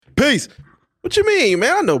Peace. What you mean,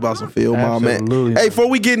 man? I know about some Phil Mom, man. Hey, before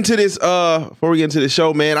we get into this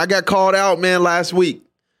show, man, I got called out, man, last week.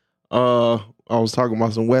 I was talking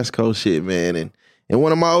about some West Coast shit, man, and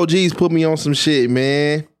one of my OGs put me on some shit,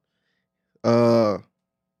 man. Man,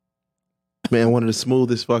 one of the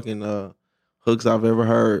smoothest fucking hooks I've ever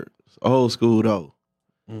heard. It's old school though.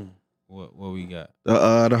 What we got?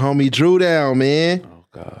 The homie Drew Down, man. Oh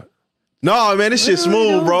God. No, man, this shit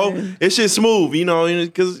smooth, bro. This shit smooth, you know,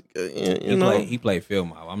 because He played Phil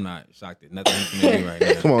Mob. I'm not shocked at nothing he can do right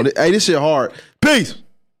now. Come on, hey, this shit hard. Peace.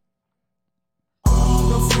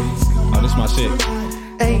 Oh, this my shit.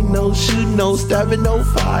 Ain't no shooting, no stabbing, no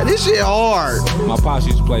fire. This shit hard. My pops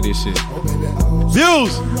used to play this shit.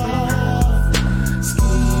 Views.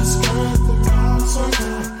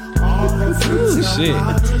 Shit.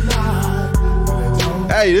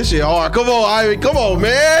 Hey, this shit hard. Come on, Ivan. Come on,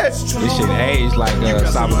 man. This shit aged like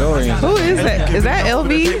Salvadorian. Who is that? Is that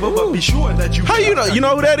LV? How you know? You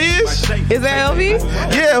know who that is? Is that LV?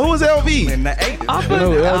 Yeah, who is LV? Off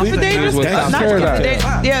of Dangerous? Not Paradise.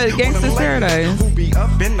 Yeah, Gangsta's Paradise.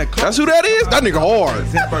 That's who that is? That nigga hard.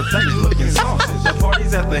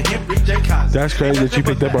 That's crazy that you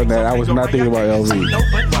picked up on that. I was not thinking about LV.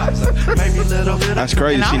 That's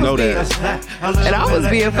crazy. She know that. And I was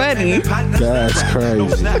being funny. That's crazy. Now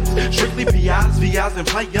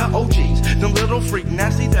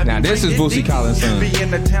this is Boosie Collins' son.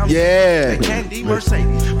 Yeah.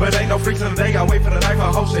 But ain't no freaks in the day. I wait for the night for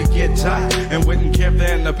hosts to get tired and wouldn't care in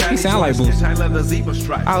the He sound like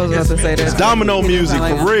Boosie. I was about to say that. It's domino music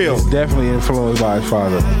for real. Definitely influenced by his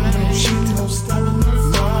father.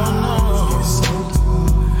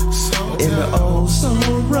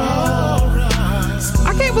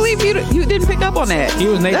 I can't believe you didn't pick up on that. He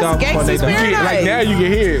was Nate Dogg before Nate Dogg. Like now you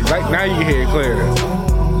can hear it. Like now you can hear it clear.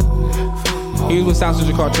 He was with South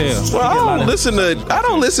Central Cartel. Well, I don't listen to.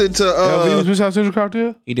 LV was with South Central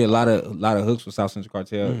Cartel? He did a lot of hooks with South Central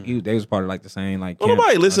Cartel. They was part of like the same like. Well,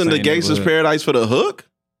 nobody listen to Gangsta's Paradise for the hook.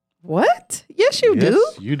 What? Yes, you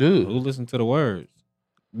do. You do. Who listened to the words?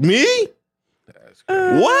 Me?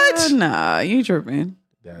 What? Nah, you tripping.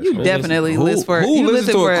 You crazy. definitely listen for. Who you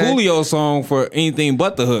listen to for a Coolio song for anything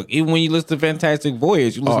but the hook? Even when you listen to Fantastic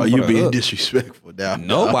Voyage, you listen Oh, to you the being hook. disrespectful now.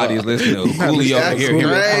 Nobody's listening to Coolio. That's Hear him.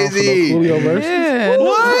 crazy. Coolio verse? Yeah.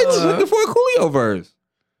 What? Looking for a Coolio verse.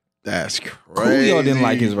 That's crazy. Coolio didn't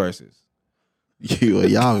like his verses. You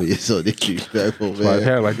and y'all is so disrespectful, That's why his man.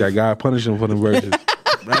 hair like that guy punished him for the verses.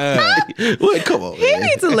 Wait, come on, He man.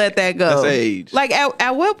 needs to let that go. That's age. Like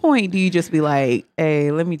at what point do you just be like,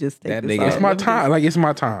 "Hey, let me just take That this nigga- off." It's my time. Like it's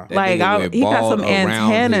my time. That Like nigga went he got some bald around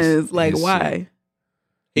antennas. his- Like his why? shit.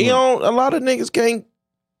 He don't. A lot of niggas can't.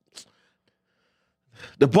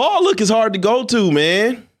 The ball look is hard to go to,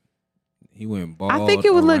 man. He went bald. I think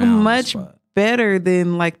it would look around the much spot. better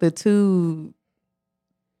than like the two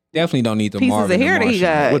Definitely don't need the pieces Marvin of hair and that he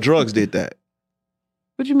Martian. got. What drugs did that?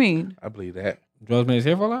 What you mean? I believe that. Drugs made his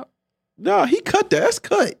hair fall out. No, he cut that. That's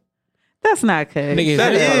cut. That's not cut. Nigga, his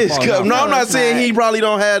That hair is fall cut. out. No, I'm not it's saying not. he probably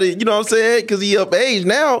don't have it. You know what I'm saying? Because he up age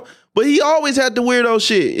now. But he always had the weirdo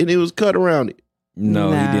shit, and it was cut around it.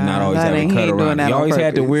 No, he did not Nah, always that have it ain't- he cut ain't doing around. that He on always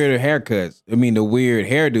had the purpose. weirder haircuts. I mean, the weird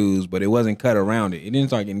hairdos, but it wasn't cut around it. It didn't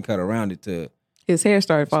start getting cut around it till His hair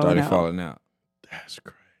started falling out. falling out That's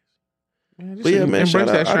crazy. Man, But yeah, man, shout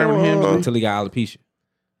out. I don't, until he got alopecia.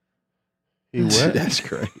 He what? That's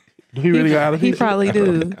crazy. He really got He alopecia? probably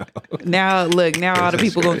do. Now look, now all the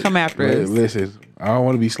people gonna come after us. Listen, I don't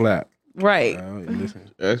want to be slapped. Right. Listen.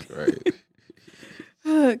 That's crazy.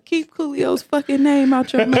 Keep Coolio's fucking name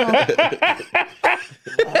out your mouth.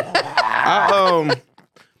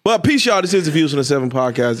 But peace, y'all. This is the Views from the 7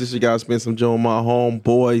 podcast. This is your guy spend some Joe, my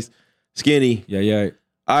homeboys, Skinny, Yeah.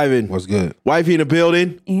 Ivan, What's good? wifey in the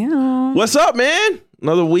building. Yeah. What's up, man?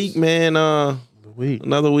 Another week, man. Week.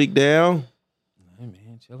 Another week down. Hey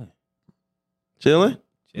man, Chilling. chilling.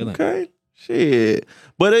 Okay. Shit.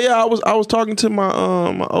 But yeah, I was talking to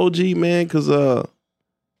my my OG, man, because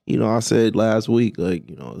you know, I said last week, like,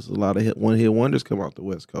 you know, there's a lot of one hit wonders come out the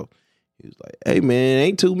West Coast. He was like, hey man,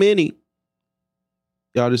 ain't too many.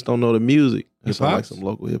 Y'all just don't know the music. That sound like pops? some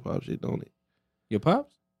local hip hop shit, don't it? Your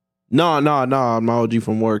pops? No, I'm my OG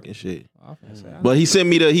from work and shit. Oh, I say, But he sent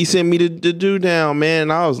me the Drew Down, man.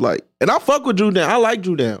 And I was like, and I fuck with Drew Down. I like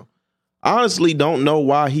Drew Down. I honestly don't know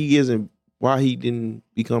why he didn't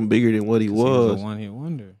become bigger than what he He was. a one-hit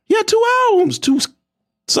wonder. He had 2 albums, 2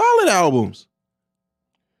 solid albums.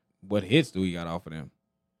 What hits do he got off of them?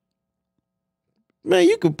 Man,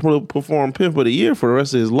 you could perform Pimp of the Year for the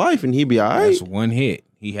rest of his life and he'd be all right. That's one hit.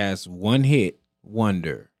 He has one hit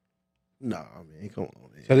wonder. Nah, man, come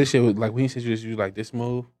on, man. So this shit was like when he said you was like this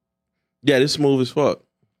move. Yeah, this smooth as fuck.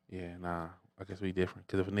 Yeah, nah. I guess we different.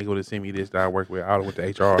 Because if a nigga would have seen me this that I work with, I would have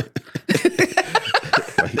went to HR.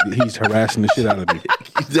 He's harassing the shit out of me.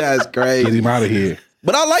 That's crazy. Get him out of here.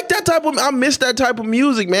 But I like that type of. I miss that type of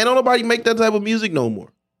music, man. Don't nobody make that type of music no more.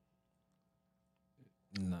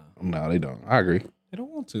 No, they don't. I agree. They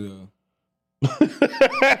don't want to though.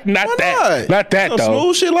 Not that No though.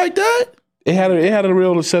 smooth shit like that. It had a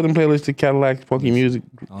real Southern playlist of Cadillac funky music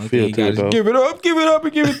feel to it though. Give it up,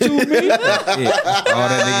 and give it to me. Yeah, all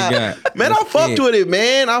that nigga got. Man, I fucked with it,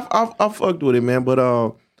 man. I fucked with it, man. But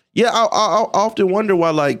yeah, I often wonder why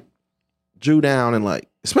like Drew Down and like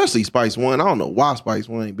especially Spice One. I don't know why Spice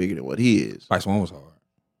One ain't bigger than what he is. Spice One was hard.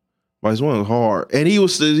 Spice One was hard, and he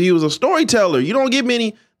was a storyteller. You don't get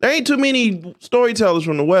many. There ain't too many storytellers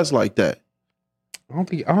from the West like that. I don't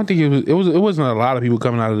think it wasn't a lot of people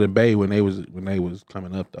coming out of the Bay when they was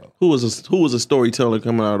coming up though. Who was a storyteller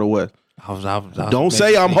coming out of the West? I was Don't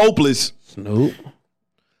say I'm hopeless. Snoop,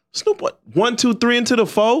 what? 1, 2, 3 into the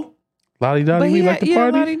 4? Lottie Dottie, But me like the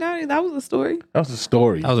party. Lottie Dottie, that was a story. That was a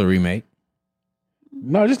story. That was a remake.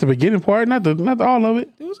 No, just the beginning part, not the all of it.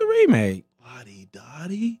 It was a remake. Lottie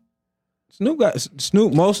Dottie. Most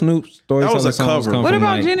Snoop stories. That was a cover. What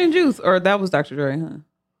about Gin and Juice? Or that was Dr. Dre, huh?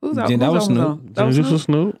 Who's That was Snoop. That was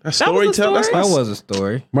Snoop. A storyteller. That That was a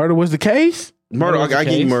story. Murder was the case. Murder. That was the I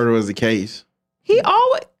give you case. murder as the case.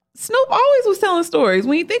 Snoop always was telling stories.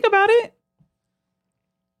 When you think about it,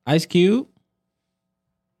 Ice Cube.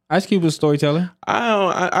 Ice Cube was a storyteller.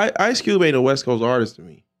 Ice Cube ain't a West Coast artist to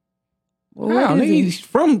me. well, Wow, what is nigga, he? he's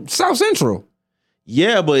from South Central.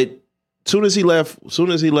 Yeah, but soon as he left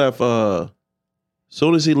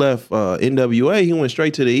NWA, he went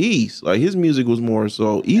straight to the East. Like his music was more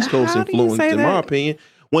so East Coast How do you influenced, say in my that? opinion.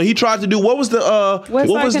 When he tried to do what was the West what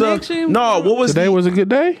Side was Connection? Today was a good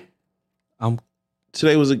day.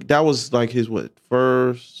 today was that was like his very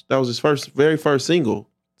first single.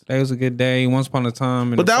 Today was a good day. Once upon a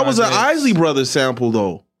time. But that was an Isley Brothers sample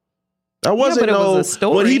though. That wasn't but it was a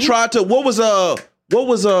story. when he tried to what was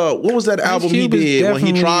that album he Cube is did when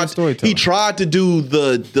he definitely a tried storyteller. to do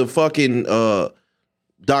the fucking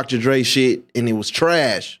Dr. Dre shit and it was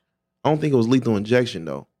trash. I don't think it was Lethal Injection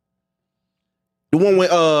though. The one with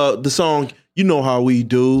the song You Know How We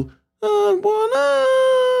Do.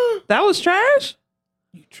 That was trash?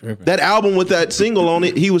 You tripping. That album with that single on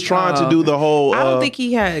it, he was trying to do the whole I don't think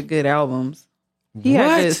he had good albums. He had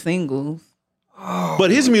What? good singles.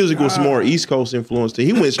 but his music was more East Coast influenced.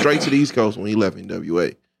 He went straight to the East Coast when he left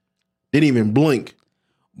NWA. Didn't even blink.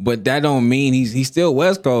 But that don't mean he's still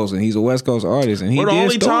West Coast and he's a West Coast artist and he But the did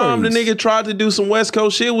only time the stories. nigga tried to do some West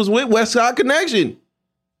Coast shit was with West Side Connection.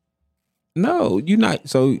 No, you're not.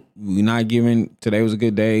 So you're not giving Today Was a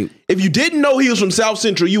Good Day. If you didn't know he was from South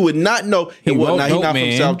Central, you would not know. He wrote He's Dope not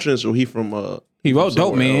Man. from South Central. He from He wrote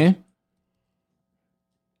Dope somewhere Man. else.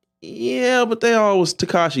 Yeah, but they all was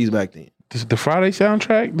Tekashi's back then. The Friday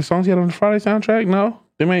soundtrack, the songs he had on the Friday soundtrack, no,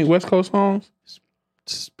 them ain't West Coast songs.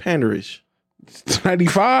 It's panderish. It's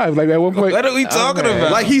 95. Like at one point, What are we talking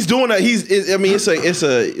about? Like he's doing that.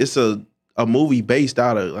 It's a movie based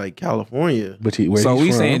out of like California. but where So he's we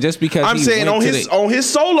from. saying just because I'm he saying went on to his the- on his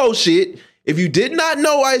solo shit. If you did not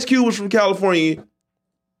know Ice Cube was from California,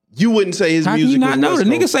 you wouldn't say his how can music you not was know? West The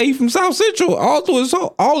nigga Coast. say he from South Central all through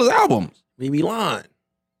all his albums. Maybe lying.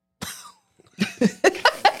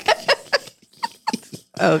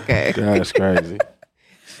 Okay. That's crazy.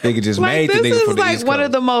 Nigga just Like made the this nigga for is the like East one Coast.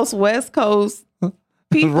 of the most West Coast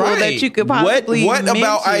people Right. that you could What possibly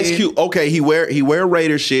about Ice mention. Cube? Okay, he wear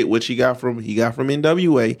Raider shit, which he got from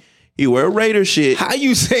NWA. He wear Raider shit. How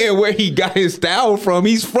you saying where he got his style from?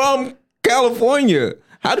 He's from California.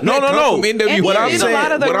 How did No, that no, come no. from NWA? And What he I'm did saying- a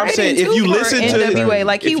lot of the what I'm writing saying, if too you for listen to NWA,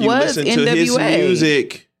 like he if you was listen to his NWA.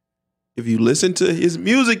 music, if you listen to his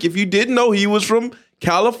music, if you didn't know he was from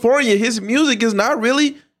California, his music is not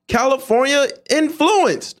really California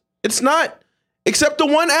influenced. It's not, except the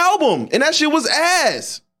one album, and that shit was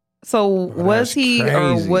ass. So was he or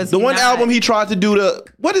crazy. was The he one not? album he tried to do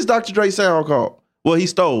what is Dr. Dre's sound called? Well, he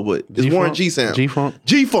stole, but it's Warren G sound. G-Funk.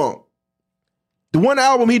 G-Funk. The one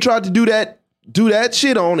album he tried to do that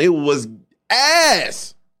shit on, it was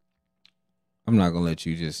ass. I'm not gonna let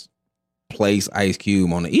you just place Ice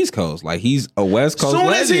Cube on the East Coast. Like he's a West Coast Soon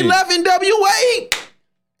legend. as he left NWA,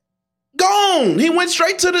 gone. He went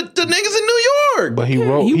straight to the niggas in New York. But he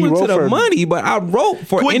wrote. he went wrote to the for, money, but I wrote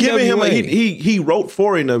for Quit giving him NWA. he wrote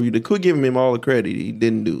for NWA. They quit giving him all the credit. He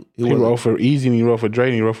didn't do. He wrote for Easy and he wrote for Dre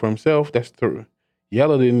and he wrote for himself. That's true.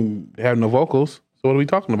 Yellow didn't have no vocals. So what are we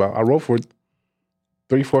talking about? I wrote for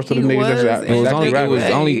 3/4 of the He niggas was that's It was, exactly only, right. it was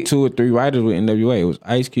Right. only 2 or 3 writers with NWA. It was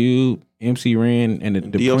Ice Cube, MC Ren, and the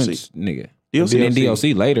DOC. Prince nigga. DOC. And then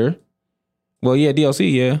DLC later. Well, yeah,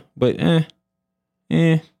 DLC, yeah, but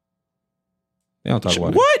they don't talk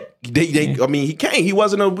about it. What? I mean, he can't. He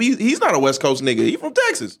wasn't he's not a West Coast nigga. He from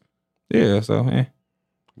Texas. Yeah, so I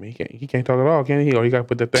mean, he can't talk at all, can he? Or he got to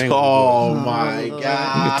put that thing. Oh my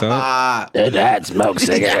God! Dad smoke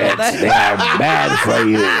cigarettes. They are bad for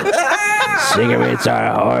you. Cigarettes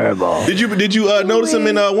are horrible. Did you notice him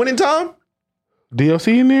in Winning Time?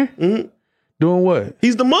 DLC in there? Mm-hmm. Doing what?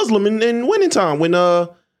 He's the Muslim in Winning Time when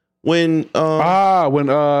Kareem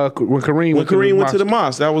went to the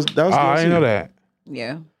mosque. That was I didn't know that.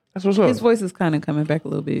 Yeah. That's what's up. His voice is kind of coming back a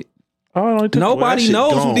little bit. Oh, nobody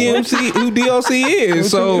knows who DLC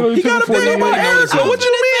is, so he got a big about Erica. What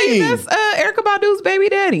you mean? That's Erykah Badu's baby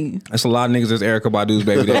daddy. That's a lot of niggas that's Erykah Badu's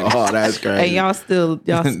baby daddy. Oh, that's crazy. And y'all still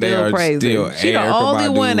praise still her. She the Erykah only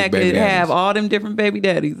Badu's one that baby could have daddies. all them different baby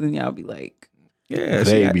daddies, and y'all be like, Yeah,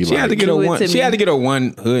 They she be had like, to get "Do a it one. to She me." had to get a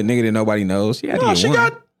one hood nigga that nobody knows. She had to No, get she one.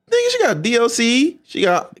 got DLC. She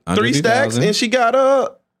got Under 3 stacks, 2000. and she got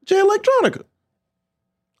Jay Electronica.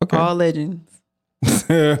 Okay. all legends.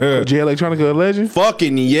 Jay Electronica a legend?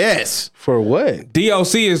 Fucking yes. For what?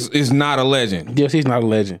 DLC is not a legend. DLC's not a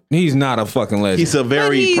legend. He's not a fucking legend. He's a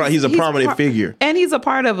very But he's a prominent figure. And he's a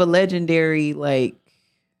part of a legendary, like,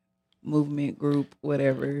 movement group,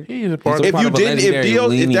 whatever. He's a part He's of a If you of a didn't, if legendary if that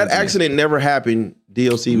lineage. accident never happened,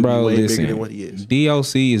 DLC would Bro, be way listen. bigger than what he is.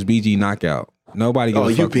 DLC is BG Knockout. Nobody gives Oh,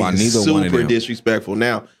 a you fuck being about neither one of super them. disrespectful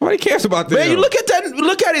now. Nobody cares about them. Man, you look at that.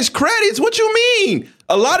 Look at his credits. What you mean?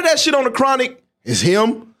 A lot of that shit on the Chronic is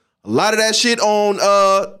him. A lot of that shit on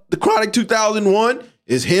the Chronic 2001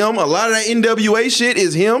 is him. A lot of that NWA shit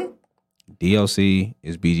is him. DLC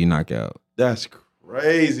is BG Knockout. That's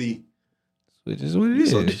crazy. Which is what it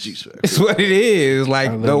is. So disrespectful. It's what it is.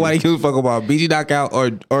 Like love nobody gives a fuck about BG Knockout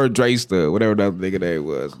or Dre Stud, whatever that nigga name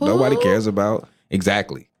was. Nobody cares about.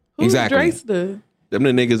 Exactly. Who's Exactly. Draysta? Them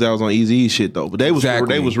the niggas that was on Easy shit though, but they was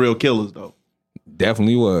Exactly. they was real killers though.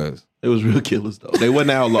 Definitely was. They was real killers though. They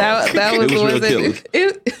wasn't outlaws. That they was was the real one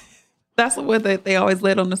killers. that's the one that they always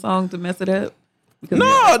let on the song to mess it up. Because No,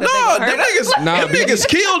 that them they niggas, Nah, them niggas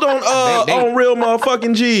killed on They- on real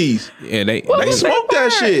motherfucking G's. Yeah, they They smoked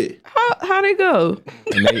that shit. How they go?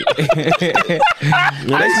 and they smoked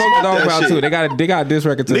the dog out too. They got this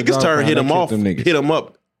record to the Niggas dog turn pound. hit They him killed off, them niggas. hit him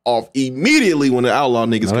up off immediately when the outlaw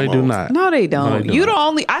niggas No, come they on. do not. No, they don't. No, they You don't. the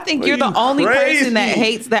only. I think you're the you only crazy? person that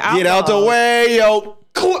hates the outlaw. Get out the way, yo.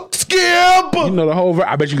 Skip. You know the whole verse.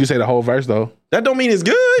 I bet you can say the whole verse though. That don't mean it's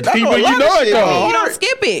good. I You know a know lot of it, shit though. by You don't heart.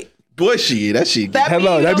 skip it. Boy, shit, that shit. That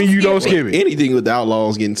Hello, mean that means you don't skip it. Anything with the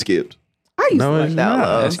outlaws getting skipped. I used No, to like it's the not.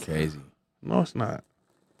 outlaws. That's crazy. No, it's not.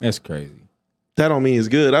 That's crazy. That don't mean it's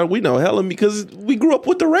good. We know hella because we grew up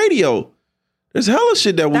with the radio. There's hella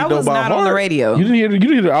shit that we That know was by not heart. on the radio. You didn't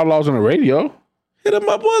hear the Outlaws on the radio. Hit 'em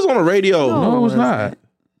up was on the radio. No, it was not.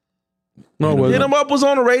 No, it Hit wasn't. 'em up was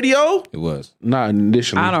on the radio. It was. Not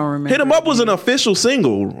initially. I don't remember. Hit 'em up was an official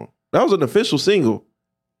single. That was an official single.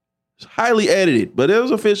 It's highly edited, but it was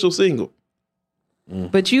an official single.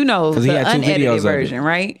 But you know 'Cause the he had two videos unedited of it. version,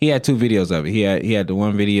 right? He had two videos of it. He had the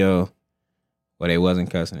one video where they wasn't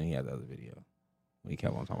cussing, and he had the other video. He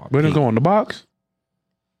kept on talking about. Where they Pete. go in the box?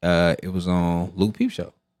 It was on Luke Peep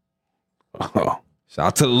Show. Oh. Shout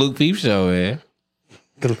out to the Luke Peep Show, man.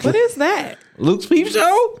 What is that? Luke's Peep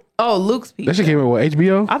Show? Oh, Luke's Peep That shit Show. came out with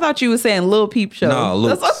HBO. I thought you were saying Lil Peep Show. No,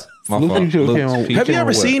 That's Luke's. My Luke fault. Peep Show Luke's came on- Peep Have you Show. ever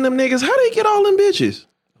what? seen them niggas? How they get all them bitches?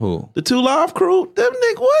 Who? The 2 Live crew? Them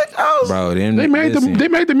niggas, what? Bro, them, They made listen,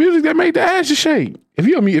 the music that made the asses shake. If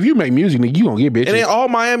you make music, nigga, you gonna get bitches. And then all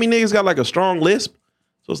Miami niggas got like a strong lisp.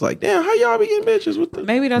 So it's like, damn, how y'all be getting bitches with the...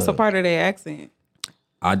 Maybe that's a part of their accent.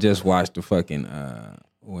 I just watched the fucking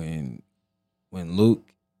when Luke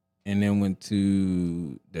and then went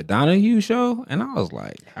to the Donahue show, and I was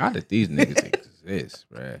like, how did these niggas exist,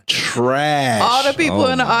 bruh? Trash. All the people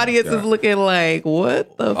Oh in the my audience God. is looking like,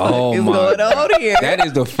 what the fuck Oh is my going on here? That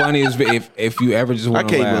is the funniest. If you ever just I want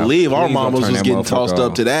to can't laugh, believe our please don't mamas turn was that getting motherfucker tossed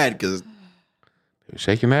up off. to that because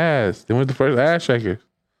shaking ass. They went the first ass shaker.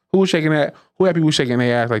 Who was shaking that? Who had people shaking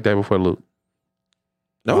their ass like that before Luke?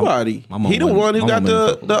 nobody. My mama He the wouldn't- one who my got mama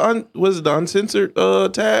wouldn't fuck the uncensored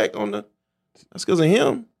tag on the... That's because of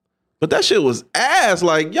him. But that shit was ass.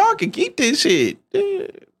 Like, y'all can keep this shit. Yeah.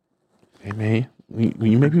 Hey man,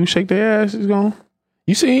 when you make people shake their ass, it's gone.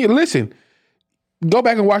 You see, listen. Go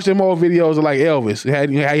back and watch them old videos of like Elvis. How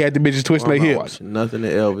he had the bitches twisting I'm their not hips. watching nothing to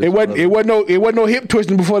Elvis. It wasn't no hip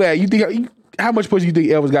twisting before that. You think how much pussy you think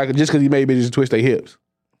Elvis got just because he made bitches twist their hips?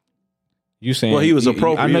 You saying? Well, he was I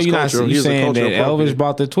appropriate. know He was you're not. cultural. He You was a saying that cultural Elvis appropriate.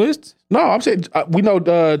 brought the twist? No, I'm saying we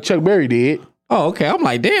know Chuck Berry did. Oh, okay. I'm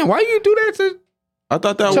like, damn. Why you do that to? I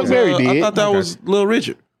thought that Chuck was Berry I did. thought that Okay. was Lil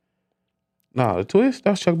Richard. No, the twist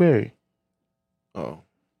that was Chuck Berry. Oh.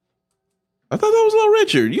 I thought that was Little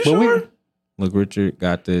Richard. You sure? Look, Richard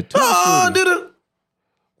got the. Oh, did it?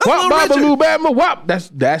 Wop, Babaloo, Bama, Wop.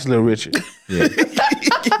 That's Little Richard. Yeah.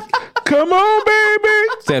 Come on,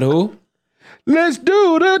 baby. Said who? Let's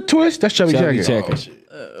do the twist. That's Chubby Chubby Checker.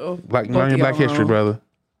 Checker. Learn your Black history, brother.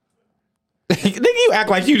 Nigga, you act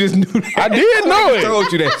like you just knew that. I did know I it.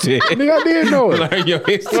 told you that shit. Nigga, I did know it. Learn your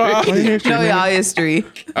history. Know y'all history.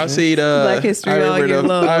 I see Black history all year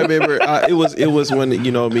long. I remember it was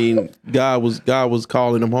when God was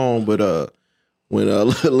calling him home, but when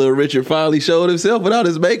Little Richard finally showed himself without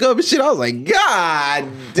his makeup and shit, I was like, God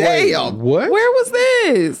damn! What? Where was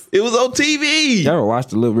this? It was on TV. Y'all ever watched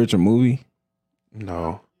the Little Richard movie?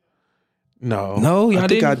 No. No, y'all I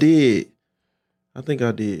think I did. I think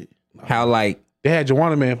I did. How like They had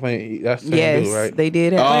Juwanna Man playing. That's the same Yes, dude, right? they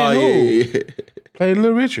did have. Oh yeah. Played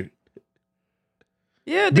Little Richard.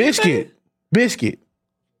 Yeah, Biscuit.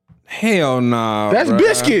 hell nah. That's bruh.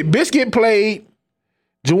 Biscuit. Biscuit played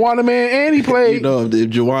Juwanna Man, and he played. You know, if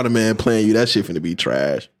Juwanna Man playing you, that shit finna be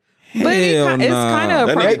trash. But Hell it's nah. kind of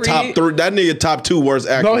That nigga appropriate. top three. That nigga top 2 worst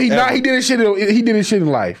actor. No, he ever. not. He did his shit. He did his shit in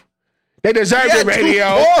life. They deserved He it, had 2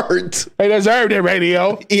 radio. parts. They deserved it,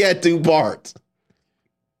 radio. He had 2 parts.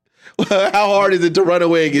 How hard is it to run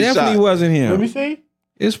away and get Definitely shot? wasn't him. Let me see.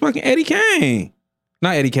 It's fucking Eddie Kane.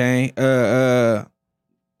 Not Eddie Kane.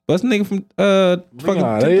 What's the nigga from fucking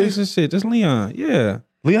Leon, Temptations and shit? That's Leon. Yeah.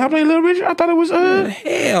 Leon played Little Richard. I thought it was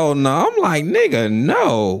Hell no. I'm like, nigga,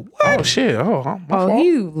 no. What? Oh shit. Oh, my Oh, fault.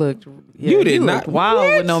 he looked. Yeah, You he did looked not- wild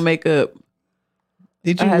what? with no makeup.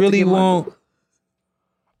 Did I you had to really get my- want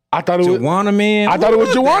I thought it was. Juwanna Man? I thought it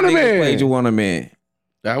was Who Juwanna that nigga Man. Played Juwanna Man.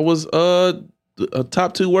 That was a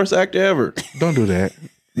top 2 worst actor ever. Don't do that.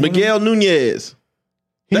 Miguel Nunez.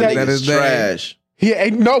 He That had, nigga's his name. trash.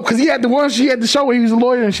 no, because he had the show where he was a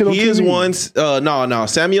lawyer and shit. On He TV. is one. No.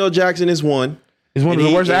 Samuel Jackson is one. He's one of And the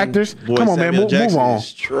he- worst and actors. boy, Come on, man. Samuel Move Jackson on.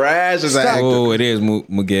 is trash as an actor. Oh, it is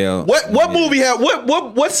Miguel. What movie have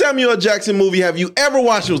what Samuel Jackson movie have you ever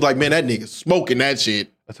watched? It was like, man, that nigga smoking that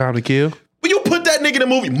shit. A Time to Kill. But you put that nigga in the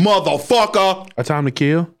movie, motherfucker, A Time to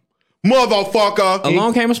Kill. motherfucker.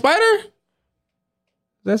 Along Came a Spider?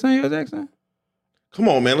 Is that Samuel Jackson? Come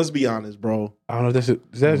on, man. Let's be honest, bro. I don't know if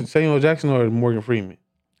is that Samuel Jackson or Morgan Freeman.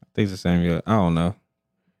 I think it's Samuel. I don't know.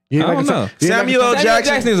 You I don't know. Samuel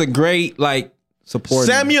Jackson is a great support.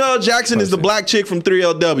 Samuel Jackson is the black chick from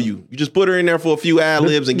 3LW. You just put her in there for a few ad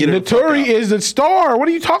libs and get her. the fuck Naturi out. is the star. What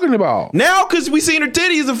are you talking about? Now, because we seen her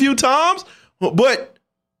titties a few times, but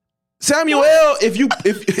Samuel, if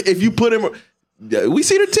you put him, we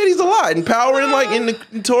see her titties a lot in Power and like in the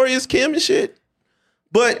Notorious Kim and shit.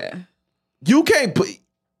 But you can't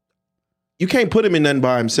put him in nothing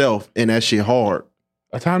by himself, and that shit hard.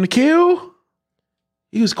 A Time to Kill.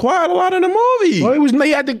 He was quiet a lot in the movie. Well,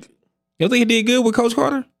 he had to. You think he did good with Coach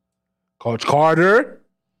Carter? Coach Carter.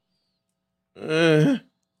 Come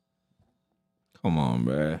on,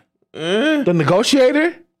 bruh. The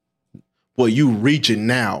Negotiator. Well, you reaching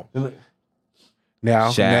now.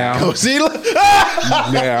 Now, Shaft. Oh, see, look.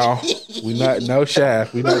 now. We not no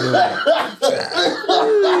Shaft. We not doing that.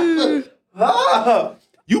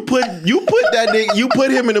 You put that nigga, you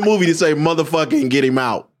put him in the movie to say motherfucker and get him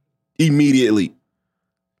out immediately.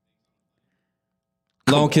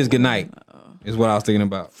 Long Kiss Goodnight is what I was thinking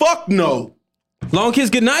about. Fuck no. Long Kiss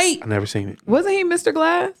Goodnight? I never seen it. Wasn't he Mr.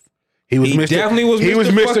 Glass? He was He Mr. definitely was He Mr. was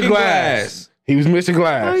Mr. fucking Glass. He was Mr. Oh,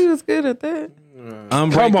 Glass. he was good at that.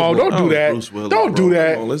 Come on, don't do that. Bruce Willis, Don't bro. do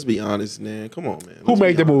that. Come on, let's be honest, man. Come on, man. Who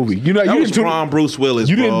made the movie? You know, That you was didn't tune. prime Bruce Willis,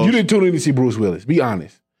 You bro. didn't tune in to see Bruce Willis. Be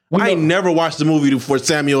honest. I ain't never watched the movie for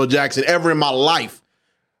Samuel Jackson ever in my life.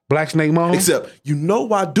 Black Snake Moan. Except, you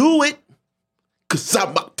know I do it. Cause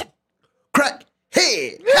I'm a crack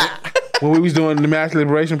head. When we was doing the Mass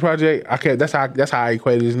Liberation Project, that's how I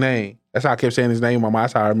equated his name. That's how I kept saying his name in my mind.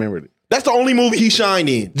 That's how I remembered it. That's the only movie he shined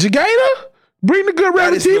in. Jagata? Bring the good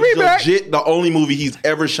That reality is TV back. legit the only movie he's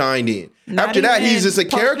ever shined in. Not After that, even he's just a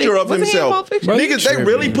Pulp character of Fiction. Wasn't he in himself. Pulp Fiction? Bro, you Niggas, they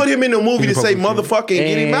really tripping. put him in the movie to say motherfucker and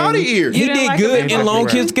get him out of here. He didn't did like good him in Long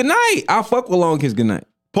Right. Kiss Goodnight. I fuck with Long Kiss Goodnight.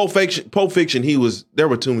 Pulp Fiction, there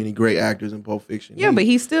were too many great actors in Pulp Fiction. Yeah, but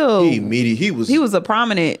he still he was a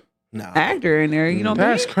prominent nah. actor in there. You don't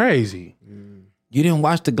That's think? crazy. You didn't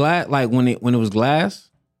watch the Glass when it was Glass?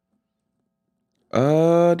 Did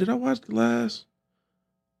I watch the last?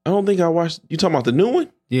 I don't think I watched. You talking about the new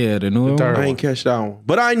one? Yeah, the new third one. I ain't catch that one.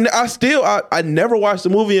 But I never watched the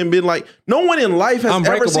movie and been like, no one in life has ever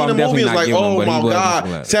Unbreakable, seen a I'm movie and definitely is like, not oh giving him, but my he was God,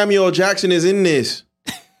 Glass. Samuel Jackson is in this.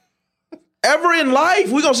 Ever in life,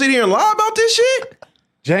 we gonna sit here and lie about this shit?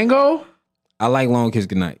 Django? I like Long Kiss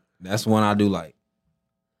Goodnight. That's one I do like.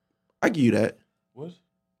 I give you that.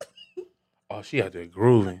 Oh, Oh, she out there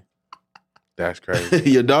grooving. That's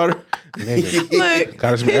crazy. Your daughter? Nigga. Look,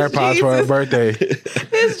 Got her some AirPods for her birthday.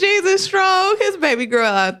 his Jesus strong. His baby girl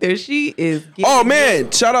out there. She is. Oh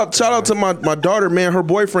man, shout out to my daughter, man. Her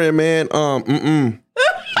boyfriend, man.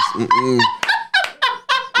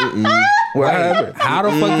 What happened? How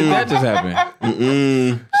the fuck did that just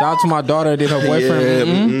happen? Shout out to my daughter. Did her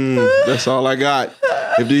boyfriend? That's all I got.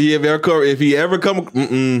 If he ever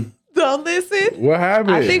come, Don't listen. What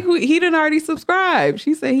happened? I think he done already subscribed.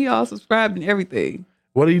 She said he all subscribed and everything.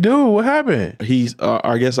 What did he do? What happened? he's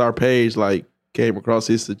I guess our page like came across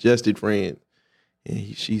his suggested friend,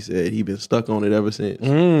 and she said he been stuck on it ever since.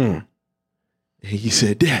 And he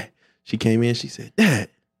said, Dad. She came in. She said, Dad.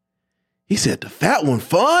 He said the fat one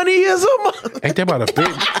funny as a mother. Ain't that about a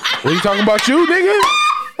bitch? What you talking about, you nigga?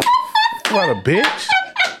 About a bitch?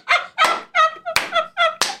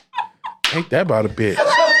 Ain't that about a bitch?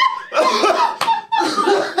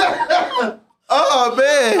 Oh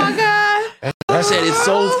man. Oh my God. I said it's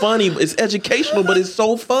so funny. It's educational, but it's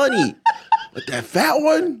so funny. But that fat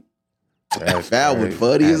one, That's fat one crazy.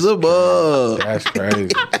 funny as a bug. That's crazy.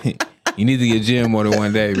 You need to get gym more than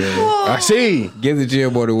one day, man. I see. Give the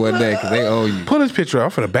gym more than one day because they owe you. Pull this picture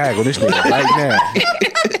up. I'm finna bag on this nigga right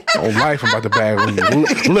now. On life, I'm about to bag on you.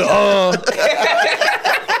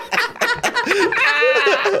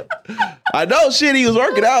 I know shit. He was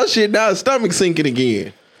working out. Shit, now his stomach sinking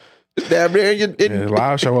again. It's damn near in your,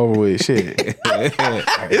 Live show over with. Shit.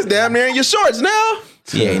 it's damn near in your shorts now.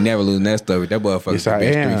 He ain't never losing that stomach. That motherfucker Yes, I could be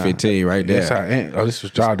am. 315 right there. Yes, I am. Oh, this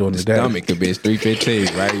was y'all doing today. Stomach could be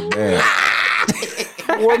 315 right there.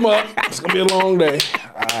 Warm up. It's gonna be a long day.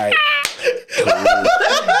 All right.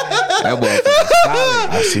 That motherfucker solid.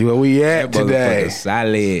 I see where we at That today. motherfucker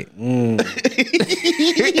solid.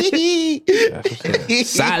 That's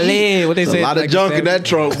what's up. Solid. What they A say? lot of junk in that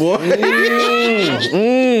trunk, boy.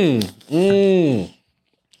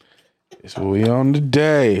 That's what we on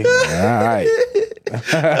today. All right. He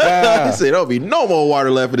said there'll be no more water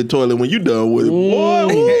left in the toilet when you done with it, boy.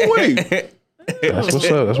 Wait. That's what's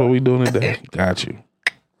up. That's what we doing today. Got you.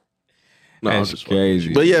 No, I'm That's just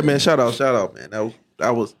crazy. But yeah, man, shout out, man.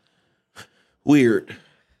 That was weird.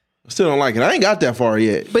 I still don't like it. I ain't got that far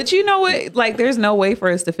yet. But you know what? Like, there's no way for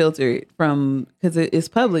us to filter it from, because it's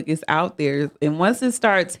public, it's out there. And once it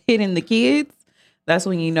starts hitting the kids, that's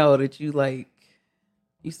when you know that you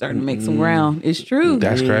starting to make some ground. It's true.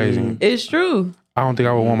 That's crazy. It's true. I don't think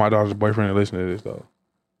I would want my daughter's boyfriend to listen to this though.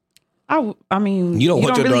 I mean, You don't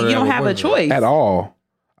want your daughter to you don't have have a a choice. At all.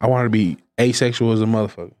 I want her to be asexual as a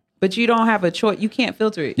motherfucker. But you don't have a choice. You can't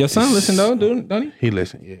filter it. Your son listen though, don't he? He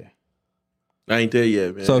listen, yeah. I ain't there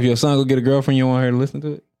yet, man. So if your son go get a girlfriend, you want her to listen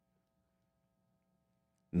to it?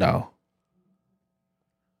 No.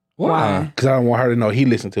 Why? Because I don't want her to know he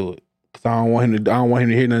listened to it. Because I don't want him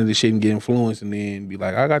to hear none of this shit and get influenced and then be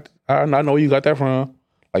like, I know where you got that from.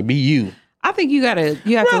 Like, be you. I think you have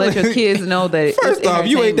to let your kids know that. First it's off,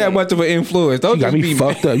 you ain't that entertainment. much of an influence. Don't You got just me be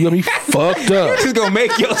fucked up. You got me fucked up. You just gonna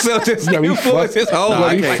make yourself just You got me influence his fucked- whole No,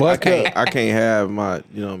 I you life. fucked up. I can't have my,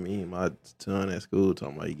 you know what I mean, my son at school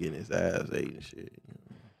talking about he getting his ass ate and shit.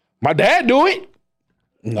 My dad do it.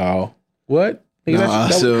 No. What? Nigga, Nah,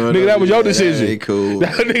 son, that was your that decision. ain't cool.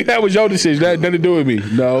 Nigga, that was your decision. That had nothing to do with me.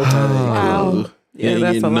 No. Wow. You Yeah, ain't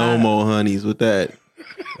that's getting a no lot. more honeys with that.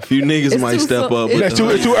 A few niggas It's might too step so- up. With That's the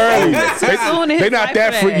it's too early. It's too soon to They hit not life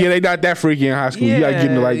that for freaky. that. Yeah, they not that freaky in high school. You gotta get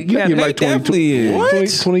them like, you gotta give them like They 22. definitely is.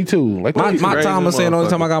 What? 22. Like My 22. crazy Thomas saying the only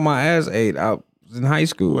time motherfucker. I got my ass ate, I was in high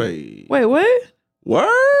school. Wait. Wait, what?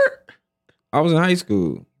 Word? I was in high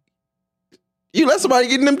school. You let somebody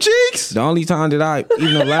get in them cheeks? The only time that I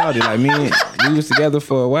even allowed it, like me and we was together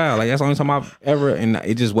for a while. Like that's the only time I've ever, and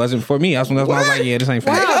it just wasn't for me. That's when I was like, yeah, this ain't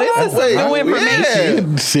for me. Wow, this is Wait, new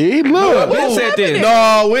information. See, look. Who said this?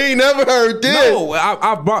 No, we ain't never heard this. No,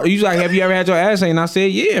 I brought you like, have you ever had your ass ate? And I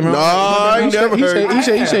said, yeah, man. No, I ain't never He heard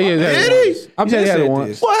said he said he had it. Did he? I've He said been he had it said once.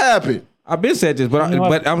 this. What happened? I've been said this,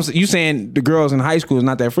 but you saying the girls in high school is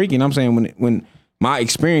not that freaky. And I'm saying when my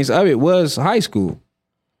experience of it was high school.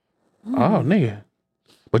 Oh, nigga.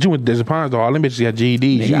 But you went to Desert Pines, though. All them bitches got GEDs.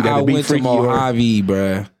 You Nigga, got I to be went to freaky. or- Mojave,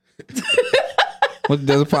 bruh. Went to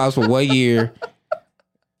Desert Pines for 1 year.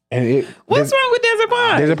 And it, What's wrong with Desert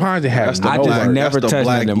Pines? Desert Pines didn't have That's the I no just work. never That's the touched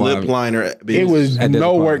black nothing lip Mojave. liner. It was At Desert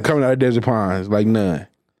no work Pines. coming out of Desert Pines. Like, none.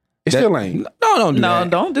 It still ain't. No, don't do No, that.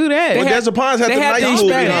 don't do that. But Desert Pines had They the had night the school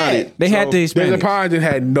Hispanics. behind it. They had the Desert Hispanics. Pines didn't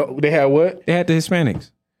had no. They had what? They had the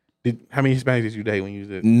Hispanics. How many Hispanics did you date when you was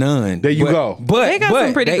there? None. There you go. But They got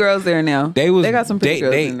some pretty girls there now. they got some pretty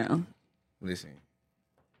girls there now. Listen.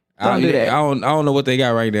 Don't do that. I don't know what they got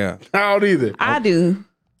right now. I don't either. I do.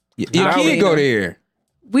 Your I kid would- go there.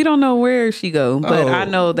 We don't know where she go, but I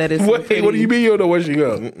know that it's. What do you mean you don't know where she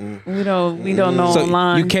go? We don't know So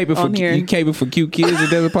online. you caping for on here. you caping for cute kids at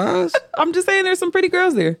Desert Pines? I'm just saying, there's some pretty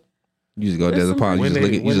girls there. You just go to Desert Pines. You just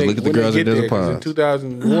look at the when girls they at get Desert there, 'cause Pines. in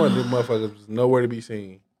 2001, them motherfuckers was nowhere to be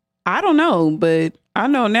seen. I don't know, but I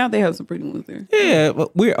know now they have some pretty ones there. Yeah,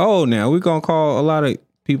 but we're old now. We're gonna call a lot of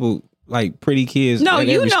people like pretty kids. No, at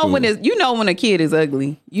you every know school. when a kid is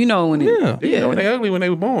ugly. You know when it. Yeah. They know they ugly when they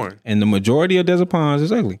were born. And the majority of Desert Pines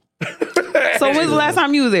is ugly. So when's the last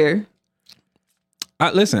time you was there?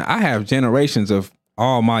 Listen, I have generations of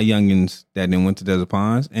all my youngins that then went to Desert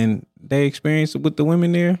Pines, and they experienced it with the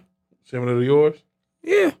women there. Similar to yours?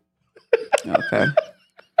 Yeah. Okay.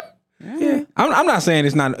 Yeah. I'm not saying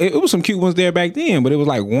it's not. It was some cute ones there back then, but it was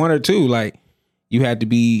like one or two. Like you had to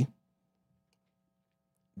be.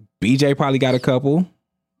 BJ probably got a couple.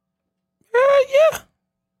 Yeah.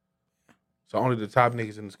 So only the top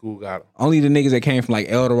niggas in the school got them. Only the niggas that came from like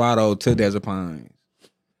El Dorado to Desert Pines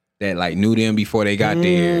that like knew them before they got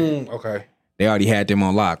there. Okay. They already had them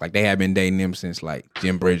on lock. Like they had been dating them since like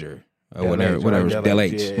Jim Bridger or whatever. LH, Del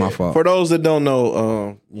H. yeah. My fault. For those that don't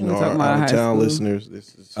know, We're talking our about high out-of-town school. listeners,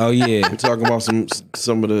 this is Oh yeah. we're talking about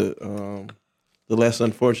some of the less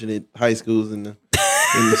unfortunate high schools in the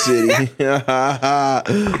city.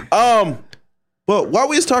 But while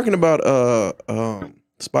we was talking about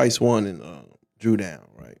Spice One and Drew Down,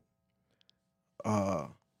 right?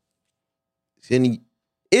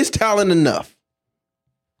 Is talent enough?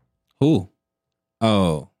 Who?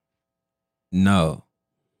 Oh. No.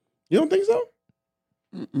 You don't think so?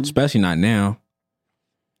 Especially not now.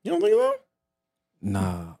 You don't think so?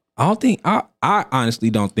 No. I don't think I honestly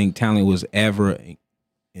don't think talent was ever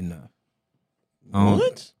enough.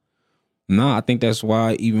 What? No, I think that's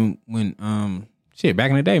why even when back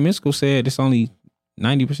in the day, Mystical said it's only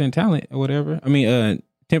 90% talent or whatever. I mean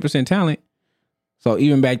 10% talent. So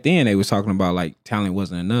even back then they was talking about like talent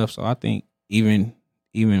wasn't enough. So I think even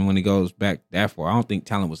when it goes back that far, I don't think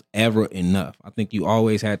talent was ever enough. I think you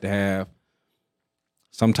always had to have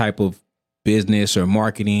some type of business or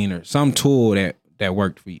marketing or some tool that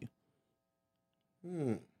worked for you.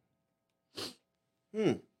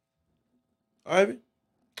 Ivy?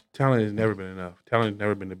 Talent has never been enough. Talent has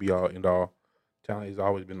never been the be all end all. Talent has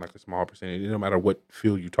always been like a small percentage. No matter what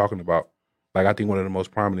field you're talking about. Like I think one of the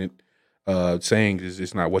most prominent sayings is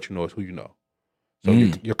it's not what you know, it's who you know. So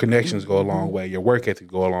your connections go a long way. Your work ethic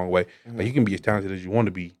go a long way. Like you can be as talented as you want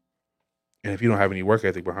to be, and if you don't have any work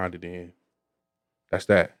ethic behind it, then that's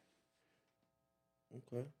that.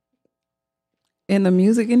 Okay. In the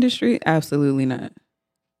music industry, absolutely not.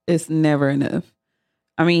 It's never enough.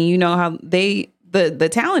 I mean, you know how the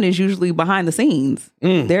talent is usually behind the scenes.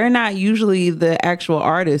 They're not usually the actual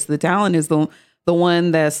artists. The talent is the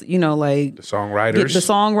one that's, you know, like The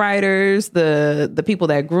songwriters, the people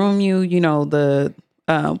that groom you, you know, the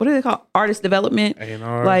what do they call artist development? A&Rs.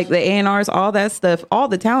 Like the A&Rs, all that stuff. All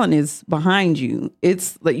the talent is behind you.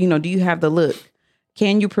 It's like, you know, do you have the look?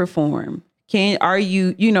 Can you perform? Are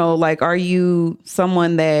you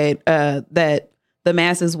someone that that the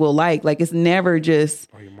masses will like? Like it's never just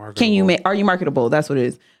Are you marketable? are you marketable? That's what it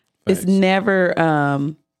is. It's never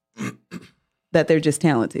that they're just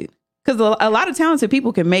talented. Because a lot of talented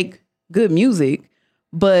people can make good music,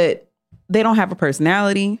 but they don't have a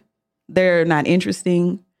personality. They're not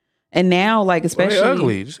interesting. And now, like, especially... Well, they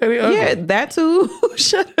ugly. Just say they ugly. Yeah, that too.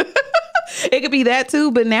 Shut up. It could be that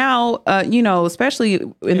too. But now, you know, especially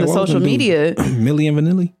in the social media... Milli and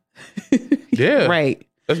Vanilli. Yeah. Right.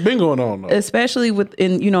 That's been going on, though. Especially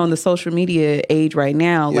in the social media age right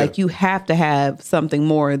now, like you have to have something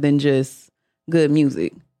more than just good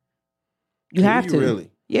music. You have to. Really?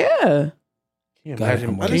 Yeah. Can you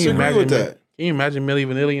imagine, I disagree with that. Can you imagine Milli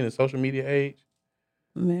Vanilli in the social media age?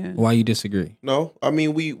 Man. Why you disagree? No, I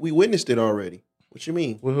mean we witnessed it already. What you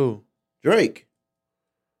mean? With who? Drake.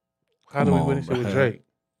 How do Come we on, witness it with bruh. Drake?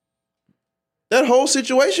 That whole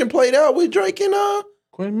situation played out with Drake and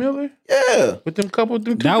Quentin Miller? yeah. With them couple of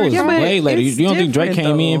them two, That three was Yeah, but way later. it's You don't think Drake different,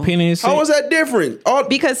 came in though. pinning his How was that different?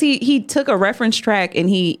 Because he took a reference track and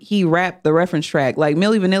he rapped the reference track. Like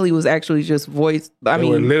Milli Vanilli was actually just voice. I They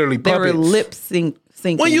mean, were literally they were puppets. lip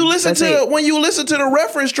syncing. when you listen That's to it. when you listen to the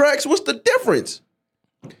reference tracks, what's the difference?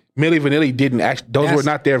 Milli Vanilli didn't actually, those were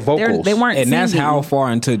not their vocals. They weren't, And that's singing. how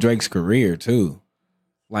far into Drake's career too.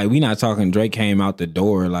 Like we not talking Drake came out the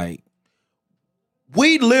door like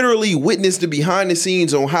We literally witnessed the behind the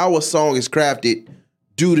scenes on how a song is crafted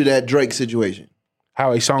due to that Drake situation.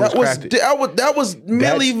 How a song That is was crafted. that was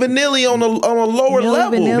Milli Vanilli on a lower Milli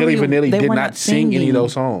level. Vanilli- Milli Vanilli they did were not not sing any of singing.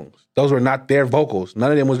 those songs. Those were not their vocals.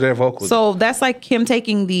 None of them was their vocals. So that's like him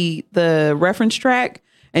taking the reference track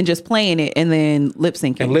and just playing it and then lip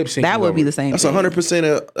syncing. And lip syncing that would be over the it. same. That's thing.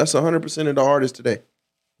 100%. That's 100% of the artists today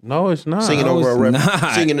No, it's not. singing No, over a it's rap,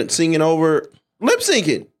 not. singing over lip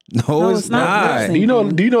syncing. No, it's it's not not. lip-sync. Do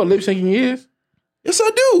you know what lip syncing is? Yes, I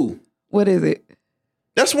do. What is it?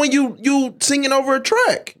 That's when you singing over a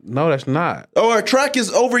track, No, that's not. or a track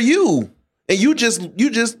is over you, and you just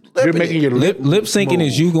You're making your Lip syncing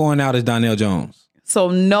is you going out as Donnell Jones. So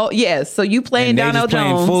so you playing And they Donnell just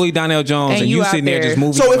playing Jones fully Donnell Jones, and and you you out sitting there there. just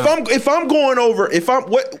moving. So your mouth. if I'm going over Not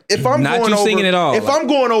going you over, singing it all, if like- I'm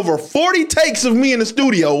going over 40 takes of me in the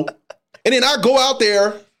studio, and then I go out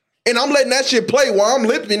there and I'm letting that shit play while I'm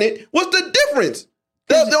lipping it, what's the difference?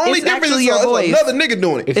 The only It's difference actually is your voice. another nigga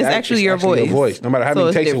doing it. It's actually your voice. No matter how So many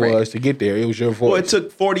it's takes different. it was to get there, it was your voice. Well, it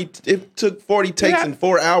took 40 takes in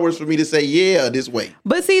 4 hours for me to say yeah this way.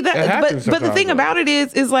 But see It that, happens but the sometimes, thing though. about it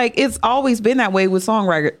is like it's always been that way with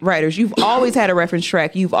songwriters. You've always had a reference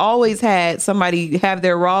track. You've always had somebody have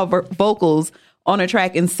their raw vocals on a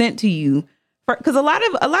track and sent to you. Because a lot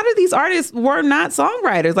of these artists were not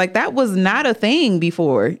songwriters. Like that was not a thing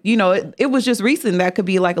before. You know, it was just recent. That could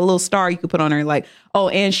be like a little star you could put on her, like, oh,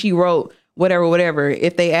 and she wrote whatever.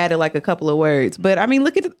 If they added like a couple of words, but I mean,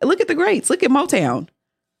 look at the greats. Look at Motown.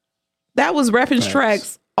 That was reference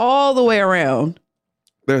tracks all the way around.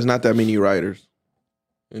 There's not that many writers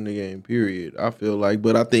in the game, period. I feel like,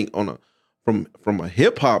 but I think from a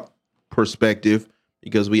hip hop perspective,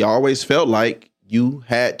 because we always felt like you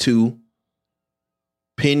had to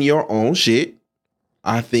pin your own shit.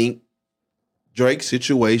 I think Drake's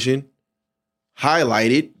situation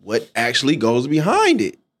highlighted what actually goes behind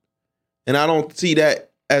it. And I don't see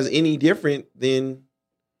that as any different than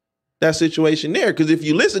that situation there. Because if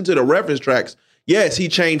you listen to the reference tracks, yes, he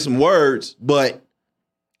changed some words, but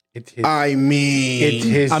It's his, I mean, it's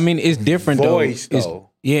his I mean, it's different voice, though. though.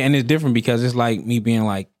 Yeah, and it's different because it's like me being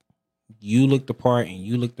like, you look the part and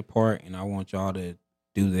you look the part, and I want y'all to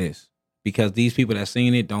do this because these people that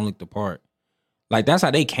seen it don't look the part. Like that's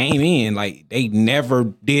how they came in. Like they never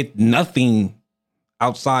did nothing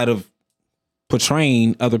outside of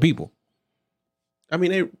portraying other people. I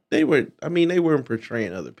mean, they weren't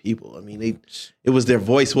portraying other people. I mean, it was their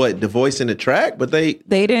voice, the voice in the track, but they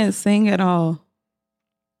didn't sing at all.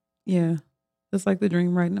 Yeah, it's like the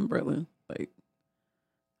Dream Right Umbrella. Like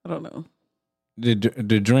I don't know. The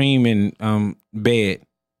Dream and Bed,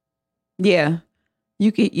 Yeah,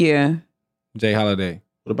 you could. Yeah, Jay Holiday.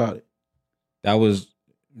 what about it? That was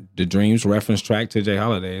the Dream's reference track to Jay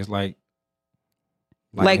Holiday. It's like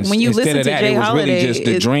Like, when you instead listen of to that, Jay it was Holiday, really just the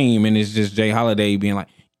it's- Dream, and it's just Jay Holiday being like,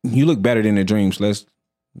 "You look better than the Dreams. Let's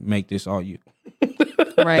make this all you."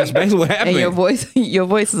 right. That's basically what happened. And your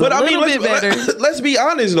voice is But a I mean, little bit better. let's be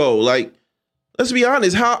honest though. Like, let's be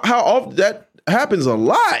honest. How often that happens a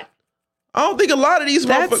lot. I don't think a lot of these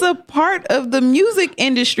That's motherfuckers. a part of the music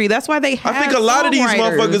industry. That's why they have. I think a lot of these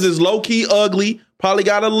songwriters. motherfuckers is low key ugly. Probably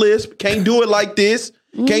got a lisp. Can't do it like this.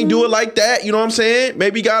 Can't do it like that. You know what I'm saying?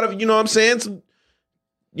 Maybe got a, you know what I'm saying? Some,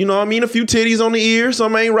 you know what I mean? A few titties on the ear.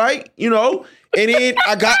 Some ain't right. You know. And then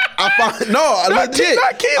I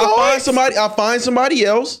find somebody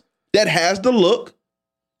else that has the look,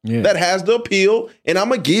 that has the appeal, and I'm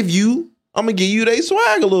gonna give you they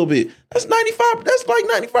swag a little bit. That's 95. That's like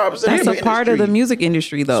 95%. That's of the a part of the industry. music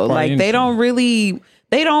industry, though. It's part Like of they don't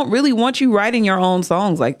really want you writing your own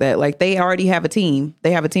songs like that. Like they already have a team.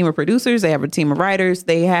 They have a team of producers. They have a team of writers.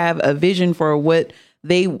 They have a vision for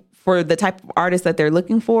for the type of artist that they're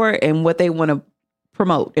looking for and what they want to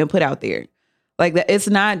promote and put out there. Like that, it's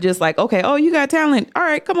not just like, okay, oh, you got talent. All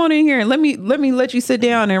right, come on in here and let me let you sit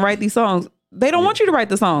down and write these songs. They don't want you to write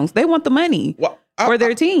the songs. They want the money for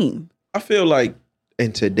their team. I feel like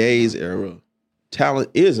in today's era, talent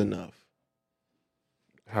is enough.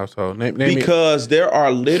 How so? Name it. Because there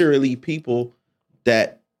are literally people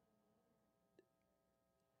that's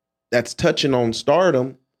touching on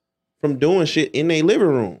stardom from doing shit in their living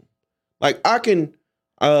room. Like I can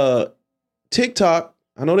TikTok,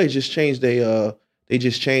 I know they just changed their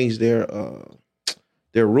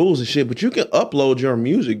rules and shit, but you can upload your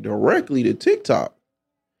music directly to TikTok.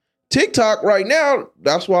 TikTok right now,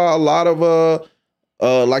 that's why a lot of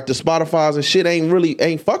like the Spotify's and shit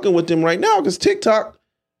ain't fucking with them right now, because TikTok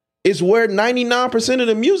is where 99% of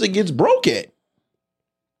the music gets broke at.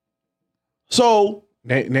 So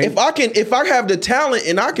if I have the talent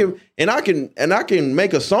and I can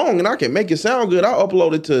make a song and I can make it sound good, I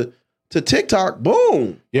upload it to TikTok.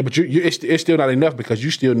 Boom. Yeah, but it's still not enough because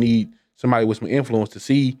you still need somebody with some influence to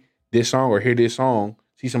see this song or hear this song,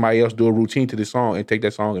 see somebody else do a routine to this song and take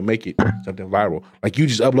that song and make it something viral. Like you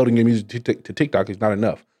just uploading your music to TikTok is not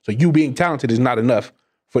enough. So you being talented is not enough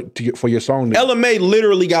for your song. LMA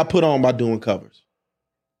literally got put on by doing covers.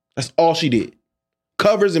 That's all she did.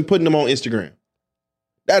 Covers and putting them on Instagram.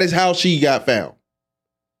 That is how she got found.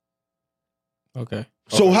 Okay.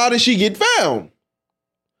 So how did she get found?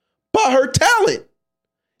 By her talent.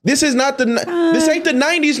 This is not this ain't the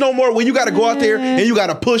 90s no more when you got to go out there and you got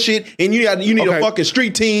to push it and you need a fucking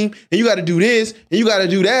street team and you got to do this and you got to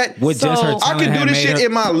do that. With just her talent, I can do this shit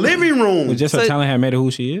in my living room. With just her talent had made her who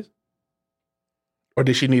she is? Or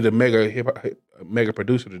did she need a mega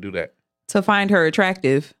producer to do that? To find her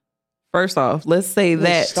attractive. First off, let's say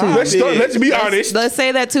that too. Let's be honest. Let's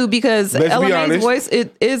say that too because LMA's voice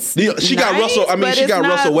is she got nice, Russell. I mean, she got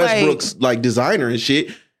Russell Westbrook's like designer and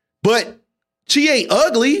shit, but she ain't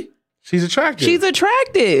ugly. She's attractive. She's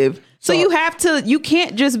attractive. So you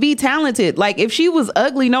can't just be talented. Like if she was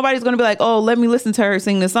ugly, nobody's going to be like, oh, let me listen to her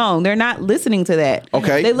sing the song. They're not listening to that.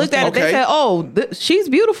 Okay. They looked at it. They said, oh, she's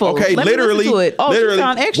beautiful. Okay. Let me listen to it. Oh, she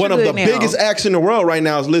sound extra one of the biggest acts in the world right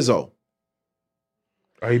now is Lizzo.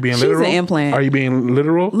 Are you being She's literal? An implant. Are you being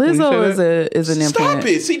literal? Lizzo is an implant. Stop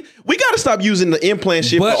it. See, we got to stop using the implant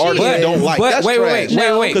shit for artists that don't like. That's wait, trash.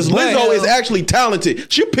 wait. Because Lizzo is actually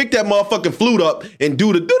talented. She'll pick that motherfucking flute up and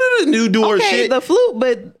do her shit. Okay, the flute,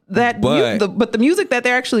 but the music that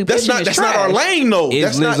they're actually that's pitching that's not our lane though.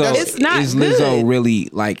 Is Lizzo really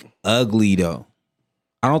like ugly though?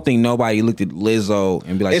 I don't think nobody looked at Lizzo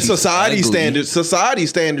and be like, it's society standards. Society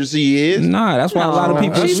standards, she is. Nah, that's why a lot of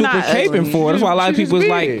people are super caping for. That's why a lot of people is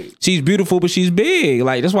like, she's beautiful, but she's big.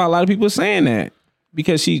 Like that's why a lot of people are saying that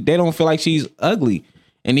because they don't feel like she's ugly.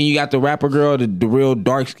 And then you got the rapper girl, the real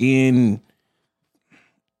dark skin.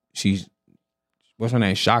 She's what's her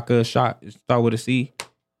name? Shaka. Start with a C.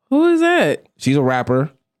 Who is that? She's a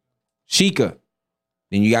rapper. Sheikah.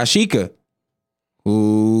 Then you got Sheikah,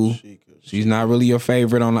 who. She's not really your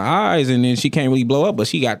favorite on the eyes, and then she can't really blow up, but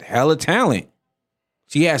she got hella talent.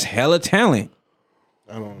 She has hella talent.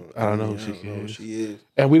 I don't know who she is.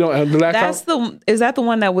 And we don't. Is that the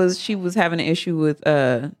one that she was having an issue with?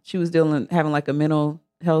 She was having like a mental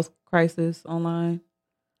health crisis online.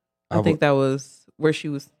 I think that was where she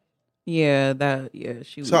was. Yeah,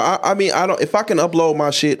 she was. So I mean, if I can upload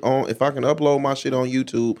my shit on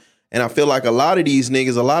YouTube. And I feel like a lot of these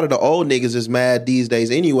niggas, a lot of the old niggas is mad these days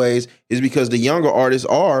anyways, is because the younger artists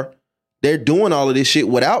they're doing all of this shit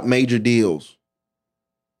without major deals.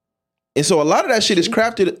 And so a lot of that shit is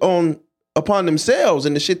crafted upon themselves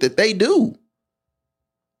and the shit that they do.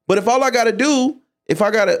 But if all I gotta do, if I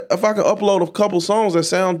can upload a couple songs that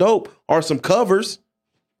sound dope or some covers,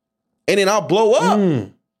 and then I'll blow up.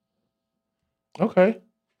 Okay.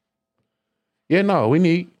 Yeah, no, we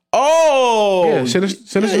need. Oh, yeah, send us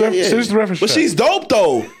the reference. But she's dope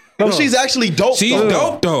though. She's actually dope. She's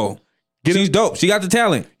dope though. She's dope. She got the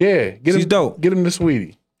talent. Yeah, she's dope. Get him to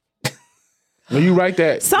Sweetie. When you write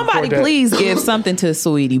that, somebody please give something to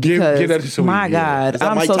Sweetie because give that to Sweetie, my God,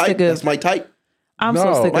 I'm so sick of. That's my type. I'm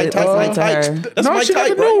so sick of her. That's my she type.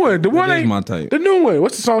 Got the new one. The one ain't my type. The new one.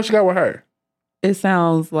 What's the song she got with her? It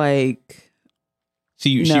sounds like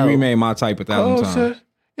she remade My Type 1,000 times.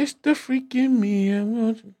 It's the freaking me. I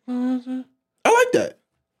like that.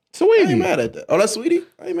 Sweetie. I ain't mad at that. Oh, that's Sweetie?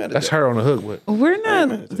 I ain't mad at that's that. her on the hook with. We're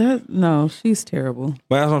not. No, she's terrible.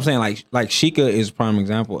 But that's what I'm saying. Like Sheikah is a prime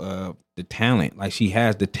example of the talent. Like she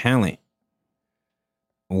has the talent.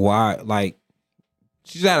 Why? Like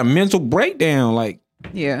she's had a mental breakdown. Like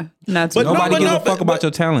yeah, not. But nobody gives a fuck about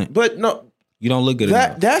your talent. But no, you don't look good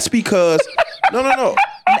enough. That's because no.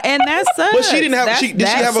 And that sucks. But she didn't have. Did she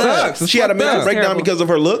have she had a mental breakdown because of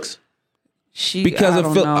her looks?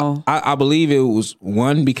 I believe it was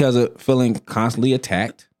one because of feeling constantly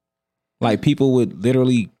attacked. Like people would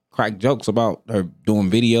literally crack jokes about her doing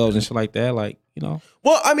videos and shit like that. Like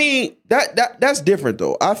Well, I mean that's different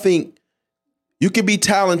though. I think you can be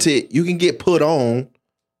talented. You can get put on.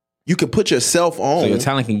 You can put yourself on. So your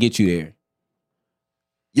talent can get you there.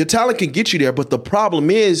 Your talent can get you there, but the problem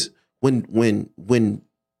is when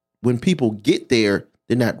people get there,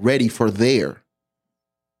 they're not ready for there.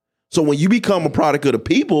 So when you become a product of the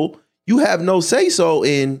people, you have no say so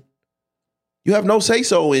in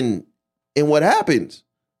what happens.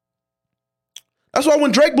 That's why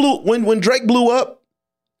when Drake blew up,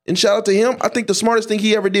 and shout out to him, I think the smartest thing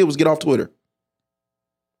he ever did was get off Twitter.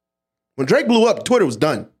 When Drake blew up, Twitter was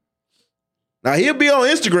done. Now he'll be on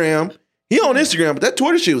Instagram. He on Instagram, but that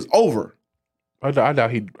Twitter shit was over. I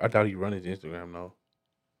doubt he run his Instagram though.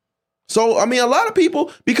 So I mean, a lot of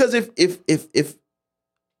people, because if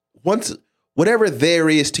once whatever there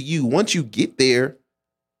is to you, once you get there,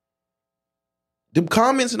 the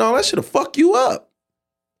comments and all that shit'll fuck you up.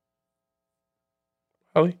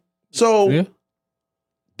 Probably. So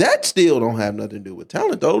That still don't have nothing to do with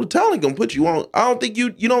talent, though. The talent gonna put you on. I don't think you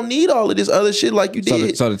don't need all of this other shit like you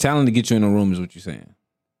did. So the talent to get you in the room is what you're saying.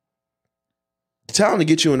 The talent to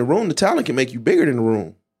get you in the room, the talent can make you bigger than the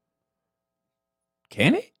room.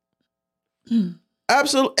 Can it?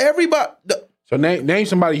 Absolutely. Everybody. So name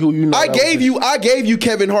somebody who you know. I gave you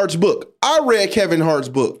Kevin Hart's book. I read Kevin Hart's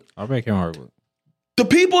book. I read Kevin Hart's book. The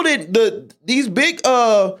people that these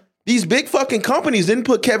big fucking companies didn't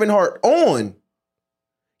put Kevin Hart on.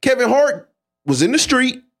 Kevin Hart was in the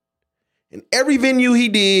street, and every venue he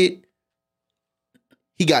did,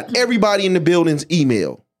 he got everybody in the building's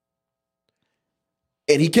email.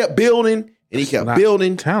 And he kept building, and he kept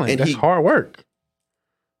building. Talent. And That's hard work.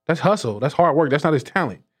 That's hustle. That's hard work. That's not his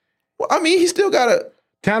talent. Well, I mean, he still got a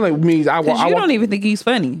talent means I don't even think he's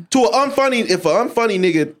funny. To an unfunny, if an unfunny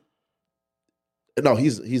nigga, no,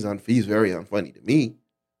 he's very unfunny to me.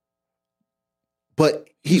 But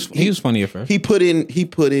he was funny at first. He put in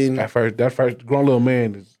that first grown little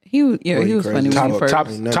man is he was funny when he first. Top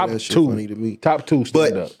two funny to me. Top two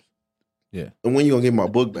stand up. Yeah. And when you gonna get my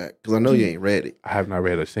book back? Because I know you ain't read it. I have not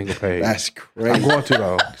read a single page. That's crazy. I'm going to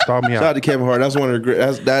though. Start me out. Shout out to Kevin Hart. That's one of the great.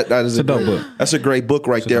 That is a dope book. That's a great book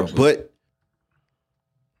right there. But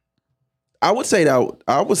I would say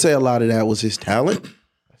a lot of that was his talent.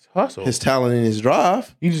 That's hustle. His talent and his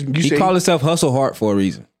drive. He called himself Hustle Hart for a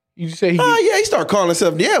reason. You just say he started calling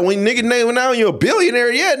himself, when nigga name now you're a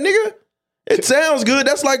billionaire, nigga. It sounds good.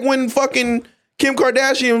 That's like when fucking Kim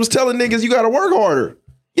Kardashian was telling niggas you gotta work harder.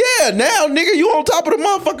 Yeah, now nigga, you on top of the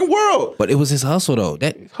motherfucking world. But it was his hustle though.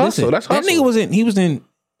 That's hustle. That nigga was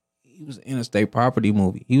in a state property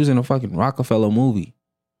movie. He was in a fucking Rockefeller movie.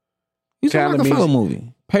 He was in a Rockefeller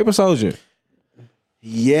movie. Paper Soldier.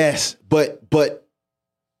 Yes, but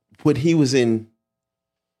what he was in.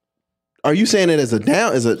 Are you saying it as a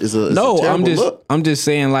down? No, look? I'm just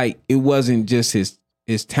saying like it wasn't just his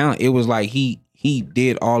talent. It was like he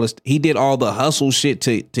did all this. He did all the hustle shit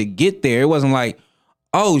to get there. It wasn't like,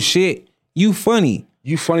 oh shit, you funny.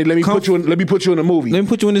 You funny. Let me put you in a movie. Let me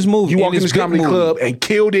put you in this movie. You walk in this comedy club and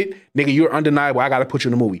killed it, nigga. You're undeniable. I gotta put you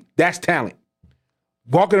in a movie. That's talent.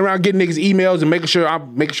 Walking around getting niggas emails and making sure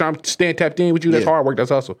I'm staying tapped in with you. That's hard work.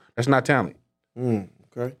 That's hustle. That's not talent. Okay.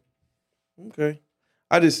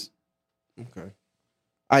 I just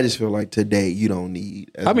feel like today you don't need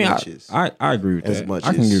as much as I agree with that.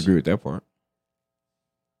 I can agree with that part.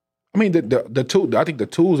 I mean, the tool. I think the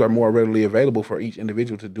tools are more readily available for each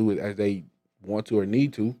individual to do it as they want to or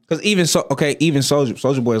need to. Because even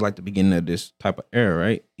Soulja Boy is like the beginning of this type of era,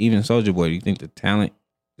 right? Even Soulja Boy, do you think the talent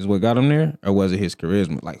is what got him there, or was it his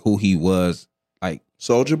charisma, like who he was, like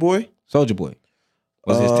Soulja Boy? Soulja Boy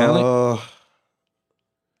was his talent.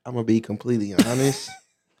 I'm gonna be completely honest.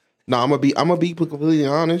 No, I'm gonna be completely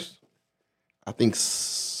honest. I think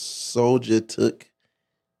Soulja took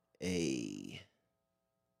a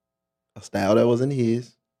style that wasn't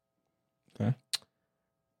his, okay,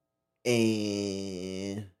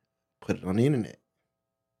 and put it on the internet,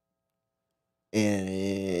 and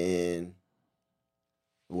it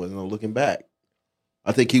wasn't no looking back.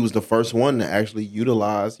 I think he was the first one to actually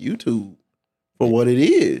utilize YouTube for what it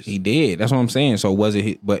is. He did. That's what I'm saying. So was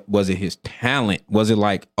it his talent? Was it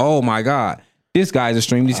like, oh my God, this guy's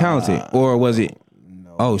extremely talented, or was it?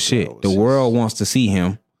 No, oh shit, the world wants to see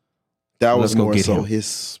him. That was more so his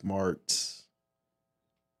smarts.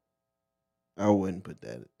 I wouldn't say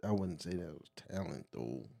that was talent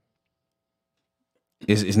though.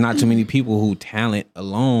 It's not too many people who talent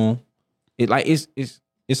alone. It's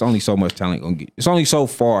only so much talent gonna get. It's only so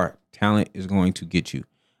far talent is going to get you.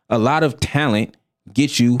 A lot of talent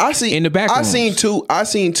gets you in the back. I seen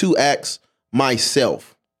two acts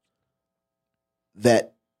myself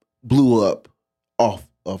that blew up off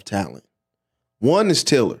of talent. One is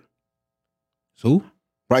Tiller. Who?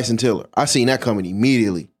 Bryson Tiller. I seen that coming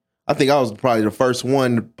immediately. I think I was probably the first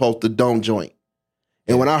one to post the Dome joint.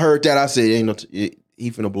 And when I heard that, I said, he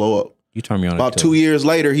finna blow up. You turned me on. About 2 years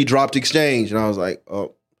later, he dropped Exchange. And I was like,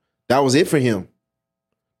 oh, that was it for him.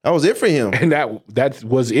 That was it for him. And that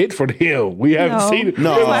was it for him. We haven't seen it.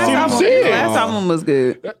 No. Last album was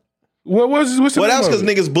good. What's the name that's because of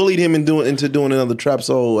it? niggas bullied him into doing another Trap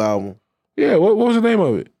Soul album. Yeah, what was the name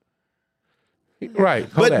of it? Right.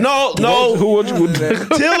 But no. Who Tiller.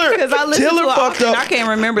 Because I listened Tiller to it fucked often. up. I can't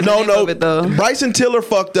remember the name of it though. Bryson Tiller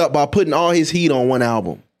fucked up by putting all his heat on one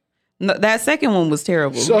album. No, that second one was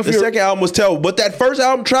terrible. So the second album was terrible. But that first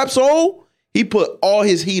album, Trap Soul, he put all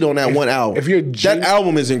his heat on that one album. That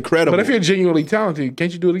album is incredible. But if you're genuinely talented,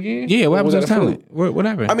 can't you do it again? Yeah, what happens to talent? What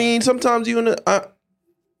happened? I mean, sometimes you in the...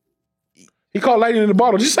 he called lightning in the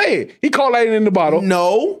bottle. Just say it. He called lightning in the bottle.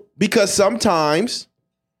 No, because sometimes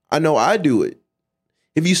I know I do it.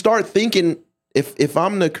 if you start thinking, if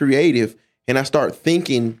I'm the creative and I start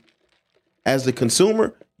thinking as the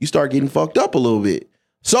consumer, you start getting fucked up a little bit.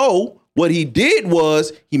 So what he did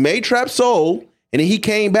was he made Trap Soul, and then he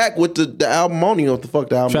came back with the album. I don't even know what the fuck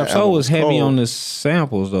the album. Trap Soul was heavy on the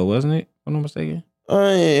samples though, wasn't it? If I'm not mistaken.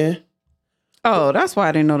 Oh yeah. Oh, that's why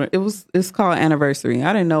I didn't know that. It's called Anniversary.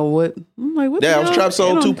 I didn't know what. I'm like, what? Yeah, it was Trap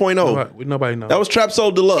Soul 2.0. Nobody knows. That was Trap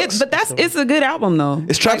Soul Deluxe. It's a good album though.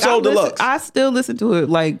 It's Trap Soul Deluxe. I still listen to it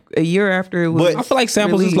like a year after it was. But I feel like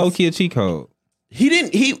samples released. is low key a cheat code. He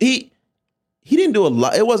didn't do a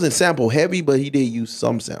lot. It wasn't sample heavy, but he did use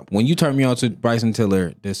some sample. When you turned me on to Bryson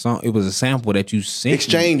Tiller, the song, it was a sample that you sent.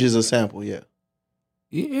 Exchange is a sample, yeah.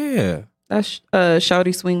 Yeah. That's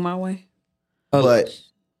Shawty Swing My Way. But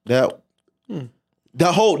that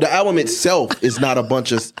the album itself is not a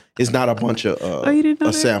bunch of you didn't know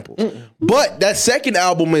that? samples. But that second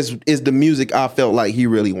album is the music I felt like he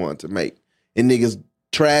really wanted to make. And niggas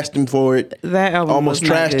trashed him for it. That album almost was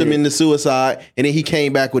not trashed him good. into Suicide, and then he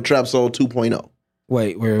came back with Trap Soul 2.0.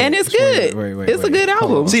 Wait. And it's good. It's a good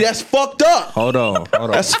album. See, that's fucked up. Hold on.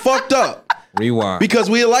 That's fucked up. Rewind. Because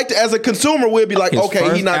we like to, as a consumer, we'll be like, His okay,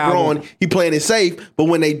 first he's not album- growing, he playing it safe. But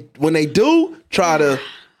when they do try to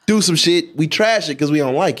do some shit, we trash it because we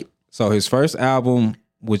don't like it. So his first album,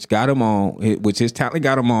 which got him on, which his talent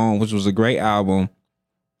got him on, which was a great album,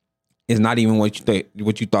 is not even what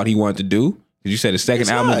you thought he wanted to do. Because you said the second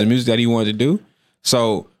It's album is not. the music that he wanted to do.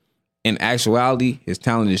 So in actuality, his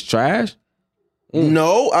talent is trash.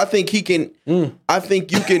 No, I think he can. I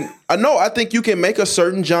think you can. No, I think you can make a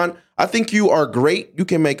certain genre. I think you are great. You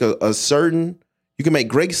can make a certain. You can make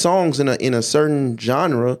great songs in a certain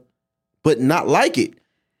genre, but not like it.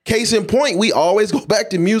 Case in point, we always go back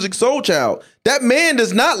to Music Soul Child. That man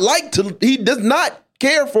does not like to. He does not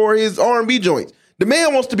care for his R&B joints. The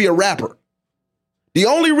man wants to be a rapper. The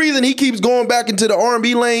only reason he keeps going back into the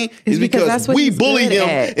R&B lane is because that's because what we he's bullied good him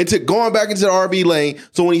at. into going back into the R&B lane.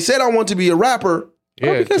 So when he said, I want to be a rapper,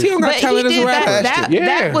 Because he don't got But he talent as a did rapper.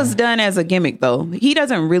 that was done as a gimmick though. He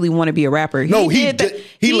doesn't really want to be a rapper. no, he did that-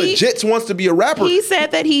 legit wants to be a rapper. He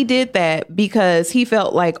said that he did that because he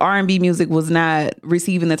felt like R&B music was not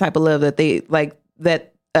receiving the type of love that they like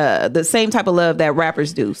the same type of love that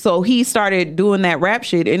rappers do. So he started doing that rap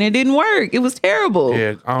shit and it didn't work. It was terrible.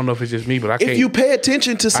 Yeah, I don't know if it's just me, but I can't. If you pay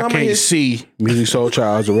attention to I some of can't his, see Music Soul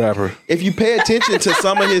Child as a rapper. if you pay attention to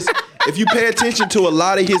some of his, if you pay attention to a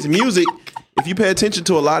lot of his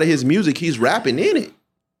music, he's rapping in it.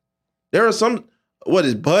 There are some. What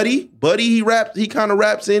is Buddy? Buddy, he kind of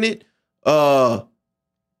raps in it. There's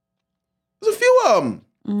a few of them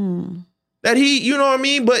that he, you know what I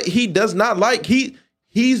mean. But he does not like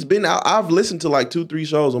he's been out. I've listened to like 2-3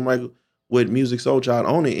 shows on Michael with Music Soul Child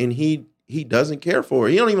on it, and he doesn't care for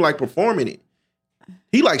it. He don't even like performing it.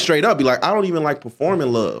 He like straight up be like, I don't even like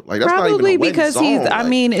performing Love. Like that's Probably not even a wedding because song. he's. I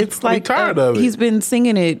mean, it's like tired of it. he's been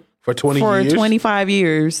singing it For 20 for years. 25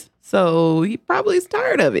 years, so he probably is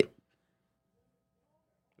tired of it.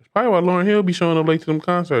 It's probably why Lauryn Hill be showing up late to them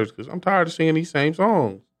concerts, because I'm tired of singing these same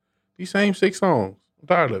songs. These same 6 songs. I'm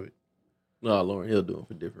tired of it. No, Lauryn Hill doing it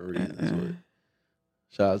for different reasons. But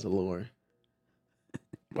shout out to Lauryn.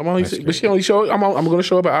 But she only show. I'm going to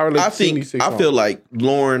show up an hour late. I to sing think these 6 I songs. feel like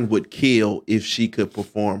Lauryn would kill if she could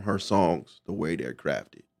perform her songs the way they're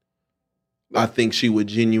crafted. I think she would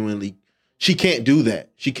genuinely. She can't do that.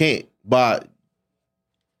 She can't. But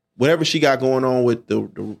whatever she got going on with the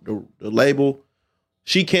label,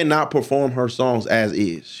 she cannot perform her songs as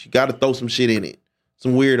is. She got to throw some shit in it,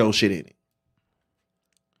 some weirdo shit in it.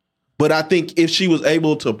 But I think if she was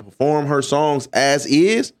able to perform her songs as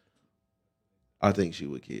is, I think she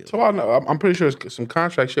would kill. So I'm pretty sure it's some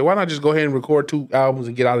contract shit. Why not just go ahead and record 2 albums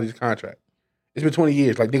and get out of this contract? It's been 20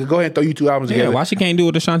 years. Like, nigga, go ahead and throw you 2 albums Yeah, together. why she can't do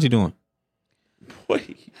what Ashanti doing?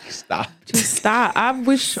 Wait, stop. Just stop. I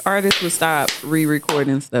wish artists would stop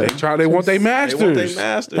re-recording stuff. They want their They masters. want their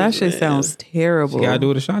masters. That shit man. sounds terrible. She gotta do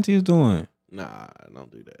what Ashanti is doing. Nah, don't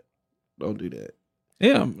do that. Don't do that.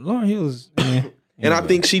 Yeah, Lauryn Hill is. And I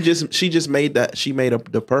think she just made that. She made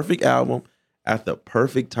the perfect album at the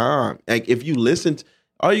perfect time. Like if you listen,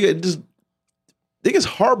 all you get just niggas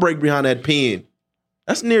heartbreak behind that pen.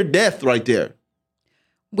 That's near death right there.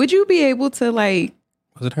 Would you be able to like?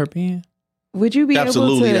 Was it her pen? Would you be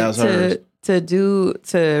Absolutely, able that was hers.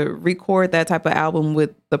 to record that type of album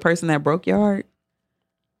with the person that broke your heart?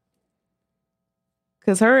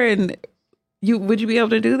 Because her and you, would you be able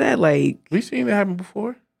to do that? Like, We seen it happen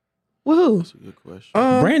before. woohoo! That's a good question.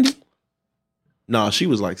 Brandy. No, she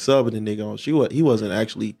was like subbing the nigga on. He wasn't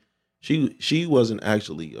actually. She wasn't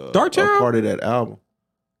actually Dark a Child? part of that album.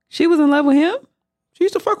 She was in love with him. She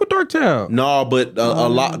used to fuck with Dark Child. No, but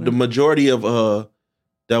the majority of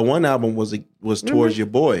That one album was towards your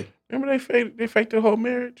boy. Remember they faked the whole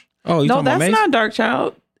marriage? Oh, you No, talking about that's Mace? not Dark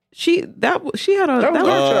Child. She had a That was that Dark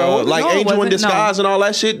was- Child. Like No, it Angel in wasn't. Disguise and all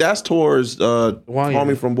that shit. That's towards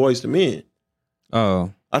Homie from Boys to Men.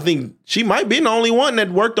 Oh, I think she might be the only one that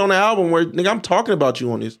worked on the album where nigga, I'm talking about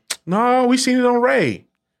you on this. No, we seen it on Ray.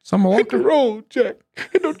 Summer Hit the Walker. road, Jack.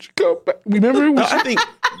 Don't you come back. Remember it No, was I think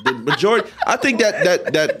the majority. I think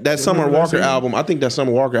that Summer Remember that Walker scene? album. I think that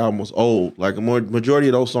Summer Walker album was old. Like a majority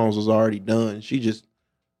of those songs was already done. She just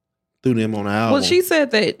threw them on the album. Well, she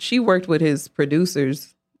said that she worked with his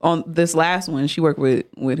producers on this last one. She worked with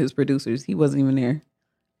his producers. He wasn't even there.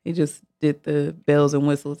 He just did the bells and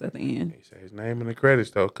whistles at the end. He said his name in the credits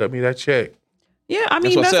though. Cut me that check. Yeah, I That's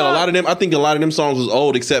mean, what I said. all- A lot of them. I think a lot of them songs was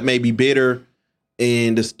old, except maybe Bitter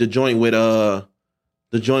and the joint with SZA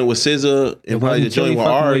and probably the joint with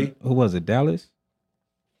Ari. Who was it? Dallas.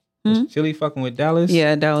 Hmm? Was Chili fucking with Dallas.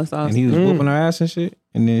 Yeah, Dallas and Austin. he was whooping her ass and shit.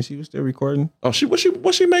 And then she was still recording. Oh,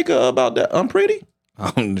 what she make about that? I'm Pretty.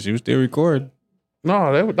 She was still recording.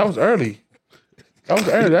 No, that was early. That was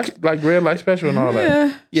early. That's like Red Light Special and all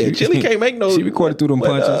that. Yeah, Yeah, Chili can't make no. She recorded through them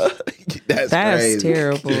punches. That's that's crazy.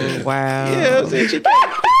 terrible. Wow. Yeah, I'm saying she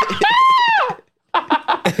can't.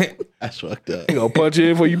 That's fucked up. You gonna punch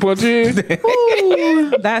in before you punch in?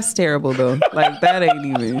 Ooh, that's terrible though. Like that ain't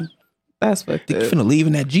even. That's fucked You up. finna leave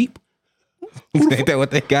in that Jeep? Ain't that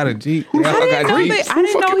what they got, a Jeep? They all I didn't got know, Jeeps. I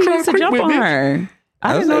didn't know fucking he used to trying to jump creep on with me? her.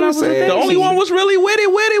 I didn't That's know what that I'm was a saying. thing. The only one was really witty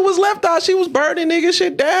was Left Eye. She was burning nigga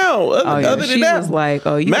shit down. Oh yeah, Other she than that, was like,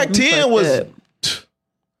 "Oh, you Mac got me 10 fucked was. up.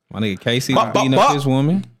 My nigga Casey Bop, beating bop, up bop. this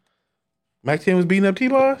woman. Mac 10 was beating up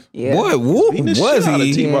T-Boss? Yeah. What? Whoop Beating the was shit out of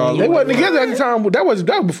he? T-Boss. They wasn't together at the time. That was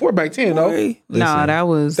before Mac 10 though. Nah, that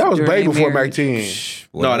was That was way during before their Mac marriage.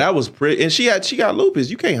 10. No, that was pretty. And she got lupus.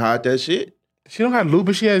 You can't hide that shit. She don't have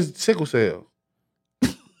lupus. She has sickle cell.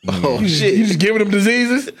 Oh You shit. just giving them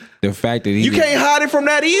diseases? The fact that he You can't hide it from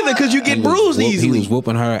that either because you get bruised He easily. was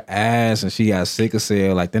whooping her ass and she got sickle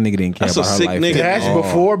cell. Like that nigga didn't care That's a about her sick life. nigga. at That's all.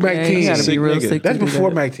 before Mac Yeah, 10. you gotta be real nigga. sick. That's to do before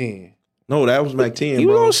that. Mac 10. No, that was Mac 10, He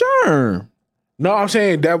bro. was on Sherm. No, I'm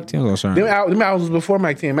saying that He was on them Sherm. albums was before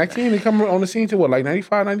Mac 10. Mac 10 didn't come on the scene till what, like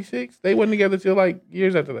 95, 96? They wasn't together till like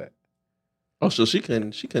years after that. Oh, so she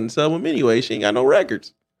couldn't sell them anyway. She ain't got no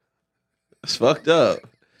records. That's fucked up.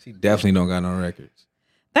 She definitely don't got no records.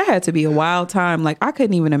 That had to be a wild time. Like I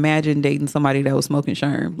couldn't even imagine dating somebody that was smoking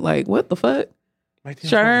Sherm. Like what the fuck? Mac 10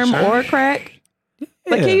 Sherm or crack?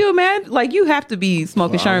 Like, can you imagine? Like, you have to be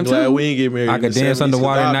smoking I'm Sherm glad too. we ain't get married. I in could the dance 70s.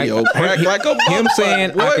 underwater I'll at be night. old crack like a Him motherfucker.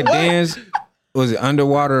 saying I What? could dance, was it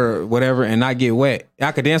underwater or whatever, and not get wet.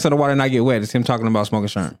 I could dance underwater and not get wet. It's him talking about smoking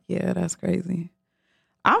Sherm. Yeah, that's crazy.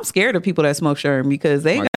 I'm scared of people that smoke Sherm because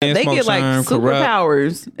they My kids they smoke get like Sherm, corrupt.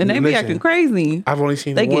 superpowers and they be Listen. acting crazy. I've only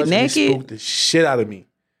seen They it get once. And naked. he spooked the shit out of me.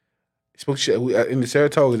 He spoke shit in the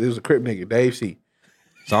Saratoga. It was a Crip nigga, Dave C.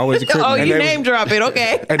 It's always a crib. Oh, nigga. you they name drop it,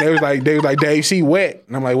 okay? And they was like Dave C. wet,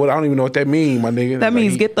 and I'm like, well, I don't even know what that means, my nigga. That Like,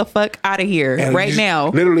 means he- get the fuck out of here and right just- now.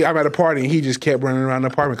 Literally, I'm at a party and he just kept running around the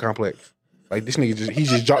apartment complex. Like this nigga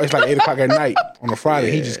it's like 8:00 at night on a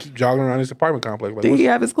Friday. He just keep jogging around this apartment complex. Like, Did he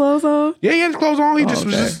have his clothes on? yeah, he had his clothes on. He just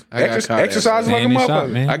was okay. just I got caught at exercising like a Stay in the shop,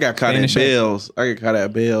 motherfucker. man. I got caught Stay in the at shop. Bells. I got caught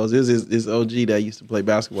at Bells. It was this OG that used to play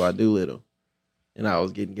basketball at Doolittle. And I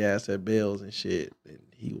was getting gas at Bells and shit. And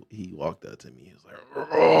he walked up to me. He was like,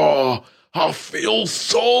 oh, I feel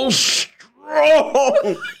so strong.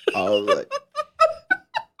 I was like,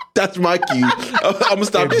 that's my cue. I'm gonna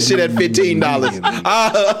stop this shit at $15. You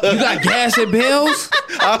got gas at Bills?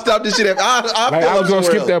 I'll stop this shit at I was gonna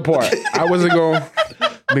skip that part. I wasn't going.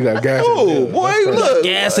 Nigga, gas. Oh, boy, look.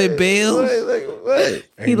 Gas at Bills? What?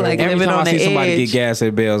 He like Every living time on I the see somebody edge. get gas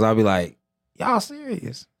at Bills, I'll be like, y'all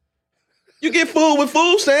serious? You get food with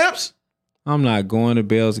food stamps. I'm not going to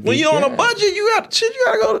Bills to get When you're on a gas. budget, you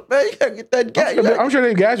gotta go to, man, you gotta get that gas. I'm sure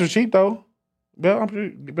their gas was cheap though. I'm sure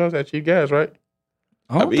Bell's had cheap gas, right?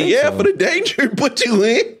 I I don't mean, think yeah, so. for the danger it put you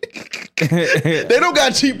in. They don't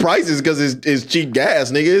got cheap prices because it's cheap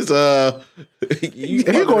gas, nigga. It's If you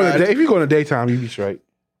go in the daytime, you be straight.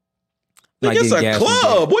 Not Nigga, it's getting a gas from club.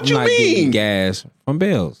 Bills. What I'm you not getting mean? gas from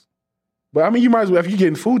Bills. But I mean, you might as well if you're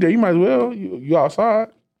getting food there, you might as well. You outside.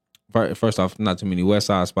 First off, not too many West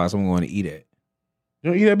Side spots I'm going to eat at.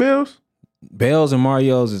 You don't eat at Bell's? Bell's and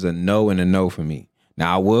Mario's is a no and a no for me.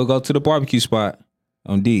 Now I will go to the barbecue spot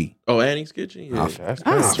on D. Oh, Annie's Kitchen. Yeah. That's I crazy.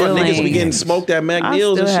 That's still why niggas be ain't- getting smoked at I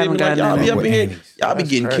McNeil's and still shit. Be haven't like, y'all gotten be up that. in here. Annie's. Y'all be That's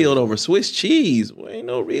getting crazy. killed over Swiss cheese. Well, ain't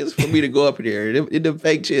no reason for me to go up in there. Them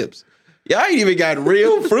fake chips. Y'all ain't even got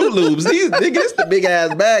real Fruit Loops. These niggas, it's the big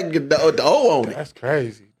ass bag with the O on it. That's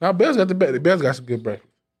crazy. Now Bell's got the best. Bell's got some good breakfast.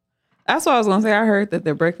 That's what I was gonna say. I heard that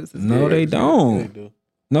their breakfast is No, good. they They don't. do.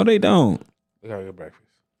 No, they don't. They got good breakfast.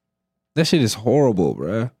 That shit is horrible,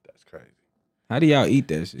 bro. That's crazy. How do y'all eat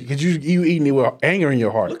that shit? Because you eating it with anger in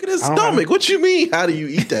your heart. Look at his stomach. What you mean? How do you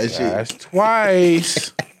eat that shit? That's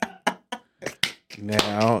twice.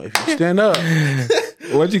 Now, if you stand up,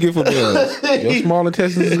 What'd you get for bills? your small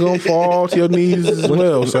intestines is gonna fall to your knees as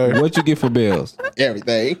well, sir. What'd you get for bills?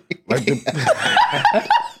 Everything. Like the,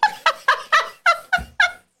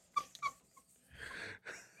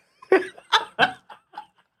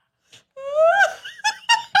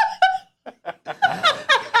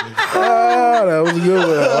 oh, that was a good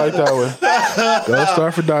one. I like that one. Don't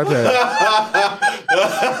start for Dante. I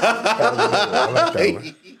like that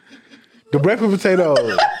one. The breakfast potatoes.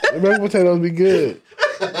 The breakfast potatoes be good.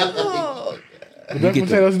 The breakfast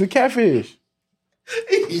potatoes and the catfish.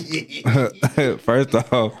 First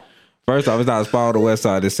off, it's not a spot on the west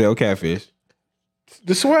side that sell catfish.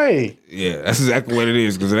 The Sway. Yeah, that's exactly what it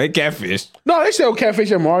is, because it ain't catfish. No, they sell catfish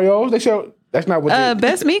at Mario's. They sell. That's not what.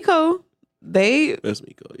 Best Miko. That's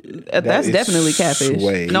me. Yeah. That's is definitely catfish.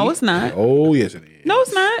 Sway. No, it's not. Oh yes, it is. No,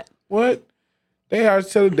 it's not. What? They are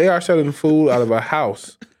selling food out of a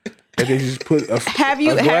house. And they just put a glass had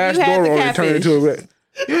door the on it and turn it into a red.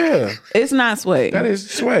 Yeah, It's not Sway. that is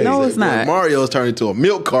Sway. No, it's not. Mario's turned into a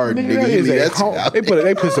milk carton. Nigga, Nigga, that you is mean a that's home.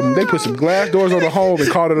 They put some glass doors on the home and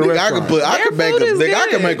called it a Nigga, restaurant. I Their could make food is I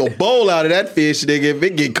could good. make a bowl out of that fish, nigga, if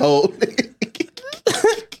it get cold.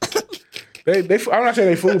 I'm not saying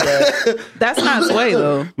they food bad. That's not Sway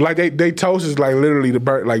though. Like they toast is like literally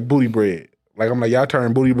like booty bread. Like I'm like, y'all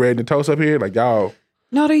turn booty bread into toast up here. Like y'all.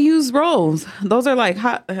 No, they use rolls. Those are like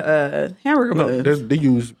hot hamburger buns. They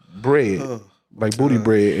use bread, like booty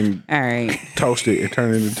bread, and All right. toast it and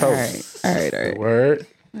turn it into All toast. right. All right. Word.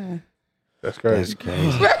 That's crazy.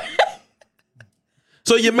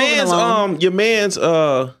 So your along.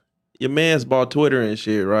 man's bought Twitter and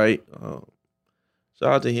shit, right?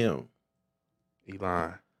 Shout out to him.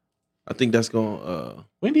 Elon. I think that's gonna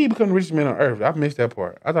When did he become the richest man on earth? I missed that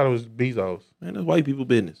part. I thought it was Bezos. man, that's white people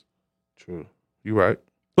business. True. You right.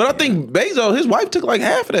 But I think Bezos, his wife took like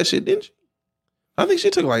half of that shit, didn't she? I think she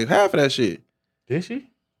took like half of that shit Did she?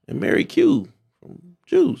 and married Q from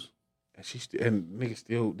Jews. And this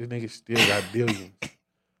nigga still got billions.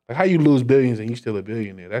 Like how you lose billions and you still a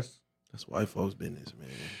billionaire? That's white folks' business, man.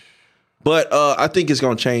 But I think it's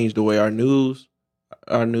gonna change the way our news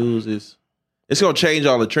is. It's gonna change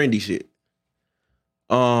all the trendy shit.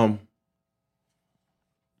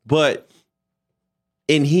 But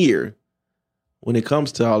in here, when it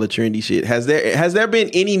comes to all the trendy shit, has there been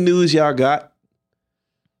any news y'all got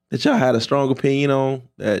that y'all had a strong opinion on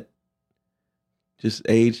that just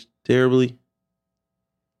aged terribly?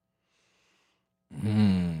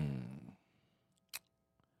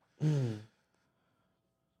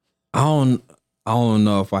 I don't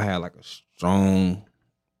know if I had like a strong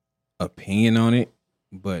opinion on it,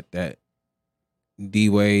 but that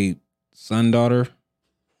D-Wade son daughter.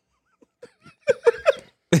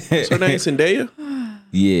 What's her name? Zendaya?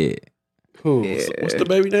 Yeah. who? What's the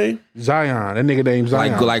baby name? Zion. That nigga named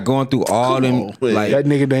Zion. Like going through all Come them on, man. like that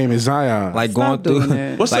nigga name is Zion. like Stop going doing through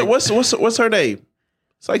that. What's her name?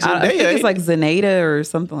 It's like Zendaya. I think ain't it's it? like Zenaida or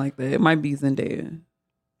something like that. It might be Zendaya.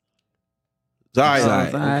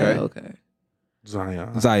 Zion. Zion. Okay.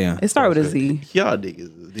 Zion. It started with a Z. Y'all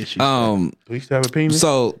niggas. This shit. Do we still have a penis?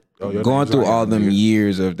 So your going name's through Zion, all them nigga.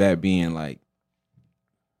 years of that being like,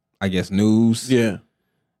 I guess news, yeah.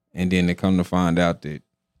 and then they come to find out that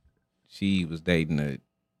she was dating a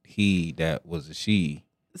he that was a she.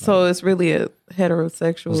 So it's really a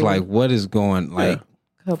heterosexual It was like, what is going like?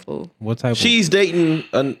 couple. What type? She's dating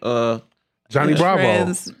an Johnny Bravo.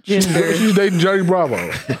 Transgender. She's dating Johnny Bravo.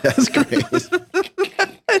 that's crazy.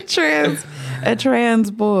 a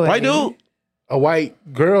trans boy. White dude? A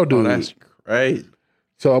white girl dude. Oh, that's crazy.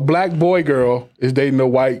 So a black boy girl is dating a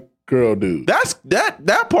white girl dude. That's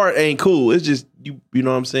that part ain't cool. It's just you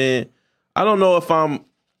know what I'm saying? I don't know if I'm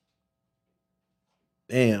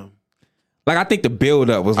damn. Like I think the build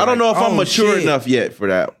up was. I don't know if I'm oh, mature shit. enough yet for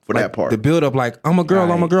that Like, part. The build up, like I'm a girl, I'm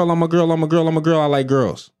a Right. girl, I'm a girl, I'm a girl, I'm a girl, I'm a girl. I like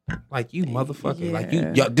girls. Like you, motherfucker. Like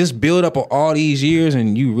you, this build up of all these years,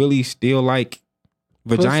 and you really still like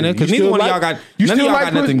vagina? Because You neither still one of like- y'all got. You None of still y'all like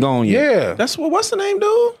got nothing pussy? going yet. Yeah. That's what's the name,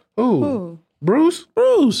 dude? Who? Ooh. Bruce?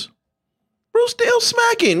 Bruce. Bruce still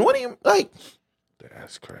smacking. What do you like?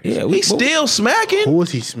 That's crazy. Yeah, He's still smacking. Who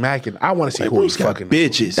is he smacking? I want to see Like, who Bruce he's got fucking.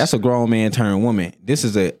 bitches. That's a grown man turned woman. This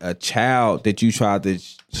is a child that you tried to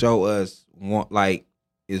show us like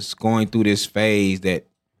is going through this phase that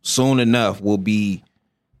soon enough will be,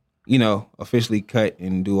 officially cut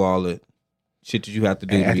and do all the shit that you have to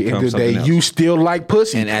do And to at the become end of the something day, else. you still like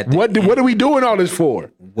pussy. And at the What are we doing all this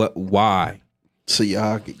for? Why? so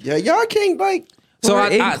y'all can't like So I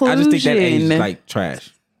just think that age is like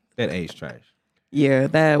trash. That age trash. Yeah,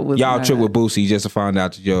 that was y'all trip with Boosie just to find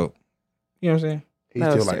out that yo, you know what I'm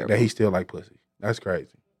saying? He still like pussy. That's crazy.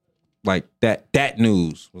 Like that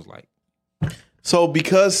news was like. So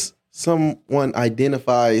because someone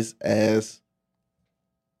identifies as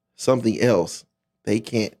something else, they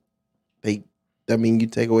can't. That mean you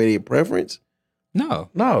take away their preference? No.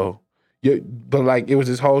 Yeah, but like it was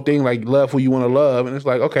this whole thing like love who you want to love, and it's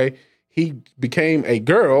like okay, he became a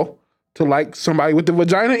girl to like somebody with the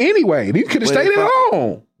vagina anyway. You could have stayed at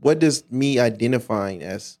home. What does me identifying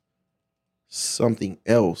as something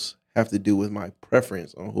else have to do with my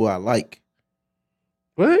preference on who I like?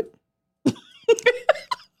 What?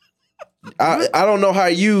 I don't know how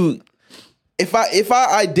you. If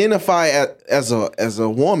I identify as a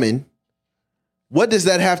woman, what does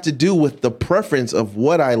that have to do with the preference of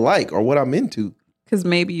what I like or what I'm into? Because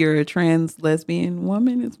maybe you're a trans lesbian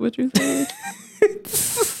woman, is what you're saying.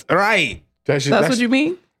 Right. That's what you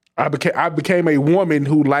mean? I became a woman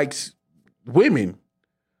who likes women.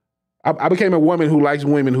 I became a woman who likes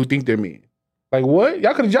women who think they're men. Like what?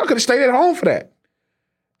 Y'all could have stayed at home for that.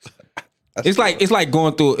 It's like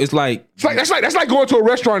going through. That's like going to a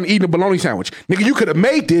restaurant and eating a bologna sandwich. Nigga, you could have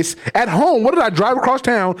made this at home. What did I drive across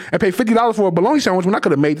town and pay $50 for a bologna sandwich when I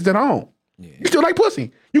could have made this at home? Yeah. You still like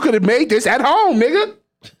pussy. You could have made this at home, nigga.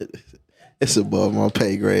 It's above my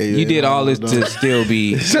pay grade. You did all this to still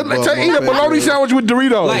be to eat a bologna sandwich with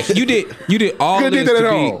Doritos. Like you did all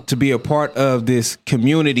this to be a part of this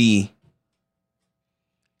community.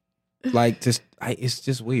 Like it's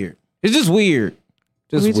just weird. It's just weird.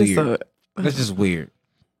 Just weird. That's just weird.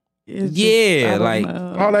 Yeah, like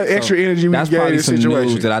all that extra energy we gave in the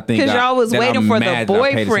situation. That I think because y'all was waiting for the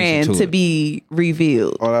boyfriend to be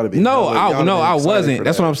revealed. No, I wasn't.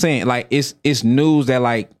 That's what I'm saying. Like it's news that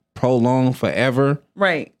like prolonged forever.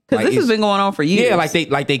 Right. Because this has been going on for years. Yeah,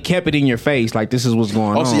 like they kept it in your face. Like this is what's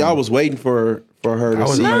going on. Oh, see, I was waiting for her to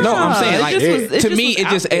see. No, I'm saying like to me, it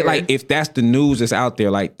just like if that's the news that's out there,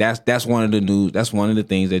 like that's one of the news. That's one of the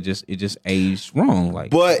things that just aged wrong.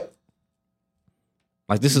 Like, but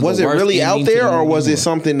like this is was it really out there, or was it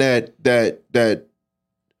something that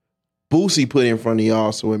Boosie put in front of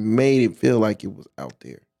y'all, so it made it feel like it was out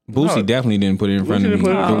there? Boosie definitely didn't put it in front of me.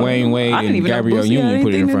 Dwayne Wade and Gabrielle Union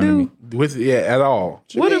put it in front of me. At all.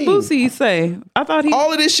 What did Boosie say? I thought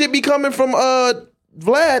all of this shit be coming from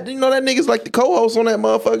Vlad. You know that nigga's like the co-host on that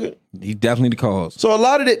motherfucker. He's definitely the co-host. So a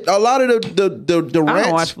lot of the rants. I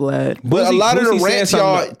don't watch Vlad, but a lot of the rants,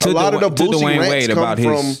 y'all. A lot of the Boosie rants come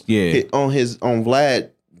from on Vlad,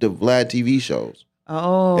 the Vlad TV shows.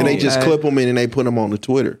 Oh, and they just clip them in and they put them on the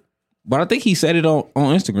Twitter. But I think he said it on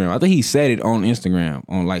Instagram. I think he said it on Instagram,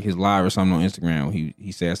 on like his live or something on Instagram.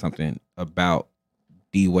 He said something about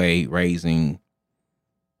D-Wade raising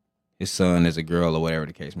his son as a girl or whatever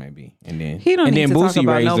the case may be. And then Boosie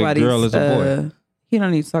raised a girl as a boy. He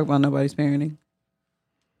don't need to talk about nobody's parenting.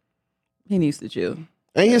 He needs to chill.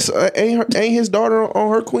 Ain't his daughter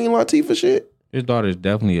on her Queen Latifah shit? His daughter is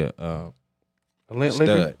definitely a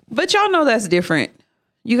stud. But y'all know that's different.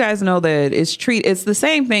 You guys know that it's the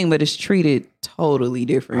same thing, but it's treated totally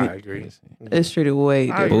different. I agree. It's treated way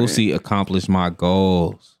different. Boosie accomplished my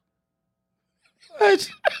goals.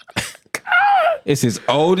 It's his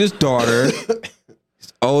oldest daughter.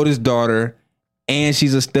 And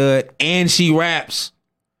she's a stud, and she raps.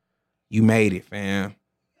 You made it, fam.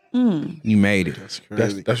 You made it. That's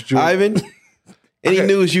crazy. That's true. Ivan, any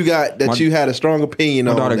news you got that you had a strong opinion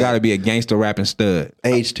on? My daughter got to be a gangster rapping stud.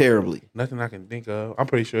 Aged terribly. Nothing I can think of. I'm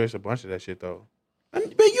pretty sure it's a bunch of that shit, though. Man,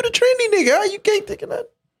 you the trendy nigga. How you can't think of that?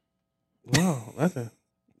 No, nothing.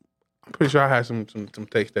 I'm pretty sure I had some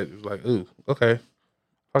takes that was like, ooh, okay. If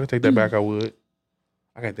I could take that back, I would.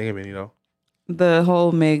 I can't think of any, though. The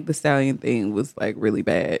whole Meg Thee Stallion thing was like really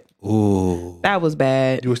bad. Ooh. That was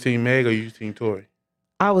bad. You was Team Meg or you was Team Tory?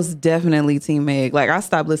 I was definitely Team Meg. Like I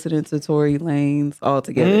stopped listening to Tory Lanez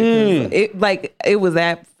altogether. It was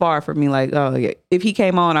that far from me. Like, oh yeah. If he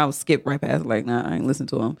came on, I would skip right past. Like, nah, I ain't listen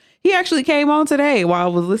to him. He actually came on today while I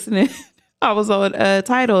was listening. I was on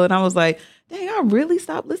Tidal and I was like, dang, I really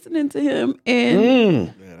stopped listening to him.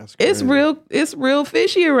 And it's real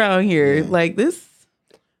fishy around here. Yeah. Like this.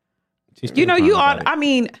 You know, you ought. I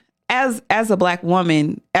mean, as a black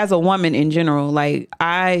woman, as a woman in general, like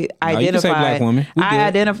I identify.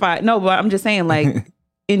 No, but I'm just saying, like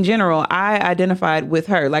in general, I identified with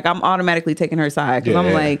her. Like I'm automatically taking her side because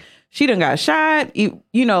I'm like, she done got shot. You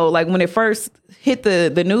know, like when it first hit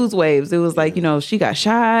the news waves, it was like, you know, she got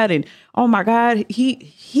shot, and oh my God,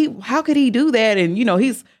 he how could he do that? And you know,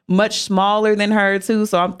 he's much smaller than her too,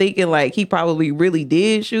 so I'm thinking like he probably really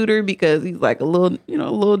did shoot her because he's like a little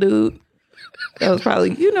dude. That was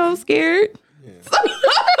probably, scared. Yeah.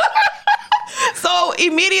 So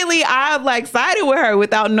immediately I like sided with her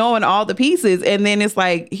without knowing all the pieces. And then it's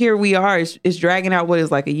like, here we are. It's dragging out what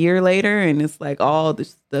is like a year later. And it's like all the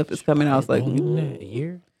stuff is coming out. It's like, a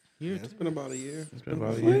year? Yeah, it's been about a year.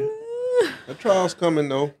 The trial's coming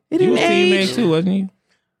though. You was teammates too, wasn't you?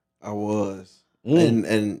 I was.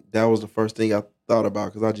 And that was the first thing I thought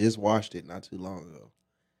about because I just watched it not too long ago.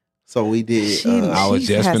 So we did. I was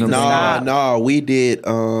just gonna we did.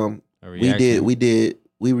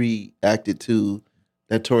 We reacted to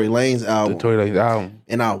that Tory Lanez album. The Tory Lanez album.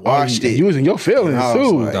 And I watched it. You was in your feelings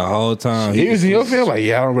too. Like, the whole time. He was in your feelings. Like,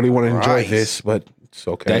 I don't really want to enjoy this, but it's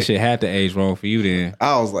okay. That shit had to age wrong for you then.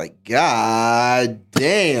 I was like, God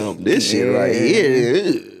damn, this shit right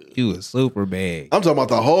here. You was super bad. I'm talking about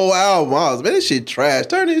the whole album. I was, man, this shit trash.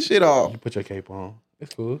 Turn this shit off. You put your cape on.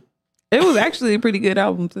 It's cool. It was actually a pretty good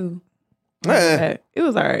album too. It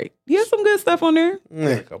was all right. He had some good stuff on there. We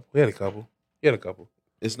had a couple.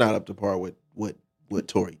 It's not up to par with what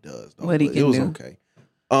Tory does. Though, what he can do. It was okay.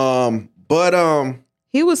 But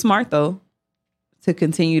he was smart though to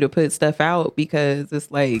continue to put stuff out because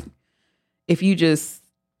it's like if you just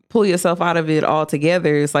pull yourself out of it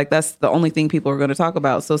altogether, it's like that's the only thing people are going to talk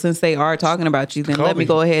about. So since they are talking about you, then let me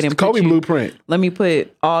go ahead and Kobe blueprint. Let me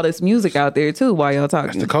put all this music out there too while y'all talking.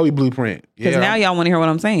 That's the Kobe blueprint. Because now y'all want to hear what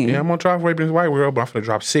I'm saying. Yeah, I'm gonna try raping this white girl, but I'm gonna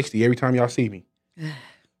drop 60 every time y'all see me.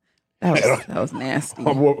 That was nasty.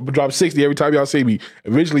 I'm gonna drop 60 every time y'all see me.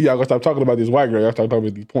 Eventually, y'all gonna stop talking about this white girl. Y'all start talking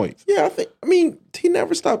about these points. Yeah, I mean, he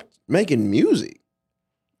never stopped making music.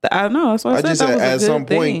 I know. That's what I said. Just at some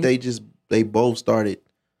point they both started.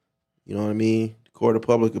 You know what I mean? Court of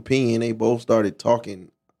public opinion. They both started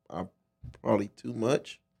talking probably too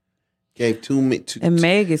much. Gave too much. And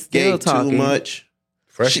Meg is still talking too much.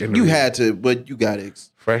 You had to, but you got to.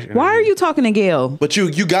 Why are you talking to Gayle? But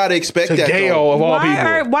you got to expect that. Gayle of all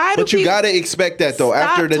people. But you got to expect that though.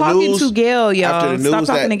 After the news, to Gayle, y'all. After the news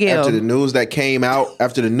talking to Gayle. After the news that came out,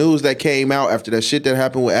 after that shit that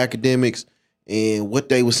happened with academics and what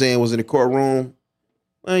they were saying was in the courtroom,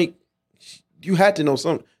 like you had to know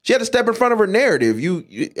something. She had to step in front of her narrative. You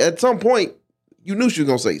at some point, you knew she was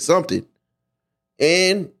gonna say something,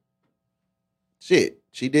 and shit,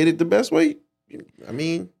 she did it the best way. I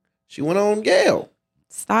mean, she went on Gayle.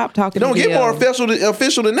 Stop talking. You don't get more official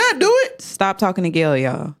than that. Do it. Stop talking to Gayle,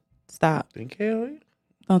 y'all. Stop. Gayle?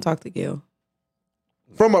 Don't talk to Gayle.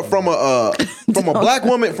 From a black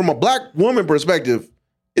woman perspective,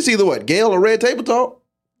 it's either what Gayle or Red Table Talk.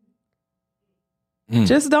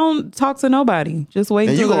 Just don't talk to nobody. Just wait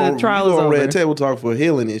until the trial is over. Red Table Talk for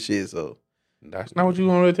healing and shit. So that's not what you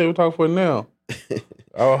on Red Table Talk for now.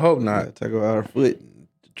 I would hope not. Talk about her foot,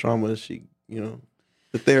 the trauma she, the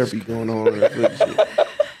therapy going on with her foot and shit.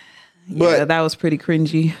 But that was pretty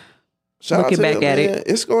cringy. Looking back at it,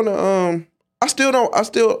 it's gonna. I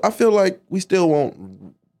feel like we still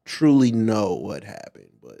won't truly know what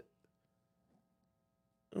happened, but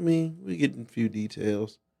I mean, we get a few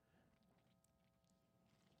details.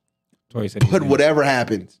 But whatever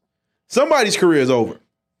happens, somebody's career is over.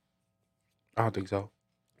 I don't think so.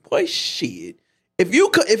 Boy, shit.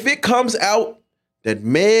 If it comes out that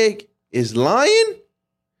Meg is lying,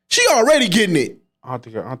 she already getting it. I don't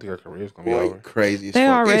think her career is gonna be over. Crazy. As they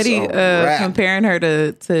fuck. Already comparing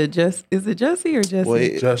her to just is it Jussie or Jesse?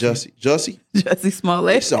 Boy, Jussie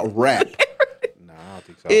Smollett. It's a rap. Nah, I don't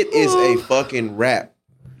think so. It is a fucking rap.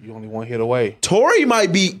 You only one hit away. Tory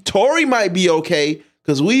might be okay.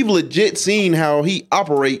 Because we've legit seen how he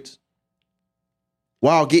operates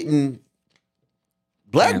while getting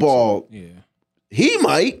blackballed. Yeah. He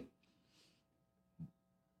might.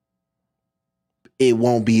 It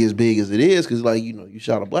won't be as big as it is because, you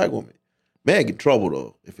shot a black woman. Man, get in trouble,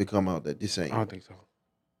 though, if it come out that this ain't. I don't think so.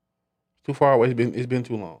 It's too far away. It's been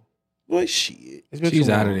too long. Well, shit. It's been She's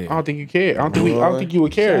too out long. of there. I don't think you care. I don't think you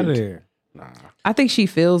would care. Out of there. Nah. I think she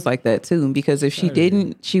feels like that too, because if she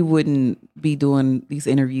didn't, she wouldn't be doing these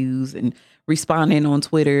interviews and responding on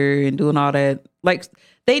Twitter and doing all that. Like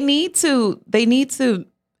they need to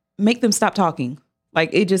make them stop talking.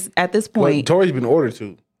 Like it just at this point, Tory's been ordered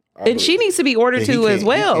to, and she needs to be ordered to as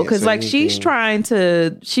well, because like she's trying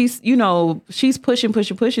to, she's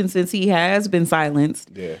pushing since he has been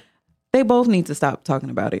silenced. Yeah, they both need to stop talking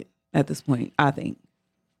about it at this point, I think.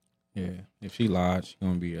 Yeah, if she lied, she's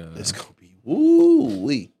gonna be it's gonna be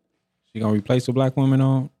woo-wee. She gonna replace a black woman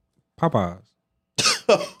on Popeyes.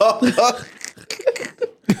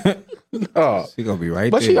 Oh, she gonna be right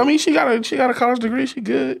but there. she got a college degree. She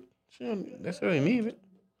good. She don't necessarily need it.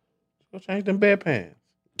 Go change them bedpans.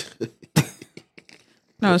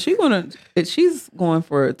 No, she's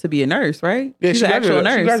going to be a nurse, right? Yeah, she's an actual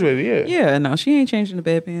nurse. She graduated, yeah. Yeah, no, she ain't changing the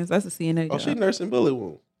bedpans. That's a CNA job. Oh, she nursing bullet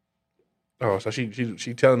wound. Oh, so she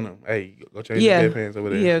telling them, hey, go change the bedpans over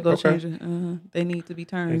there. Yeah, go change it. They need to be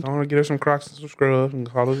turned. They're going to get her some Crocs and some scrubs and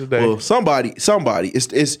call it a day. Well, somebody. It's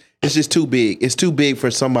just too big. It's too big for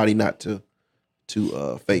somebody not to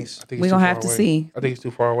face. We're gonna have to see. I think it's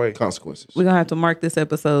too far away. Consequences. We're gonna have to mark this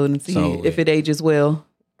episode and see if it ages well.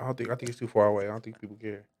 I think it's too far away. I don't think people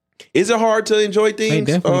care. Is it hard to enjoy things?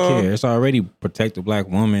 They definitely care. It's already protect the black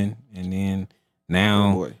woman, and then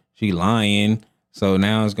now she lying. So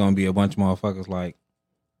now it's gonna be a bunch of motherfuckers like,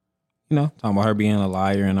 talking about her being a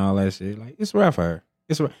liar and all that shit. Like, it's rough for her.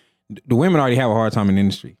 The women already have a hard time in the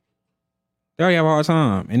industry. They already have a hard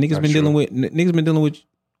time, and niggas been dealing with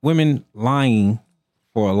women lying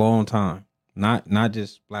for a long time. Not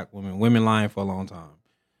just black women. Women lying for a long time.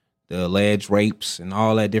 The alleged rapes and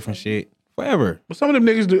all that different shit forever. But some of them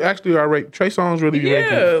niggas actually are rape. Trey Songz really be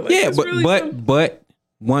raping. Like, but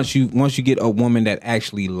once you get a woman that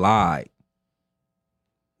actually lied.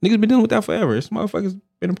 Niggas been dealing with that forever. This motherfucker's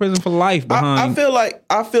been in prison for life behind. I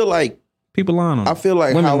feel like people lying on them. I feel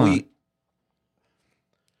like women how lying.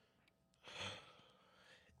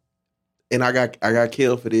 And I got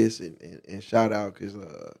killed for this and shout out because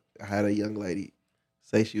I had a young lady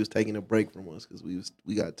say she was taking a break from us because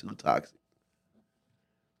we got too toxic.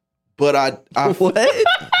 But I what?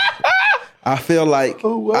 I feel like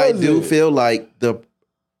feel like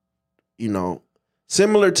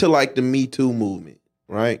similar to like the Me Too movement.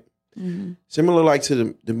 Right? Mm-hmm. Similar like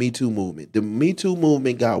to the Me Too movement. The Me Too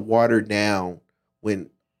movement got watered down when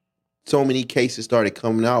so many cases started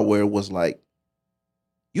coming out where it was like,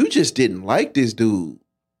 you just didn't like this dude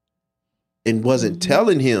and wasn't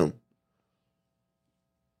telling him.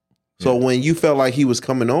 So when you felt like he was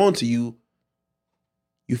coming on to you,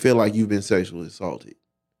 you feel like you've been sexually assaulted.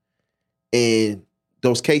 And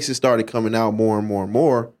those cases started coming out more and more and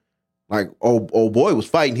more. Like, old boy was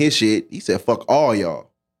fighting his shit. He said, fuck all y'all.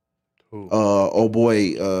 Old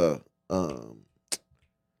boy,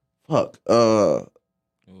 $1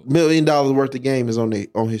 million worth of game is on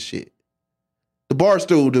his shit. The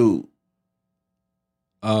Barstool dude.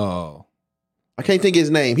 Oh. I can't think of his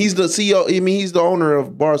name. He's the CEO. I mean, he's the owner of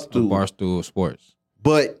Barstool. Barstool Sports.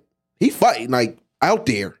 But he fighting like out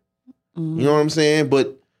there. Mm-hmm. You know what I'm saying?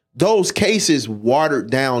 But those cases watered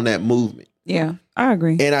down that movement. Yeah, I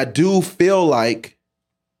agree. And I do feel like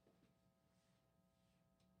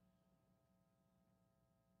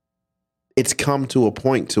it's come to a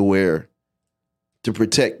point to where to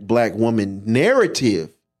protect black woman narrative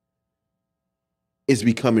is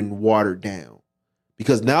becoming watered down.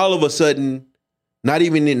 Because now all of a sudden, not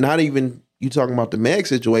even you talking about the Meg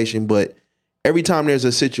situation, but every time there's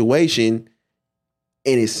a situation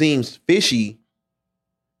and it seems fishy,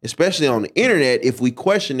 especially on the internet, if we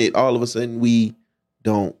question it, all of a sudden we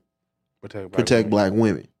don't protect black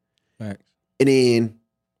women. Right. And then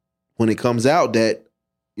when it comes out that,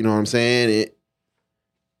 you know what I'm saying,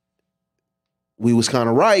 we was kind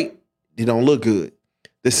of right, it don't look good.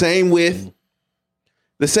 The same with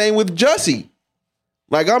Jussie.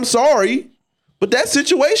 Like, I'm sorry, but that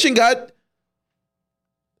situation got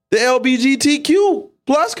the LGBTQ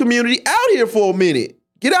plus community out here for a minute.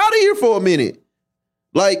 Get out of here for a minute.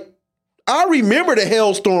 Like, I remember the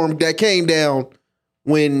hailstorm that came down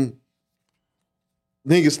when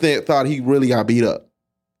niggas thought he really got beat up.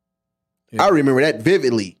 Yeah. I remember that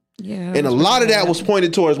vividly. Yeah. And a lot of that was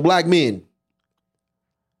pointed towards black men.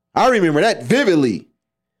 I remember that vividly.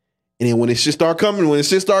 And then when it shit start coming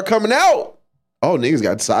out, oh, niggas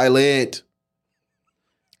got silent.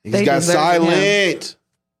 Niggas got silent.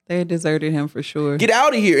 They deserted him for sure. Get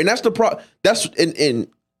out of here. And that's the problem. And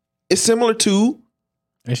it's similar to.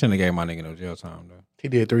 They shouldn't have gave my nigga no jail time, though. He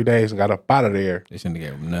did 3 days and got up out of there. They shouldn't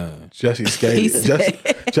have gave him none. Jussie skated.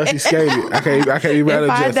 Jussie skated. I can't even if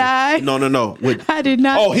I die, No. I did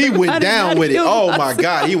not. Oh, he went down with it. Oh my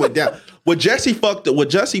God, he went down. What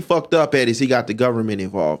Jussie fucked up at is he got the government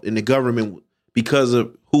involved. And the government, because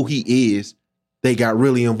of who he is, they got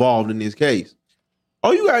really involved in this case.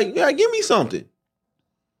 Oh, you gotta give me something.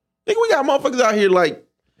 Nigga, we got motherfuckers out here like,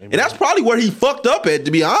 and that's probably where he fucked up at,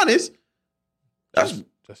 to be honest. Jussie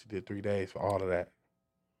did 3 days for all of that.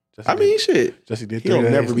 Shit. Jussie did 3 days. He'll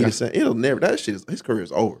never be the same. His career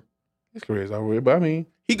is over. His career is over, but I mean,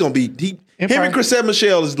 him and Chrisette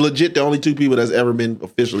Michelle is legit the only two people that's ever been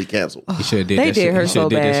officially canceled. He should have did that shit. He should have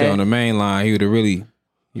did that shit on the main line. He would have really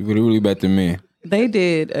bet the men. They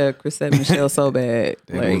did Chrisette Michelle so bad.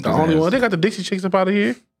 Like, the only one. They got the Dixie Chicks up out of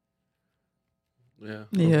here. Yeah.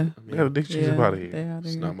 Yeah. They got the Dixie Chicks up out of here.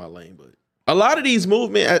 It's not my lane, but A lot of these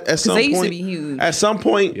movements at some they used point, to be huge. at some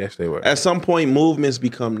point, Yes, they were. at some point, movements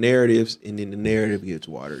become narratives, and then the narrative gets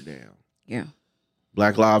watered down. Yeah.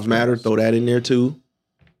 Black Lives Matter, throw that in there too.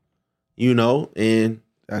 You know, and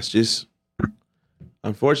that's just,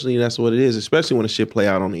 unfortunately, that's what it is. Especially when the shit play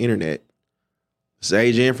out on the internet. It's the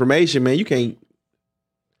age of information, man. You can't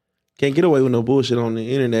get away with no bullshit on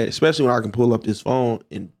the internet. Especially when I can pull up this phone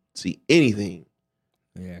and see anything.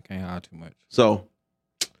 Yeah, I can't hide too much. So,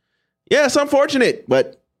 yeah, it's unfortunate,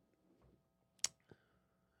 but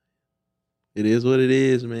it is what it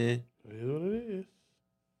is, man. It is what it is.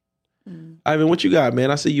 Ivan, what you got,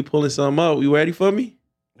 man? I see you pulling something up. You ready for me?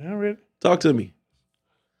 Yeah, I'm ready. Talk to me.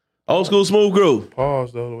 Old school smooth groove.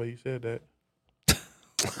 Pause though the way you said that.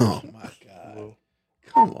 Oh my God.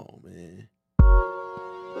 Come on, man.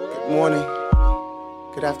 Good morning.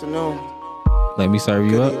 Good afternoon. Let me serve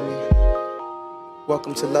you Good up. evening.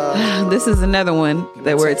 Welcome to love. This is another one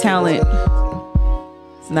that where talent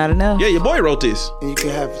it's not enough. Yeah, your boy wrote this. And you can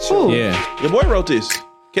have it. Ooh. Yeah. Your boy wrote this.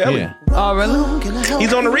 Kelly. Yeah. Oh, really?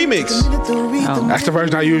 He's on the remix. Oh. That's the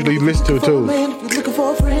version I usually listen to too.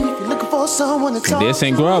 This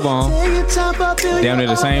and Grub on. Damn near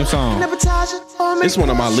the same song. It's one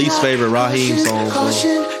of my least favorite Raheem songs.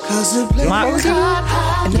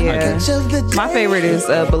 My favorite is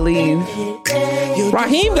Believe.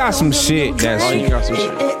 Raheem got some shit. That's Raheem got some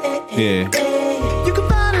shit. yeah. You can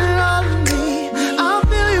find it all in me. I'll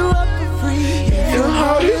fill you up for free. Your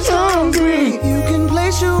heart is hungry. You can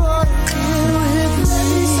place your order with me. Let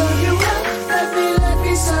me serve you up. Let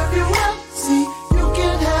me serve you up. See, you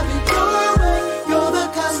can have it your way. You're the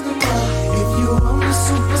customer. If you want me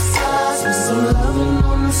supersize with some loving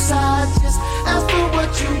on the side, just ask for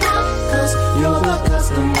what you want. Cause you're the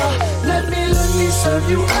customer. Let me serve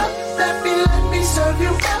you up. Let me serve you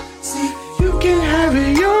up. See, you can have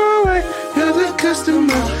it your way. You're the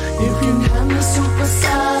customer. You can have me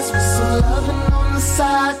supersize with some loving on the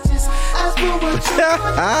side. Just ask for what you want.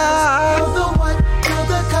 You're the one. You're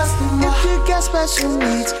the customer. If you got special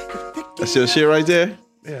needs, That's your shit right there.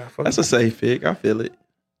 Yeah, I fuck That's a safe pick. I feel it.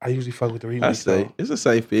 I usually fuck with the remix. I say it's a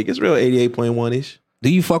safe pick. It's real 88.1 ish. Do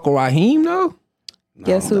you fuck with Raheem though?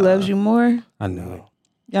 Guess Who Loves You More? I know.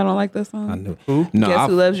 Y'all don't like that song? I know. Who? No, Guess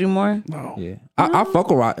Who Loves You More? No. yeah. I fuck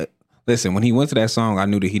with Raheem. Listen, when he went to that song, I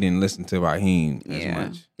knew that he didn't listen to Raheem as Yeah.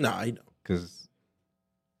 much. Nah, I know. Cause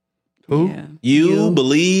Who? Yeah. You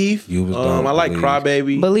Believe. You was dope, I like Believe.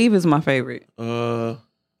 Crybaby. Believe is my favorite. Raheem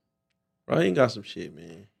got some shit,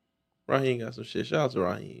 man. Raheem got some shit. Shout out to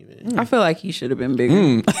Raheem, man. I feel like he should have been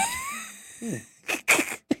bigger.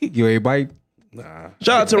 You ain't bite? Nah.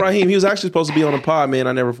 Shout out to Raheem. He was actually supposed to be on the pod, man.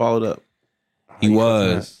 I never followed up. He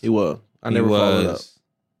was. He was. I never followed up.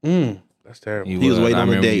 That's terrible. He was waiting I on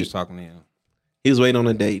a remember you date. was talking to him. He was waiting on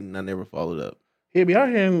a date, and I never followed up. He'll be out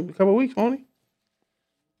here in a couple of weeks, won't he?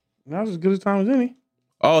 Now's as good a time as any.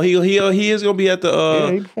 Oh, he is gonna be at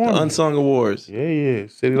Yeah, he the performing. Unsung Awards. Yeah.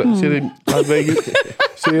 City Las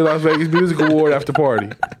Vegas Music Award after party.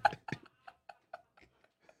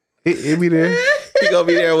 He'll be there. He gonna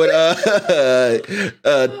be there with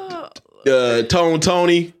Tone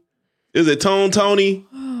Tony. Is it Tone Tony?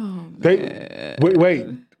 Wait.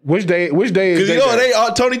 Which day is Because you know they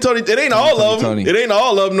all Tony. It ain't all of them. Tony. It ain't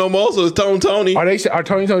all of them no more. So it's Tone Tony. Are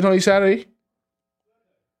Tony Saturday?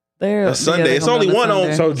 They're, That's Sunday. they're It's gonna only be one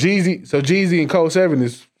on- Sunday. So Jeezy and Code 7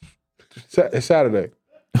 is Saturday.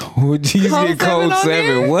 Would you Code get Code 7 on 7?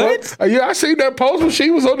 there? What? Yeah, I seen that post when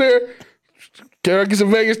she was on there. Can I get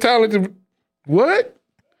some Vegas talent? What?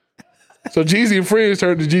 So Jeezy and Friends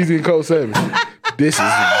turned to Jeezy and Code 7. This is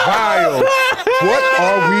vile. What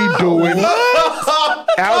are we doing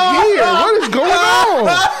out here? What is going on?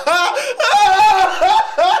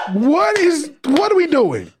 What are we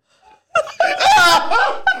doing?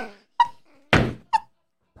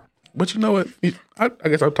 But you know what? I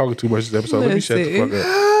guess I'm talking too much this episode. Let me shut the fuck up.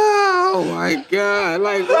 Oh my God.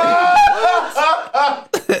 Like,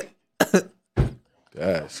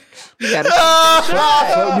 Yes. You gotta,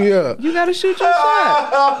 Fuck me up. you gotta shoot your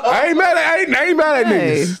shot. I ain't mad at Hey,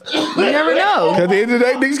 niggas. you never know. At the end of the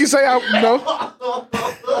day, niggas can say,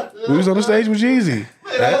 we was on the stage with Jeezy.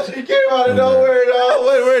 She came out of nowhere. I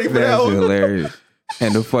wasn't ready for that that's one. hilarious.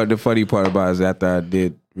 And the funny part about it is after I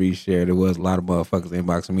did reshare, there was a lot of motherfuckers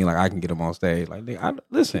inboxing me like I can get them on stage. Like,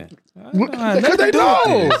 listen. Because they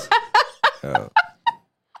know.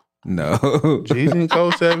 No. Jeezy and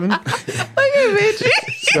Code 7. Look at Bitchy.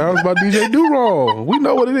 Sounds about DJ Do-Wrong. We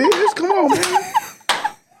know what it is. Come on, man.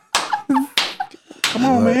 Come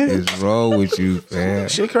on, What man. is wrong with you, fam?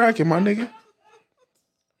 Shit cracking, my nigga.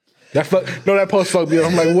 That post fucked me up.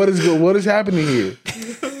 I'm like, what is happening here?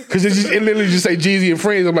 Because it literally just say Jeezy and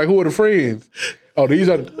friends. I'm like, who are the friends? Oh, these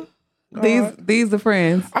are These the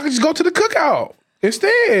friends. I could just go to the cookout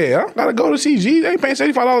instead. I don't gotta go to see Jeezy. I ain't paying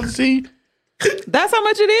 $75 to see. That's how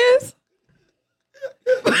much it is?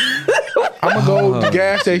 I'm gonna go to the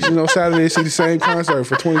gas station on Saturday and see the same concert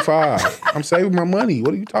for $25. I'm saving my money.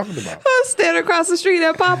 What are you talking about? Stand across the street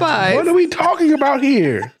at Popeyes. What are we talking about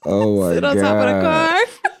here? Oh my Sit god! on top of the car.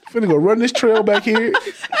 Finna go run this trail back here.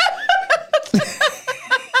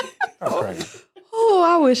 I'm crazy. Oh,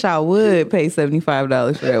 I wish I would pay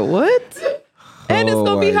 $75 for that. What? And it's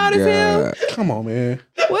gonna be hot as hell. Come on, man.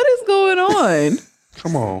 What is going on?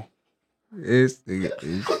 Come on. This nigga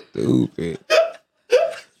is stupid.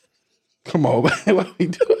 Come on, man. What are we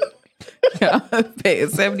doing? I'm paying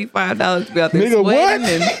 $75 to be out there Nigga, sweating what?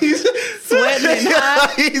 and sweating and hot.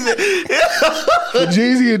 For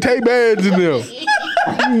Jeezy and Tay Bands in them.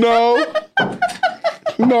 No.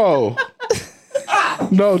 No.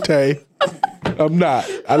 No, Tay. I'm not.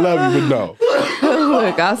 I love you, but no.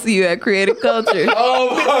 Look, I'll see you at Creative Culture.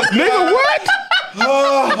 Nigga, what?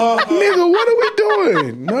 Nigga, what are we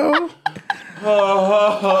doing? No.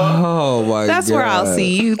 Oh my god! That's where I'll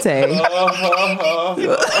see you, Tay. Where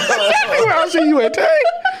I see you at, Tay?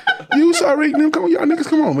 You sorry? Come on, y'all niggas,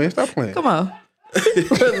 come on, man. Stop playing. Come on.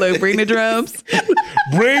 Look, bring the drums.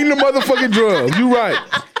 Bring the motherfucking drums. You right.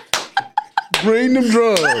 Bring them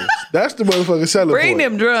drums. That's the motherfucking selling Bring point.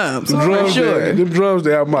 them drums. Them For drums, sure. them drums,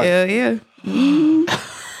 they have my. Hell yeah.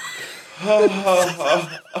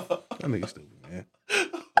 That nigga stupid, man.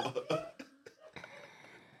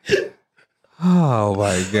 Oh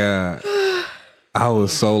my god! I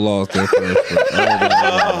was so lost at first.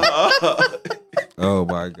 Oh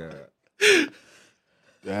my god!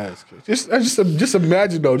 That's crazy. Just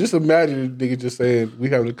imagine though. Just imagine the nigga just saying we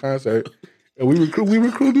having a concert and we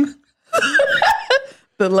recruiting.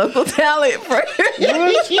 The local talent for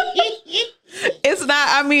It's not,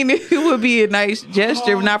 I mean, it would be a nice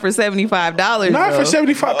gesture, but not for $75. Not for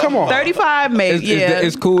 75. Come on. 35 maybe.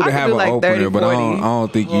 It's cool to have an opener, but I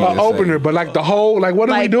don't think you An opener, but like the whole, like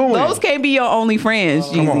what are we doing? Those can't be your only friends,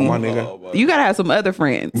 Jeezy. Come on, my nigga. You gotta have some other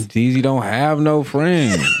friends. Jeezy don't have no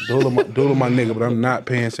friends. Doodle my nigga, but I'm not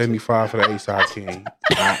paying 75 for the A-side king.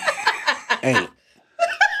 I ain't.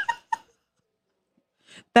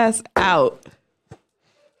 That's out.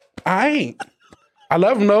 I ain't. I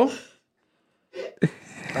love him though.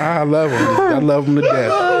 I love him. I love him to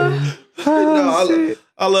death.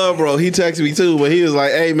 I love bro. He texted me too, but he was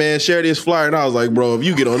like, "Hey man, share this flyer." And I was like, "Bro, if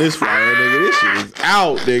you get on this flyer, nigga, this shit is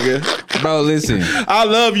out, nigga." Bro, listen. I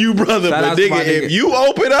love you, brother, but nigga, if you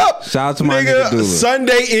open up, shout out to my nigga Dula.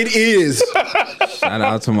 Sunday it is. Shout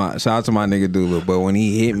out to my nigga Dula. But when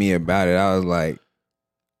he hit me about it, I was like,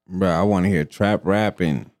 bro, I want to hear trap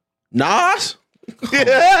rapping. Nas?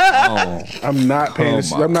 I'm not paying.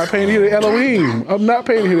 I'm not paying to hear the Elohim. I'm not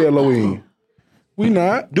paying to hear the Elohim. We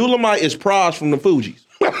not. Dulamite is Pras from the Fugees.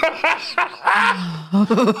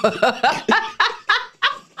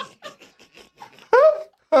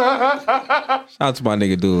 Shout out to my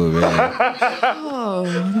nigga Dula, man. Oh,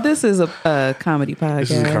 this is a comedy podcast.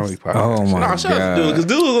 This is a comedy podcast. Oh my god. Shout out to Dula, because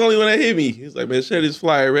Dula was the only one that hit me. He's like, "Man, share this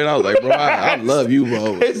flyer, man." I was like, "Bro, I love you,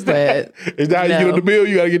 bro." Is that how you get on the bill?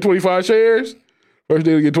 You got to get 25 shares. First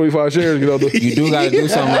day to get 25 shares. Get on the. You do got to do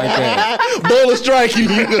something like that. Bowl of strike.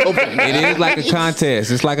 It is like a contest.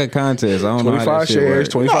 It's like a contest. I don't know how that 25 shit shares. works.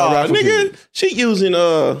 25 raffle nigga, tickets. she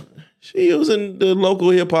using the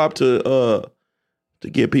local hip hop to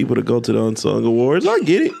get people to go to the Unsung Awards. I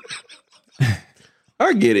get it.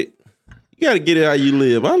 I get it. You got to get it how you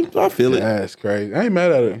live. I feel it. That's crazy. I ain't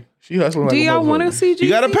mad at her. She hustling like Do a y'all want to motherfucker. see Jeezy? You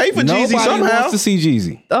got to pay for Jeezy Nobody somehow. wants to see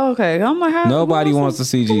Jeezy. Oh, okay. I'm like, how? Nobody wants to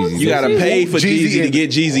see Jeezy. You got to pay for Jeezy to and get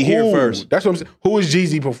Jeezy here who? first. That's what I'm saying. Who is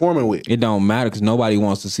Jeezy performing with? It don't matter because nobody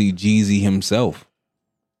wants to see Jeezy himself.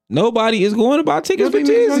 Nobody is going to buy tickets for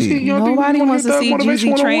Jeezy. Nobody wants to see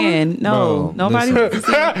Jeezy Tran. Tran. No, Bro, nobody wants to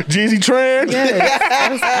see him. Jeezy Tran?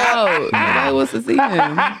 Yes, that's out. Nobody wants to see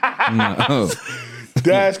him. No,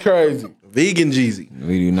 That's crazy. Vegan Jeezy.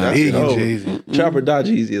 we do not. Vegan old. Jeezy. Chopper Dot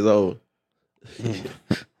Jeezy is old.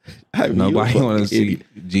 Nobody want to see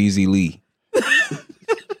Jeezy Lee.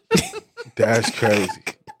 That's crazy.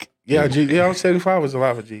 Yeah, I'm 75 was a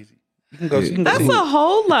lot for Jeezy. You can go, That's a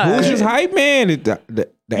whole lot. Who's his hype man? The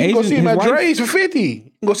you can Asian. go see him his at wife? Dre's for 50. You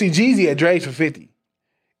can go see Jeezy at Dre's for 50.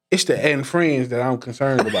 It's the and friends that I'm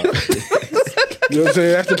concerned about. You know what I'm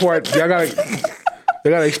saying? That's the part. Y'all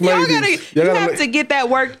gotta explain this. You have to get that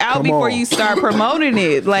worked out Come before on. you start promoting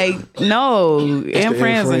it. Like, no, and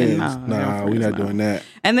friends. Nah, we're not doing that.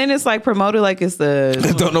 And then it's like promoted like it's a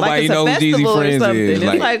Don't nobody like it's a know who Jeezy festival or Friends something. is.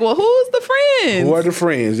 It's like, well, who's the friends? Who are the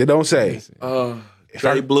friends? They don't say.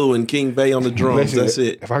 Trey Blue and King Vay on the drums. That's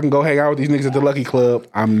it. If I can go hang out with these niggas at the Lucky Club,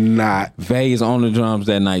 I'm not. Vay is on the drums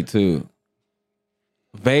that night too.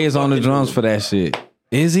 Vay is on the drums for that shit.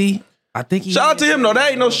 Is he? I think he. Shout out to him though.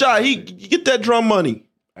 That ain't no shot. He get that drum money.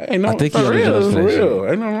 Ain't no, I think for he on the real, drums for for that real.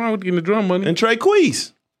 Ain't nothing wrong with getting the drum money. And Trey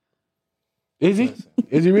Queese. Is he?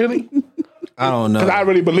 Is he really? I don't know. Because I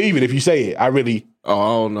really believe it if you say it. I really. Oh, I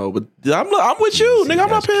don't know, but I'm with you, nigga. I'm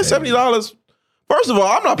not paying $70. First of all,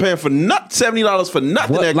 I'm not paying for $70 for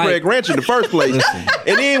nothing What, at like- Craig Ranch in the first place.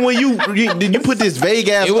 And then when you put this vague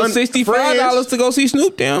ass, It was $65 to go see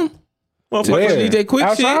Snoop down. Motherfucker, Where? DJ Quick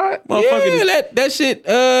Outside? shit. Yeah, that shit.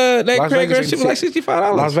 That Las Craig Vegas Ranch shit was like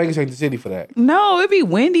 $65. Las Vegas ain't the city for that. No, it'd be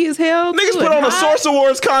windy as hell. Niggas too, put and on a hot. Source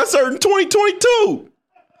Awards concert in 2022.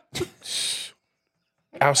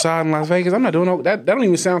 Outside in Las Vegas, I'm not doing no. That don't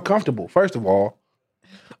even sound comfortable. First of all,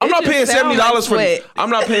 I'm not just paying sound $70 like for. sweat. I'm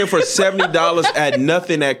not paying for $70 at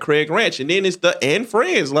nothing at Craig Ranch, and then it's the and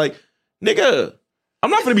friends. Like, nigga, I'm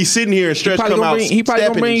not gonna be sitting here and Stretch come out. He probably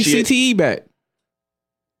gonna bring CTE back.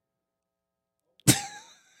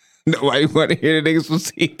 Nobody want to hear the niggas from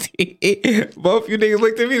CTE. Both you niggas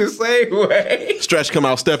looked at me the same way. Stretch come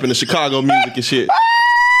out stepping the Chicago music and shit.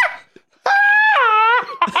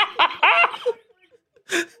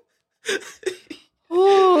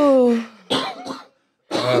 Ooh.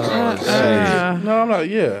 no, I'm not.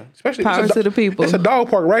 Yeah, especially Power it's a to the people. It's a dog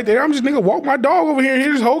park right there. I'm just nigga walk my dog over here and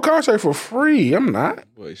hear this whole concert for free. I'm not.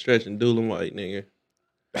 Boy, Stretch and Doolin White, nigga.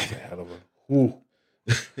 That's a hell of a. Ooh.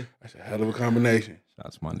 That's a hell of a combination.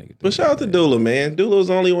 That's my nigga. But shout out to Doolin, man. Doolin was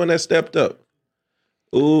the only one that stepped up.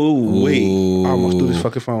 Ooh, wait. I almost threw this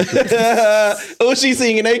fucking phone. Did this Oh, she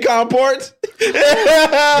singing Akon parts?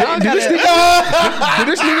 nigga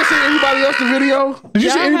see anybody else the video? Did you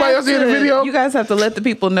see Y'all anybody have else in the to- video? You guys have to let the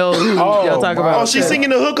people know who Oh, y'all talk my- about. Oh, she singing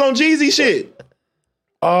the hook on Jeezy shit.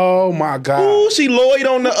 Oh my god! Ooh, she Lloyd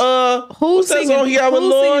on the Who's what's that singing? song he got with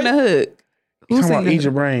Who's Lloyd? singing the hook? Who's Come on, singing? eat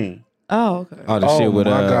your brain. Oh, okay. Oh, the Oh shit with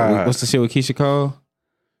my God. what's the shit with Keisha Cole?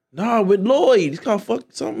 Nah, with Lloyd. It's called fuck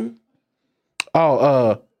something.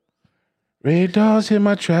 Oh, red dogs hit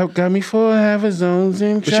my trap, got me full half a zones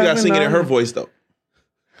in. But she got singing in her voice though.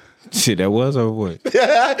 Shit, that was her voice.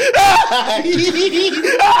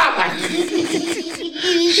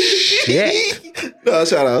 No,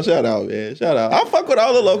 shout out, man. Shout out. I fuck with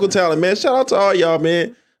all the local talent, man. Shout out to all y'all,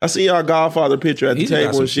 man. I see y'all Godfather picture at the He just got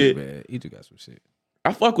table some and shit. man. He just got some shit.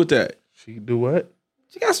 I fuck with that. She do what?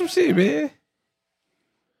 She got some shit, man.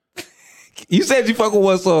 You said you fuck with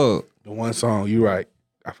one song. The one song. You right.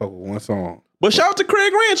 I fuck with one song. But shout out to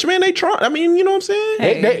Craig Ranch, man. They try. I mean, you know what I'm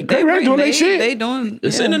saying? They doing their shit. They doing.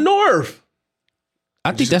 It's yeah. in the north.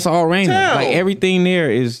 I think that's all Raina. Town. Like everything there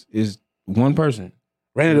is one person.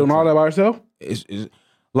 Raina doing all that by herself? It's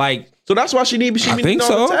like So that's why she I be think on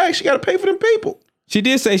so. the tag. She got to pay for them people. she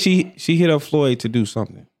did say she hit up Floyd to do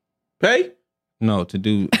something. Pay? No,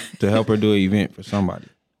 to help her do an event for somebody.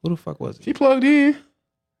 Who the fuck was it? She plugged in.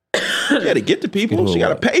 She got to get the people. She got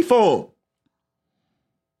to pay for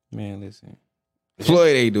them. Man, listen.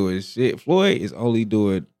 Floyd ain't doing shit. Floyd is only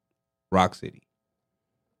doing Rock City.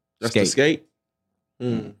 That's the skate.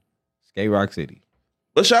 Skate Rock City.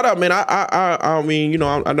 But shout out, man. I mean, you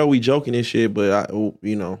know, I know we joking and shit, but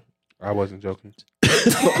you know, I wasn't joking.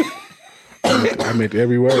 I meant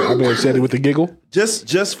every word. I mean, I said it with a giggle.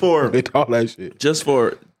 just for It's all that shit. just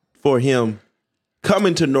for him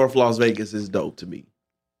coming to North Las Vegas is dope to me.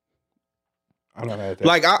 I don't have that.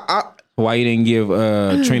 Like I Why you didn't give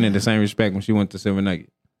Trina the same respect when she went to Silver Nugget?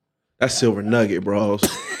 that's Silver Nugget, bros.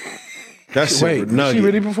 That's Silver Wait, Nugget. she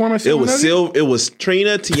really performing at It Silver was Nugget? It was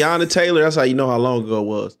Trina, Tiana Taylor. That's how you know how long ago it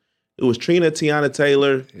was. It was Trina, Tiana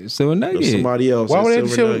Taylor, Silver or Nugget. somebody else. Why at would they at the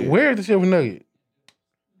Silver Silver? Nugget. Where at the Silver Nugget?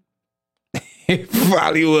 It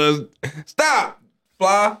probably was. Stop,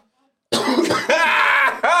 Fly.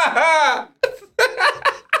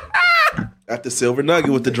 At the Silver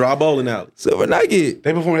Nugget with the draw bowling alley. Silver Nugget.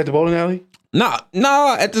 They performed at the bowling alley? Nah.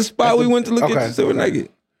 At the spot we went to look at the Silver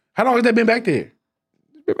Nugget. How long has that been back there?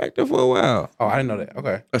 Been back there for a while. Oh, I didn't know that.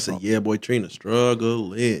 Okay. I said, yeah, boy, Trina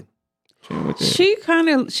struggling. She kind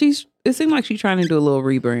of. It seemed like she's trying to do a little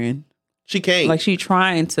rebrand. She can't. Like she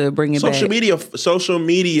trying to bring it social back. Social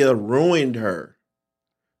media ruined her.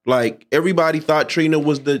 Like everybody thought Trina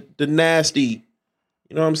was the nasty.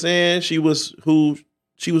 You know what I'm saying? She was who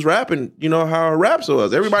she was rapping. You know how her raps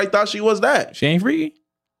was. Everybody thought she was that. She ain't freaky.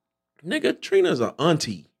 Nigga, Trina's an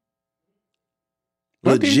auntie.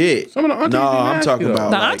 Auntie? Legit. Some of the aunties No, be I'm nasty, talking though.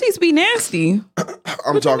 about. The like, aunties be nasty.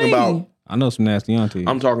 I'm talking about. I know some nasty aunties.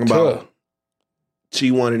 I'm talking about. Sure. She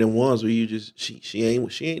one of them ones where you just she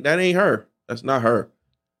ain't that ain't her. That's not her.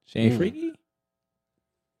 She ain't freaky.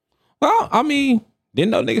 Well, I mean,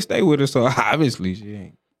 Didn't know nigga stay with her, so obviously she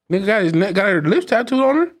ain't. Nigga got her lips tattooed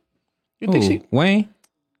on her. You think she Wayne?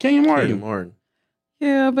 Kenyon Martin? Kenyon Martin.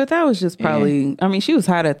 Yeah, but that was just probably. I mean, she was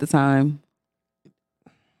hot at the time.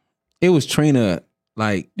 It was Trina.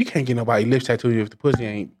 Like You can't get nobody lips tattooed if the pussy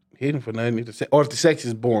ain't hidden for nothing. Or if the sex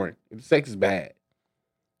is boring. If the sex is bad.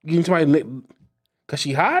 You get somebody lip because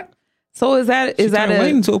she hot? So is that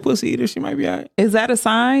waiting to a pussy eater? She might be all right. is that a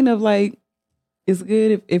sign of like it's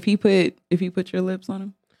good if he put your lips on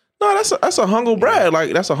him? No, that's a humble brag.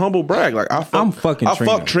 Like that's a humble brag. Like I'm fucking I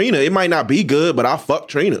Trina. fuck Trina. It might not be good, but I fuck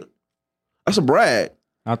Trina. That's a brag.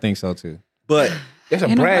 I think so too. But That's a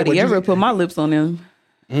Ain't brag. nobody ever put my lips on them.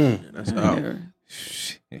 that's out.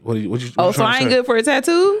 What you Oh, so I ain't good for a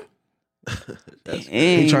tattoo?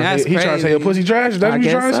 He trying to say your pussy trash? Is that I what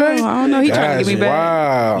you guess trying to so. say? I don't know. He trying to get me back.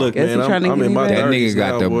 Wow. Look, Guess man, he trying to I'm get in me my back. That 30s nigga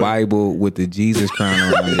got now, the boy. Bible with the Jesus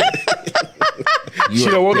crown on it. She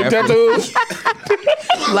don't want the tattoos.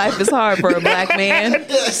 Life is hard for a black man.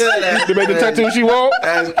 To make the tattoo she want.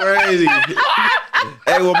 That's crazy.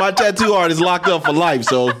 Hey, well, my tattoo art is locked up for life,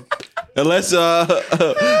 so unless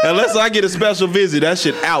I get a special visit, that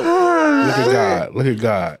shit out. Look at God. Look at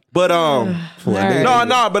God. But Right.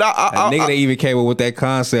 no, but A nigga that even came up with that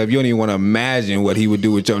concept, you don't even want to imagine what he would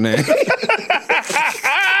do with your name.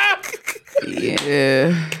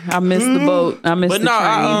 Yeah, I missed the boat. I missed But the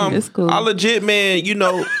no, train. It's cool. I legit, man,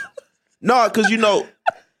 because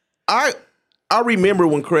I remember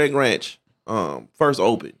when Craig Ranch first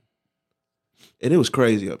opened, and it was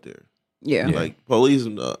crazy up there. yeah. Like police,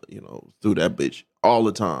 through that bitch all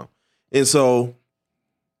the time, and so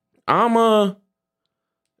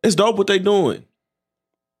it's dope what they doing.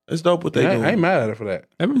 It's dope what they doing. I ain't mad at her for that.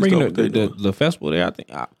 I've been bringing Stuff they do. the festival there. I think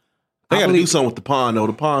They got to do something with the pond though.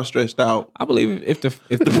 The pond stretched out. I believe if the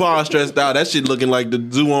The pond stretched out. That shit looking like the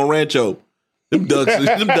zoo on Rancho. Them ducks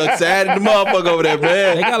sad in the motherfucker over there,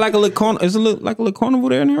 man. they got like a little corner, is it like a little carnival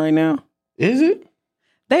there right now? Is it?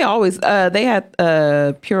 They always they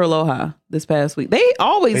had Pure Aloha this past week. They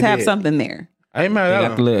always They have did. something there. I ain't mad They at got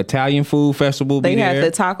the her. little Italian food festival. They be had there.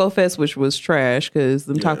 the Taco Fest, which was trash because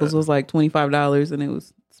them tacos was like $25 and it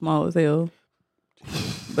was small as hell.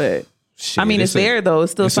 But Shit, I mean, it's there though.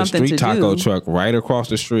 It's still It's something a street to taco do. truck right across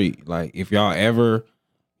the street. Like if y'all ever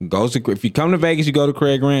if you come to Vegas, you go to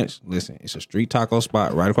Craig Ranch. Listen, it's a street taco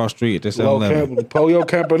spot right across the street at the 7-Eleven. Pollo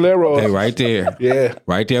Campolero. Hey, right there. Yeah.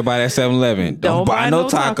 Right there by that 7-Eleven. Don't buy no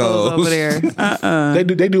tacos over there.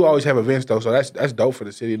 They do always have events though, so that's dope for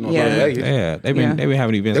the city of North Yeah. Vegas. Yeah, they've been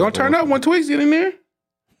having events. They're gonna turn up when Twix get in there.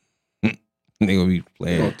 They gonna be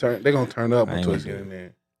They're playing. gonna turn up I when ain't Twix gonna get do in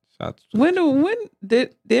there. Shots. When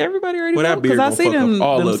did everybody already Well, that know? beer Because I gonna see fuck up them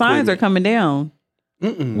all the signs are equipment. coming down.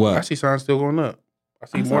 What? I see signs still going up. I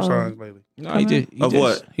see I more saw- signs lately. No, he Of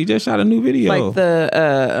what? He just shot a new video. Like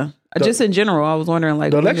the just in general, I was wondering like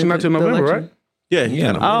The when election is not it- till the November, election? right? Yeah, he got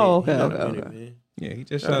a minute. Oh, okay, He got a okay, minute, okay. man. yeah, he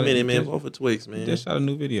just Got shot a minute, man. Just, Vote for Twix, he man. just shot a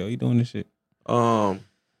new video. He doing this shit.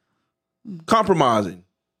 Compromising.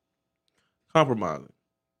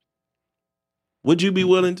 Would you be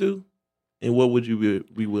willing to? And what would you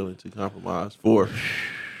be willing to compromise for?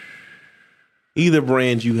 Either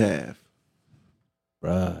brand you have.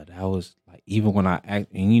 Bruh, that was like even when I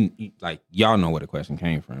act and you like y'all know where the question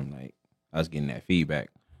came from. Like I was getting that feedback.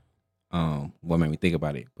 What made me think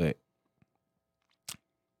about it, but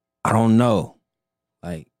I don't know.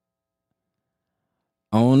 Like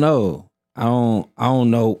I don't know. I don't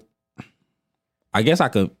know. I guess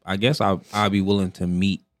I'll be willing to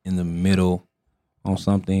meet in the middle on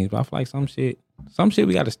some things, but I feel like some shit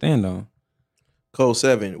we got to stand on. Code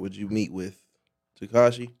 7, would you meet with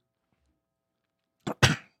Tekashi?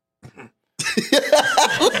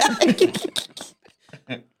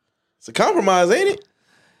 It's a compromise, ain't it?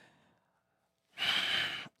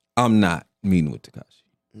 I'm not meeting with Tekashi.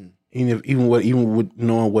 Even with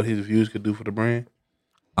knowing what his views could do for the brand.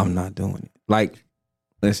 I'm not doing it. Like,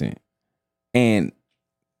 listen, and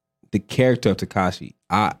the character of Tekashi,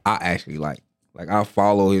 I actually like I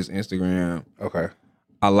follow his Instagram. Okay.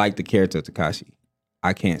 I like the character of Tekashi.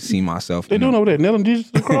 I can't see myself. They in doing him. over there, nailing Jesus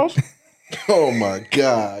to the cross. Oh my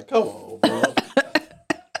God. Come on, bro.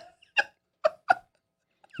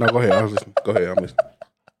 No, go ahead. I was listening. Go ahead. I'm listening.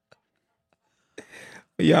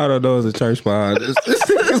 Y'all don't know it's a church behind this. This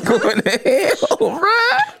nigga's going to hell,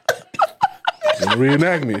 right?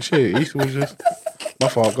 Reenactment. Shit. Easter was just my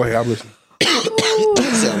fault. Go ahead. I'm listening.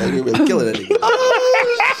 Sound like you're really killing that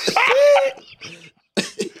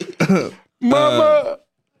nigga. Mama.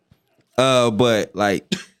 But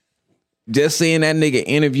like, just seeing that nigga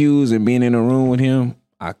interviews and being in a room with him,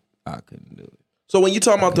 I couldn't do it. So when you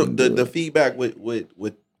talking about the feedback with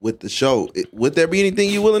the show, would there be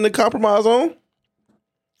anything you willing to compromise on?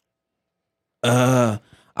 I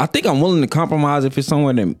think I'm willing to compromise if it's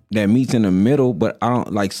somewhere that meets in the middle, but I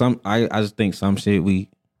don't like some. I just think some shit we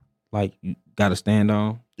like you got to stand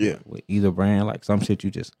on. Yeah, with either brand, like some shit you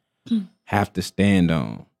just have to stand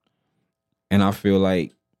on, and I feel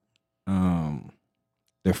like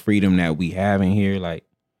the freedom that we have in here, like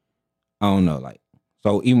I don't know, like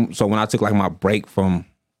so when I took like my break from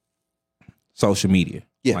social media,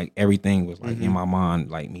 like everything was like in my mind,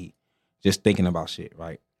 like me just thinking about shit,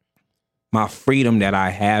 right? My freedom that I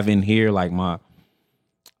have in here, like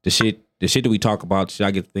the shit that we talk about, the shit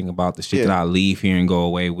I get to think about, the shit that I leave here and go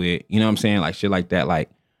away with, you know what I'm saying? Like shit like that, like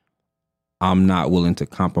I'm not willing to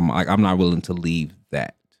compromise. Like I'm not willing to leave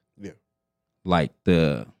that. Yeah. Like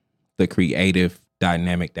the creative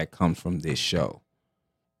dynamic that comes from this show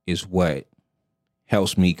is what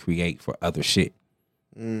helps me create for other shit.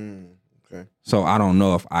 Okay. So I don't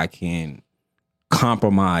know if I can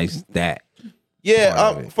compromise that.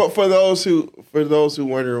 Yeah, for those who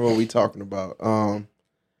wondering what we talking about, I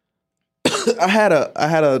had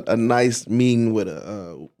a nice meeting with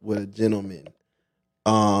a gentleman,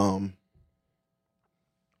 that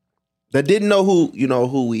didn't know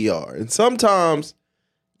who we are, and sometimes,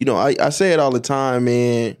 I say it all the time,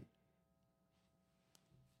 man.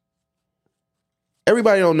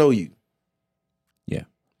 Everybody don't know you. Yeah,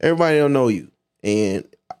 everybody don't know you, and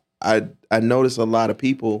I notice a lot of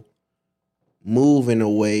people move in a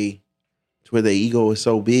way to where their ego is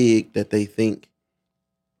so big that they think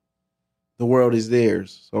the world is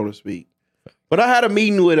theirs, so to speak. But I had a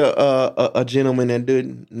meeting with a gentleman that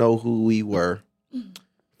didn't know who we were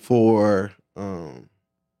for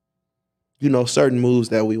certain moves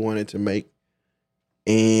that we wanted to make.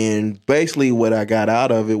 And basically what I got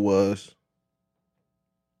out of it was,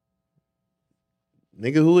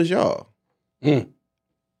 nigga, who is y'all?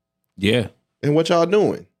 Yeah. And what y'all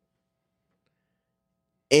doing?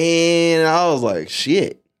 And I was like,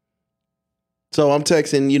 shit. So I'm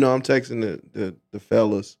texting the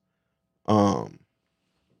fellas. And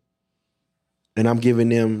I'm giving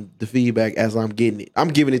them the feedback as I'm getting it. I'm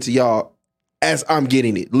giving it to y'all as I'm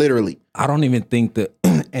getting it, literally. I don't even think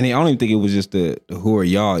and I don't even think it was just the who are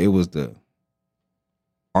y'all. It was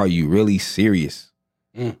are you really serious?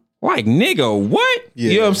 Like, nigga, what?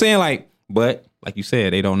 Yeah. You know what I'm saying? Like, but like you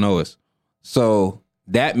said, they don't know us. So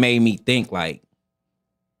that made me think like,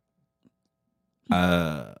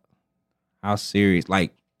 how serious?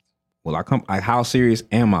 Like, will I how serious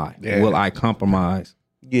am I? Yeah. Will I compromise?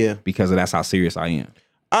 Yeah, because that's how serious I am.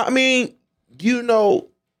 I mean,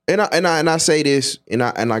 and I say this,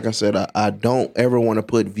 and like I said, I don't ever want to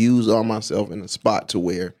put views on myself in a spot to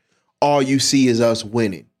where all you see is us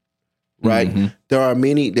winning, right? Mm-hmm. There are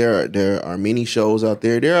many shows out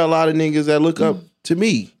there. There are a lot of niggas that look up to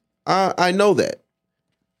me. I know that.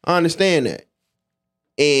 I understand that.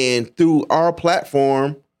 And through our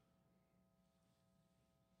platform,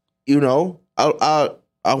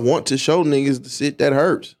 I want to show niggas the shit that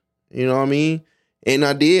hurts. You know what I mean? And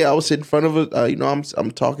I did. I was sitting in front of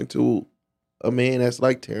I'm talking to a man that's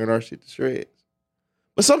like tearing our shit to shreds.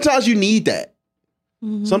 But sometimes you need that.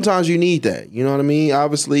 Mm-hmm. Sometimes you need that. You know what I mean?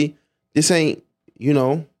 Obviously, this ain't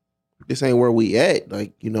where we at.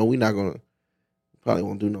 Like, we probably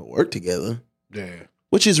won't do no work together. Yeah.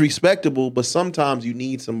 Which is respectable, but sometimes you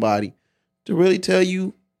need somebody to really tell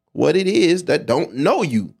you what it is that don't know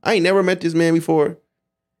you. I ain't never met this man before.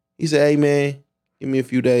 He said, hey man, give me a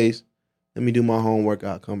few days. Let me do my homework.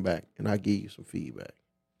 I'll come back and I'll give you some feedback.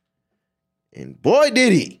 And boy,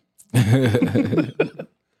 did he.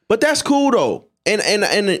 But that's cool though. And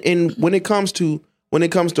when it comes to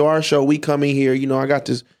our show, we come in here, I got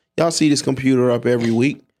this, y'all see this computer up every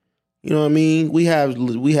week. You know what I mean? We have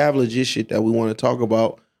legit shit that we want to talk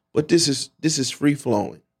about, but this is free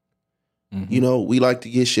flowing. Mm-hmm. We like to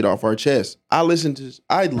get shit off our chest. I'm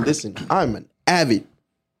an avid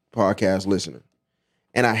podcast listener.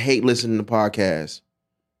 And I hate listening to podcasts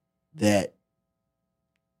that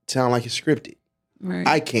sound like it's scripted. Right.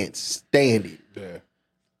 I can't stand it. Yeah.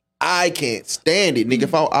 I can't stand it. Nigga,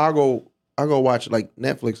 if I'll go watch like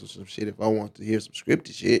Netflix or some shit if I want to hear some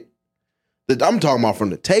scripted shit. I'm talking about from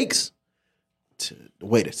the takes to the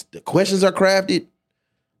way the questions are crafted.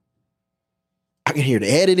 I can hear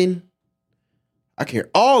the editing. I can hear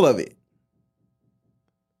all of it.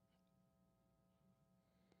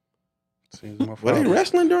 Sins of my Were they father.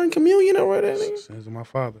 wrestling during communion or whatever? Sins of my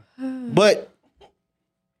father. But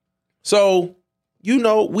so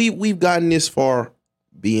we've gotten this far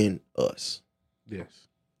being us, Yes.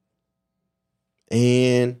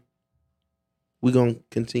 and we're gonna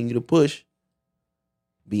continue to push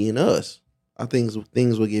being us. I think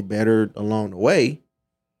things will get better along the way,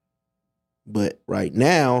 but right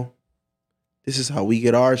now, This is how we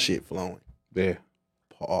get our shit flowing. Yeah.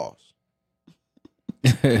 Pause.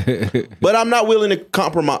 But I'm not willing to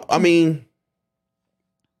compromise. I mean,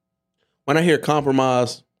 when I hear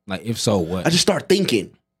compromise, like if so, what? I just start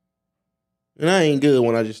thinking. And I ain't good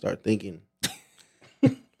when I just start thinking.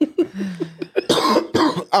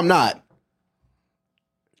 I'm not.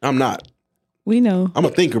 We know. I'm a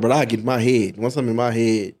thinker, but I get in my head. Once I'm in my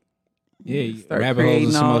head. Yeah, you Start rabbit holes and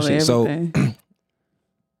creating some more all shit. So, everything.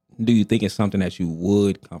 do you think it's something that you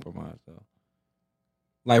would compromise though?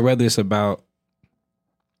 Like whether it's about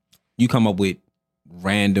you come up with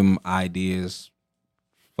random ideas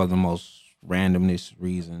for the most randomness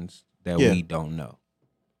reasons that we don't know.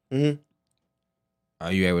 Mm-hmm.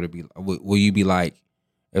 Are you able to be? Will you be like,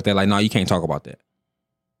 if they're like, no, you can't talk about that?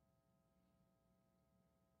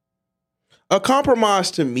 A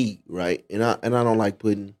compromise to me, right? And I don't like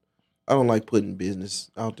putting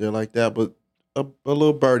business out there like that. But a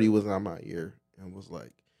little birdie was on my ear and was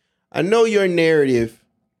like, I know your narrative,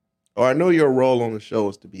 or I know your role on the show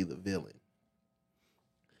is to be the villain.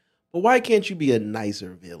 But why can't you be a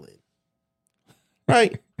nicer villain?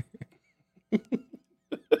 Right?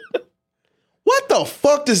 What the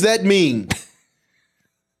fuck does that mean?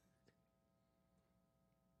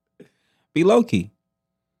 Be low key.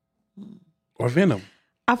 Or Venom.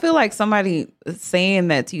 I feel like somebody saying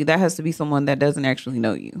that to you, that has to be someone that doesn't actually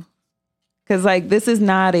know you. Because like this is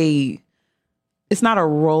not it's not a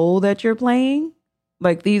role that you're playing.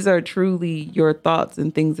 Like these are truly your thoughts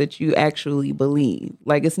and things that you actually believe.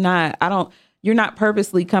 Like it's not, you're not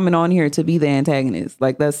purposely coming on here to be the antagonist.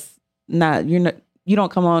 Like that's not, you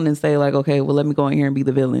don't come on and say like, okay, well, let me go in here and be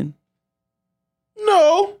the villain.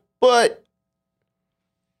 No, but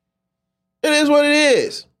it is what it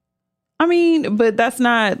is. I mean, but that's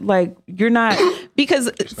not like, you're not,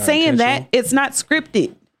 because saying that, it's not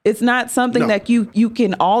scripted. It's not something that you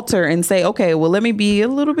can alter and say, okay, well, let me be a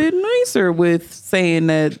little bit nicer with saying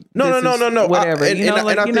that. No. Whatever.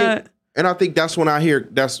 And I think that's when I hear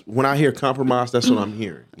compromise. That's what I'm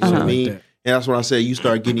hearing. You know what I mean? And that's when I say you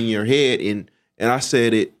start getting in your head. And I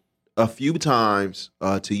said it a few times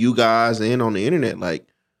to you guys and on the internet. Like,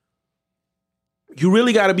 you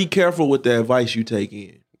really got to be careful with the advice you take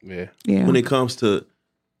in. Yeah. When it comes to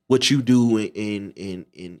what you do in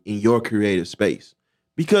your creative space.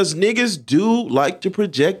 Because niggas do like to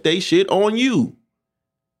project they shit on you.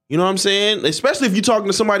 You know what I'm saying? Especially if you're talking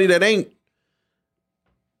to somebody that ain't.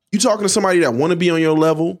 You talking to somebody that want to be on your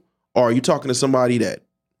level, or you talking to somebody that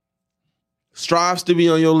strives to be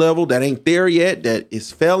on your level, that ain't there yet, that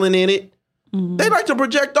is failing in it. Mm-hmm. They like to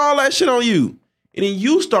project all that shit on you. And then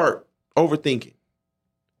you start overthinking.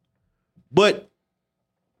 But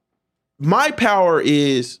my power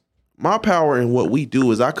in what we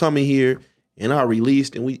do is I come in here and I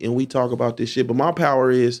released and we talk about this shit. But my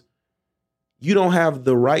power is you don't have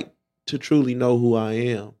the right to truly know who I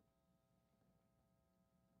am.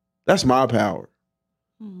 That's my power.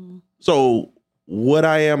 Mm-hmm. So what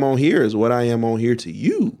I am on here is what I am on here to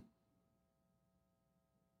you.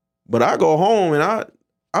 But I go home and I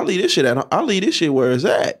leave this shit where it's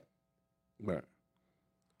at. Right.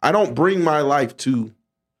 I don't bring my life to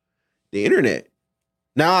the internet.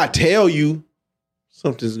 Now I tell you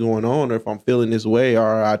something's going on, or if I'm feeling this way,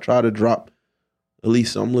 or I try to drop at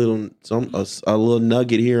least a little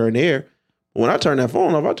nugget here and there. But when I turn that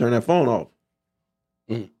phone off, I turn that phone off.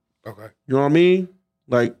 Mm. Okay. You know what I mean?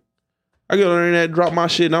 Like, I get on the internet, drop my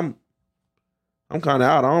shit, and I'm kind of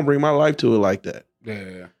out. I don't bring my life to it like that.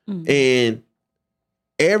 Yeah. Mm-hmm. And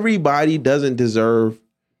everybody doesn't deserve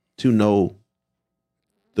to know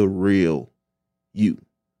the real you.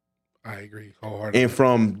 I agree wholeheartedly. And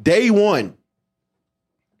from day one,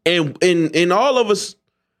 and all of us,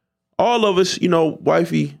 you know,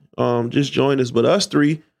 wifey just joined us, but us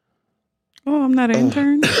three. Oh, I'm not an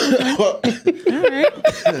intern. Okay. All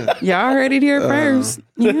right. Y'all heard it here first.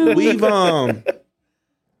 Yeah. We've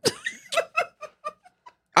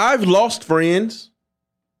I've lost friends.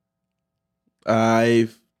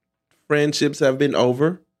 Friendships have been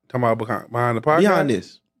over. Talking about behind the podcast? Behind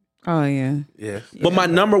this. Oh, yeah. Yes. But my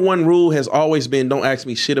number one rule has always been don't ask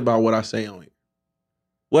me shit about what I say on here.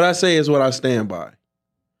 What I say is what I stand by.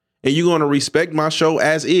 And you're going to respect my show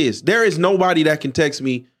as is. There is nobody that can text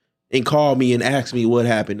me and call me and ask me what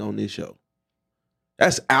happened on this show.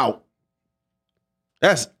 That's out.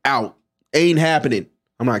 That's out. Ain't happening.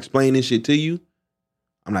 I'm not explaining this shit to you.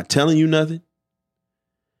 I'm not telling you nothing.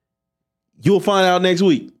 You'll find out next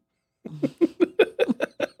week.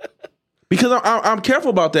 Because I'm careful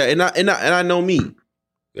about that, and I know me.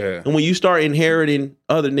 Yeah. And when you start inheriting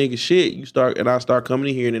other niggas' shit, I start coming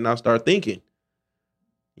in here and then I start thinking.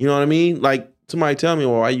 You know what I mean? Like somebody tell me,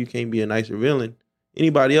 well, why you can't be a nicer villain?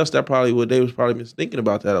 Anybody else that they was probably been thinking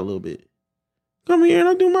about that a little bit. Come here and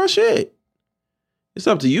I'll do my shit. It's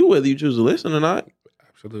up to you whether you choose to listen or not.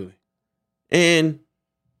 Absolutely. And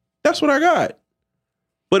that's what I got.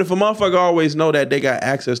 But if a motherfucker always know that they got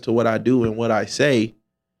access to what I do and what I say,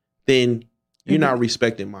 then you're not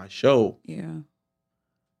respecting my show. Yeah.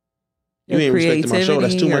 You ain't respecting my show.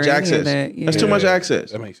 That's too much access. That's too much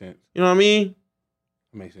access. That makes sense. You know what I mean?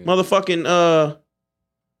 That makes sense. Motherfucking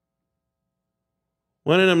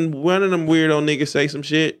one of them weirdo niggas say some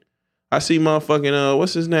shit. I see motherfucking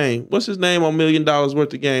what's his name? What's his name on $1 Million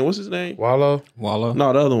Worth of Game? What's his name? Wallow.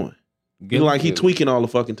 No, the other one. He tweaking all the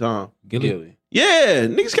fucking time. Gilly. Yeah,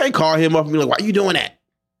 niggas can't call him up and be like, why you doing that?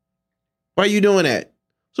 Why you doing that?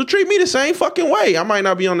 So treat me the same fucking way. I might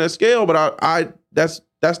not be on that scale, but I that's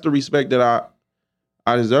the respect that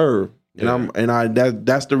I deserve. Yeah.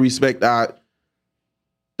 That's the respect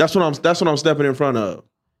that's what I'm stepping in front of.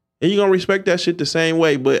 And you're gonna respect that shit the same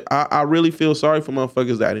way. But I really feel sorry for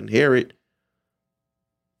motherfuckers that inherit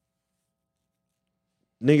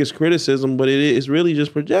niggas' criticism, but it's really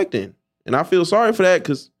just projecting. And I feel sorry for that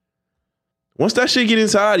because once that shit get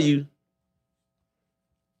inside of you,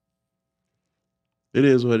 it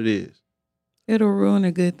is what it is. It'll ruin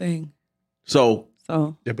a good thing. So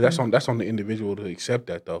yeah, but that's on the individual to accept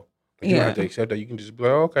that though. Like, you don't have to accept that. You can just be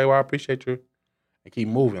like, okay, well, I appreciate you, and keep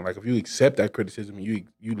moving. Like if you accept that criticism and you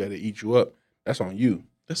let it eat you up, that's on you.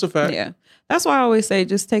 That's a fact. Yeah, that's why I always say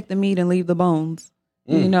just take the meat and leave the bones.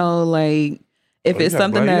 You know, like if it's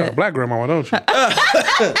something that you got a black grandma, don't you?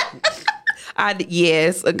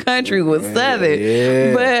 Yes, a country with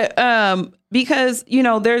Southern, but because you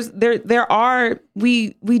know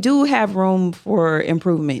we do have room for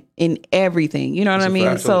improvement in everything. You know what I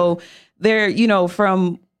mean? So there, you know,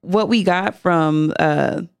 from what we got from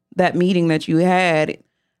that meeting that you had,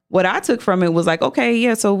 what I took from it was like, okay,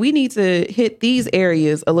 yeah, so we need to hit these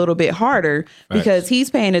areas a little bit harder because he's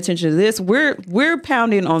paying attention to this. We're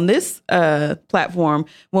pounding on this platform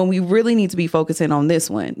when we really need to be focusing on this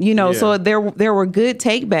one. You know, so there were good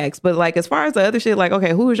takebacks, but like as far as the other shit, like,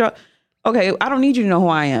 okay, who is y'all? Okay, I don't need you to know who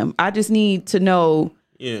I am. I just need to know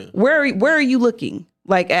where are you looking?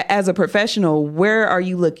 Like as a professional, where are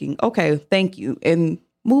you looking? Okay, thank you, and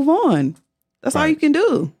move on. That's all you can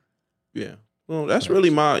do. Yeah. Well, that's really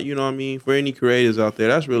my, you know what I mean, for any creators out there,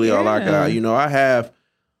 that's really all I got. You know, I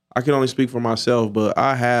can only speak for myself, but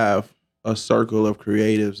I have a circle of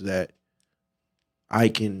creatives that I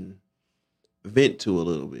can vent to a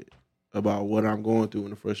little bit about what I'm going through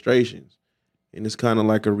and the frustrations. And it's kind of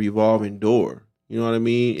like a revolving door. You know what I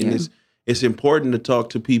mean? And it's important to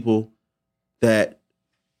talk to people that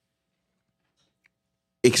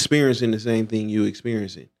experiencing the same thing you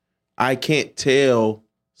experiencing. I can't tell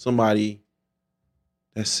somebody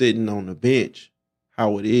that's sitting on the bench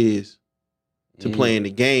how it is to play in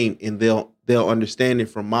the game, and they'll understand it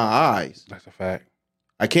from my eyes. That's a fact.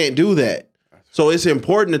 I can't do that. So it's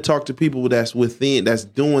important to talk to people that's within, that's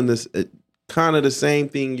doing this kind of the same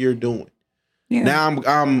thing you're doing. Yeah. Now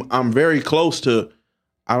I'm very close to.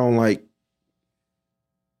 I'll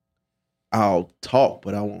talk,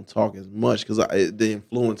 but I won't talk as much because the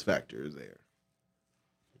influence factor is there.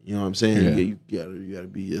 You know what I'm saying? Yeah. You gotta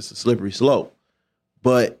be. It's a slippery slope.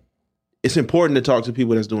 But it's important to talk to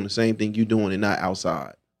people that's doing the same thing you doing and not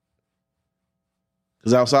outside.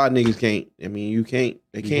 Because outside niggas can't. I mean, you can't.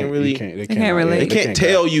 They can't really. They can't relate. They can't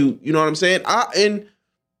tell you. You know what I'm saying? And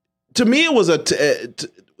to me, it was a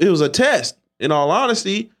test. In all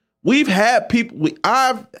honesty, we've had people.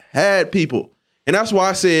 I've had people, and that's why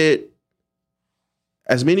I said,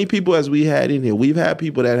 as many people as we had in here, we've had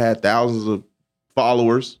people that had thousands of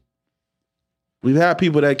followers. We've had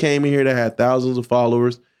people that came in here that had thousands of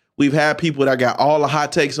followers. We've had people that got all the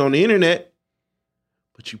hot takes on the internet,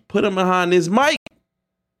 but you put them behind this mic.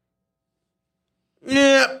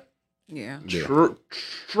 Yeah.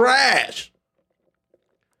 Trash.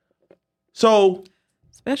 So,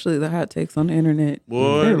 especially the hot takes on the internet.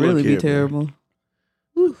 Boy, they really be terrible.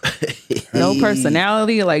 No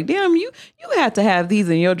personality. Like, damn, you had to have these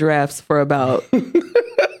in your drafts for about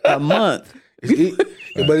a month.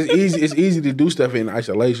 But it's easy. It's easy to do stuff in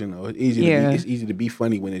isolation, though. It's easy to be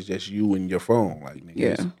funny when it's just you and your phone. Like, nigga,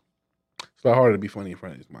 it's a lot harder to be funny in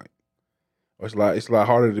front of this mic. Or it's a lot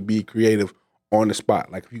harder to be creative on the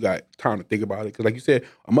spot. Like if you got time to think about it, because like you said,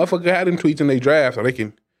 a motherfucker had them tweets in their draft, so they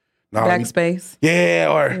can backspace.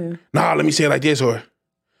 Let me say it like this, or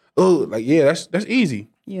that's easy.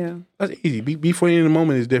 Yeah, that's easy. Be funny in the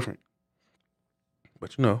moment is different.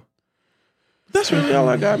 But you know, that's really all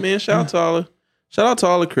I got, man. Shout out to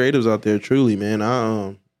all the creatives out there. Truly,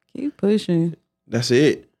 man. Keep pushing. That's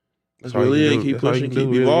it. That's really it. Keep pushing, keep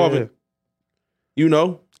evolving. You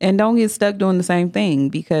know? And don't get stuck doing the same thing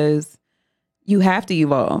because you have to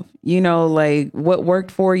evolve. You know, like what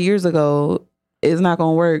worked 4 years ago is not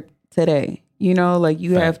going to work today. You know, like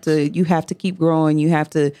you have to keep growing. You have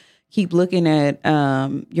to keep looking at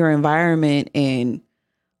your environment and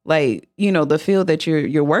like, you know, the field that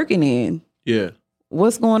you're working in. Yeah.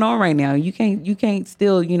 What's going on right now? You can't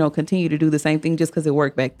still, you know, continue to do the same thing just because it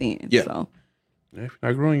worked back then. Yeah. So If you're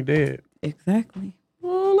not growing, you're dead. exactly.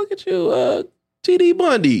 Oh, look at you, TD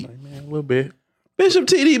Bundy. Like, man, a little bit. Bishop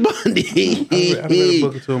TD Bundy. I read a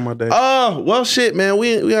book or two in my day. Oh, well, shit, man.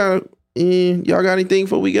 We got y'all got anything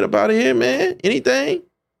before we get up out of here, man? Anything?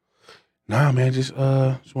 Nah, man. Just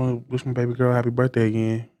want to wish my baby girl happy birthday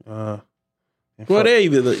again. Well, they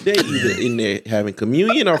either in there having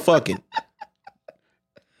communion or fucking.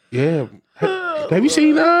 Yeah. Have you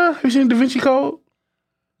seen Da Vinci Code?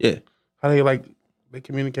 Yeah. How they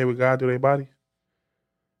communicate with God through their bodies?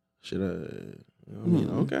 Should I mean,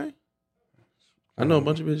 okay. I know a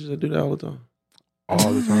bunch of bitches that do that all the time.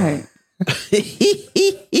 All the time. Right.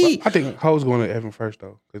 I think hoes going to heaven first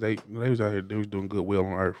though, because they was out here, they was doing good will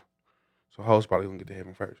on earth. So hoes probably gonna get to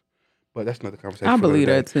heaven first. But that's another conversation. I believe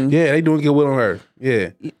that too. Yeah, they doing good will on earth. Yeah,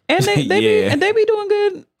 And they be doing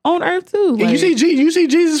good on earth too. yeah. Like, You see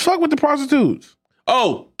Jesus fuck with the prostitutes.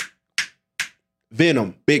 Oh,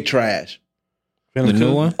 Venom, big trash. The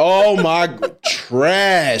new one? Oh my,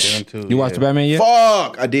 trash. You watched the Batman yet?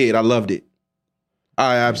 Fuck, I did. I loved it.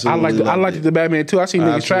 I absolutely. I liked the Batman too. I seen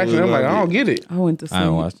niggas trashing it. I'm like, I don't get it. I went to see I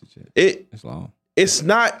haven't watched it yet. It's long. It's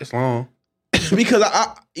not. It's long. Because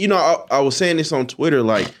I was saying this on Twitter.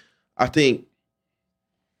 Like, I think,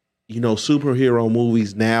 superhero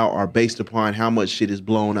movies now are based upon how much shit is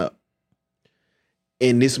blown up.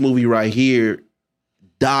 And this movie right here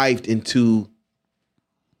dived into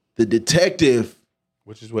the detective,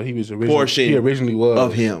 which is what he was portion he originally was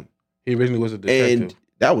of him. He originally was a detective. And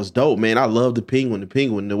that was dope, man. I love the Penguin. The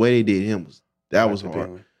Penguin, the way they did him was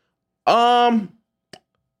hard.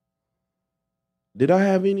 Did I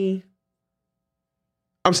have any?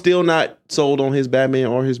 I'm still not sold on his Batman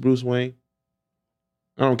or his Bruce Wayne.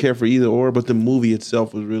 I don't care for either or, but the movie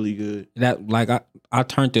itself was really good. That I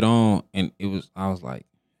turned it on and I was like,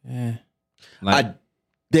 Like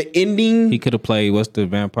the ending. He could have played what's the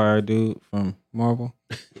vampire dude from Marvel?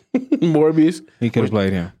 Morbius. He could have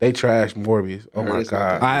played him. They trashed Morbius. Oh my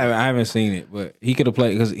god. I haven't seen it, but he could have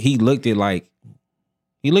played because he looked dead. Like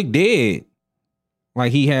he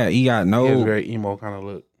got no. He had a very emo kind of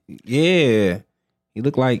look. Yeah, he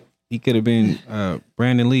looked like he could have been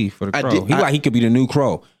Brandon Lee for the Crow. He could be the new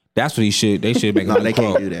Crow. That's what he should. They should make. No, they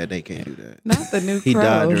can't do that. They can't do that. Not the new Crow. He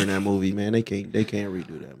died during that movie, man. They can't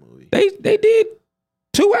redo that movie. They did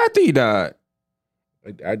 2 after he died.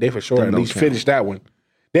 They for sure at least finished that one.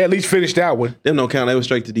 They at least finished that one. Them don't count. They were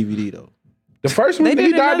straight to DVD though. The first one,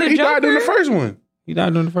 he died during the first one. He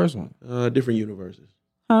died during the first one. Different universes.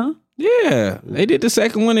 Huh? Yeah, they did the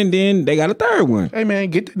second one and then they got a third one. Hey man,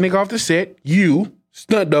 get the nigga off the set. You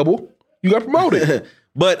stunt double. You got promoted.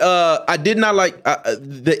 But I did not like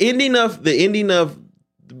the ending of the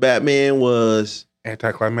Batman was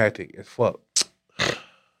anticlimactic as fuck.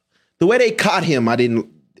 The way they caught him, I didn't.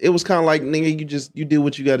 It was kind of like, nigga, you did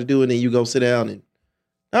what you got to do and then you go sit down, and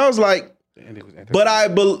I was like, but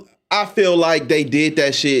I feel like they did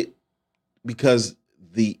that shit because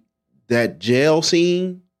that jail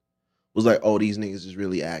scene was like, oh, these niggas is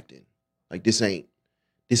really acting. Like this ain't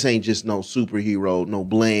just no superhero, no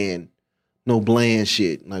bland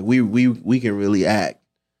shit. Like we can really act.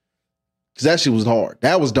 Cause that shit was hard.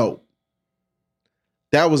 That was dope.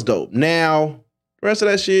 Now, the rest of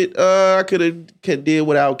that shit, I could have did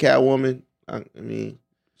without Catwoman. I mean,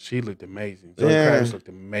 she looked amazing. Zoe Kravitz looked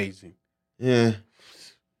amazing. Yeah.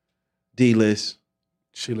 D-list.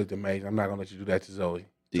 She looked amazing. I'm not gonna let you do that to Zoe.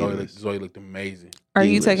 Zoe looked amazing. Are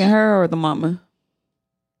you taking her or the mama?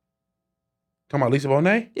 Talking about Lisa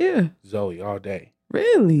Bonet? Yeah. Zoe all day.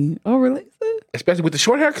 Really? Oh, really? Especially with the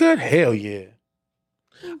short haircut? Hell yeah.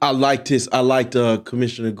 I liked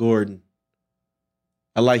Commissioner Gordon.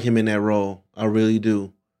 I like him in that role. I really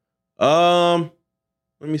do. Let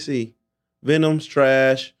me see. Venom's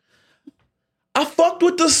trash. I fucked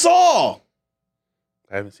with the Saw.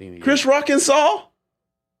 I haven't seen it Chris Rock and Saw.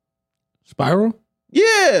 Spiral?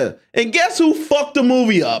 Yeah. And guess who fucked the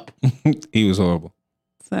movie up? He was horrible.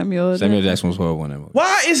 Samuel Jackson was horrible in that movie.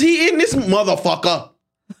 Why is he in this motherfucker?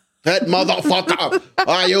 That motherfucker.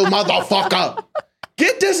 Are you motherfucker?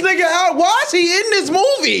 Get this nigga out. Why is he in this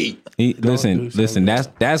movie? Listen.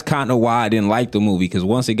 That's kind of why I didn't like the movie, because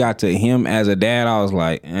once it got to him as a dad, I was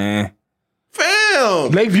like,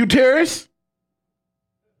 Fam. Lakeview Terrace?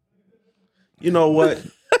 You know what?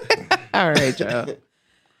 All right, y'all.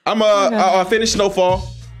 I finished Snowfall.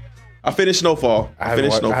 I finished Snowfall. I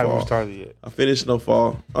haven't started yet. I finished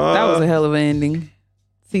Snowfall. That was a hell of an ending.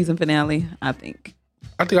 Season finale, I think.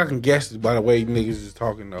 I think I can guess it by the way niggas is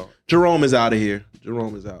talking though. Jerome is out of here.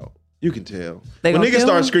 Jerome is out. You can tell. They When gonna niggas kill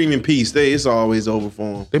start him? screaming peace, it's always over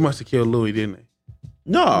for them. They must have killed Louis, didn't they?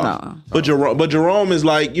 No. But Jerome is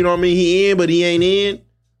like, you know what I mean? He in, but he ain't in.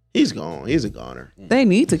 He's gone. He's a goner. They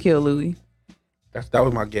need to kill Louis. That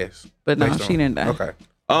was my guess. But no, Based on- she didn't die. Okay.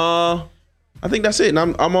 I think that's it. And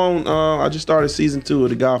I'm on. I just started season 2 of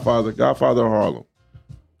The Godfather. Godfather of Harlem.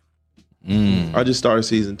 I just started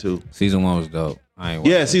season 2. Season 1 was dope. I ain't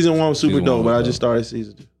Yeah, watched it. season 1 was super Season dope, one but was I just dope. started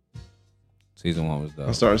season 2. Season 1 was dope.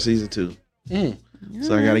 I started season 2.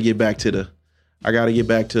 So I got to get back to the. I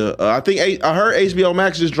think I heard HBO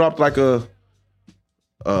Max just dropped like a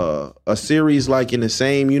series like in the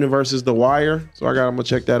same universe as The Wire. So I'm gonna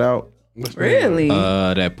check that out. Really?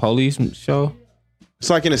 That police show. It's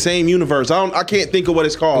like in the same universe. I can't think of what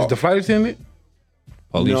it's Is called. the flight attendant?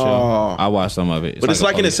 Police No. show. I watched some of it. But it's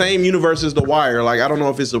like in the same universe as The Wire. Like I don't know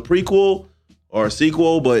if it's a prequel or a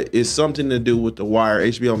sequel, but it's something to do with The Wire.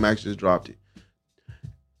 HBO Max just dropped it.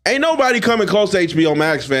 Ain't nobody coming close to HBO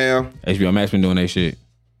Max, fam. HBO Max been doing their shit.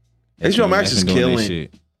 HBO Max is been doing their killing.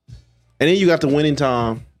 shit. And then you got The Winning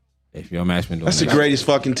Time. HBO Max been doing That's the their greatest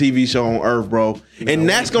fucking TV show on earth, bro. And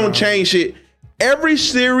that's gonna change shit. Every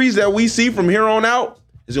series that we see from here on out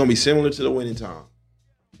is gonna be similar to The Winning Time.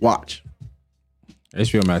 Watch. shit.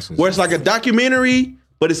 HBO Max is Where it's like a documentary,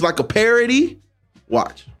 but it's like a parody.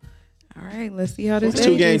 Watch. All right, let's see how this It's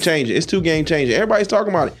 2 game ages. changing. It's 2 game changing. Everybody's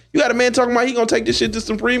talking about it. You got a man talking about he gonna take this shit to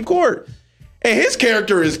Supreme Court. And his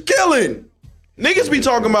character is killing. Niggas be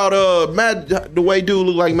talking about the way dude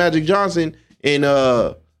look like Magic Johnson and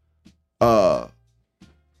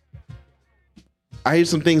I hear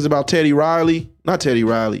some things about Teddy Riley. Not Teddy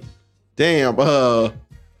Riley. Damn,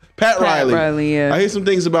 Pat Riley. Yeah. I hear some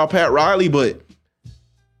things about Pat Riley, but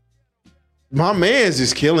my man's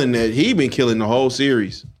just killing that. He been killing the whole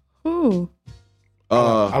series. Ooh.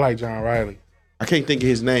 I like John Riley. I can't think of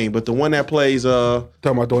his name, but the one that plays Talking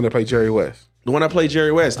about the one that played Jerry West. the one that played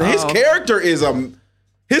Jerry West. Now, his character is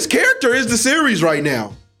the series right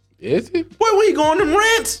now. Is he? Boy, when he go on them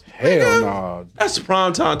rants, Hell no. that's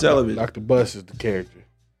primetime television. Dr. Bus is the character.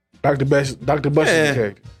 Dr. Bus is the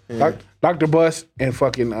character. Dr. Bus and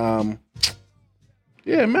fucking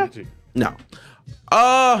Magic. No.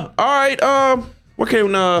 All right. Where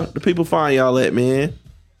can the people find y'all at, man?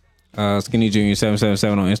 Skinny Junior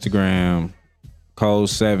 777 on Instagram. Code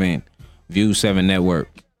 7. View 7 Network.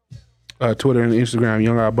 Twitter and Instagram,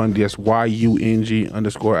 Young Al Bundy. That's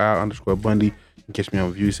YUNG_Al_Bundy. You can catch me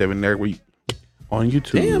on View 7 Network on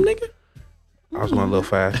YouTube. Damn, nigga. I was going a little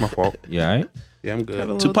fast. My fault. Yeah, all right? Yeah, I'm good.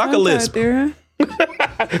 Tupacalypse.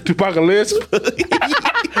 Tupacalypse.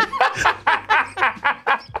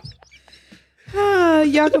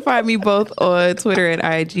 Y'all can find me both on Twitter and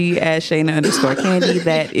IG at Shayna_Candy.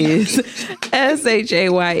 That is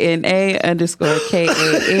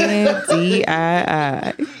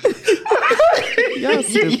SHAYNA_KANDII. Y'all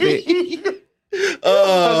stupid.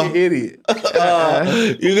 Idiot.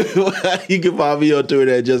 You can find me on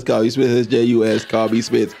Twitter at Just Call Me Smith. That's JUS Call Me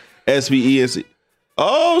Smith. SVENC.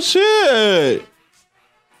 Oh shit.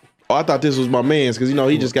 Oh, I thought this was my man's because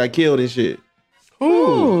he just got killed and shit.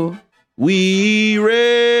 Ooh. We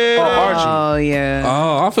read. Oh, yeah.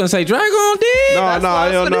 Oh, I'm finna say Dragon did. No,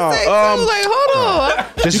 hell no. Like, hold on.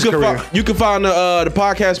 You can find the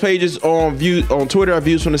podcast pages on Twitter at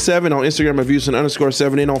Views from the 7, on Instagram at Views from the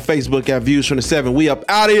 _7, and on Facebook at Views from the 7. We up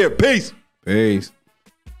out of here. Peace. Peace.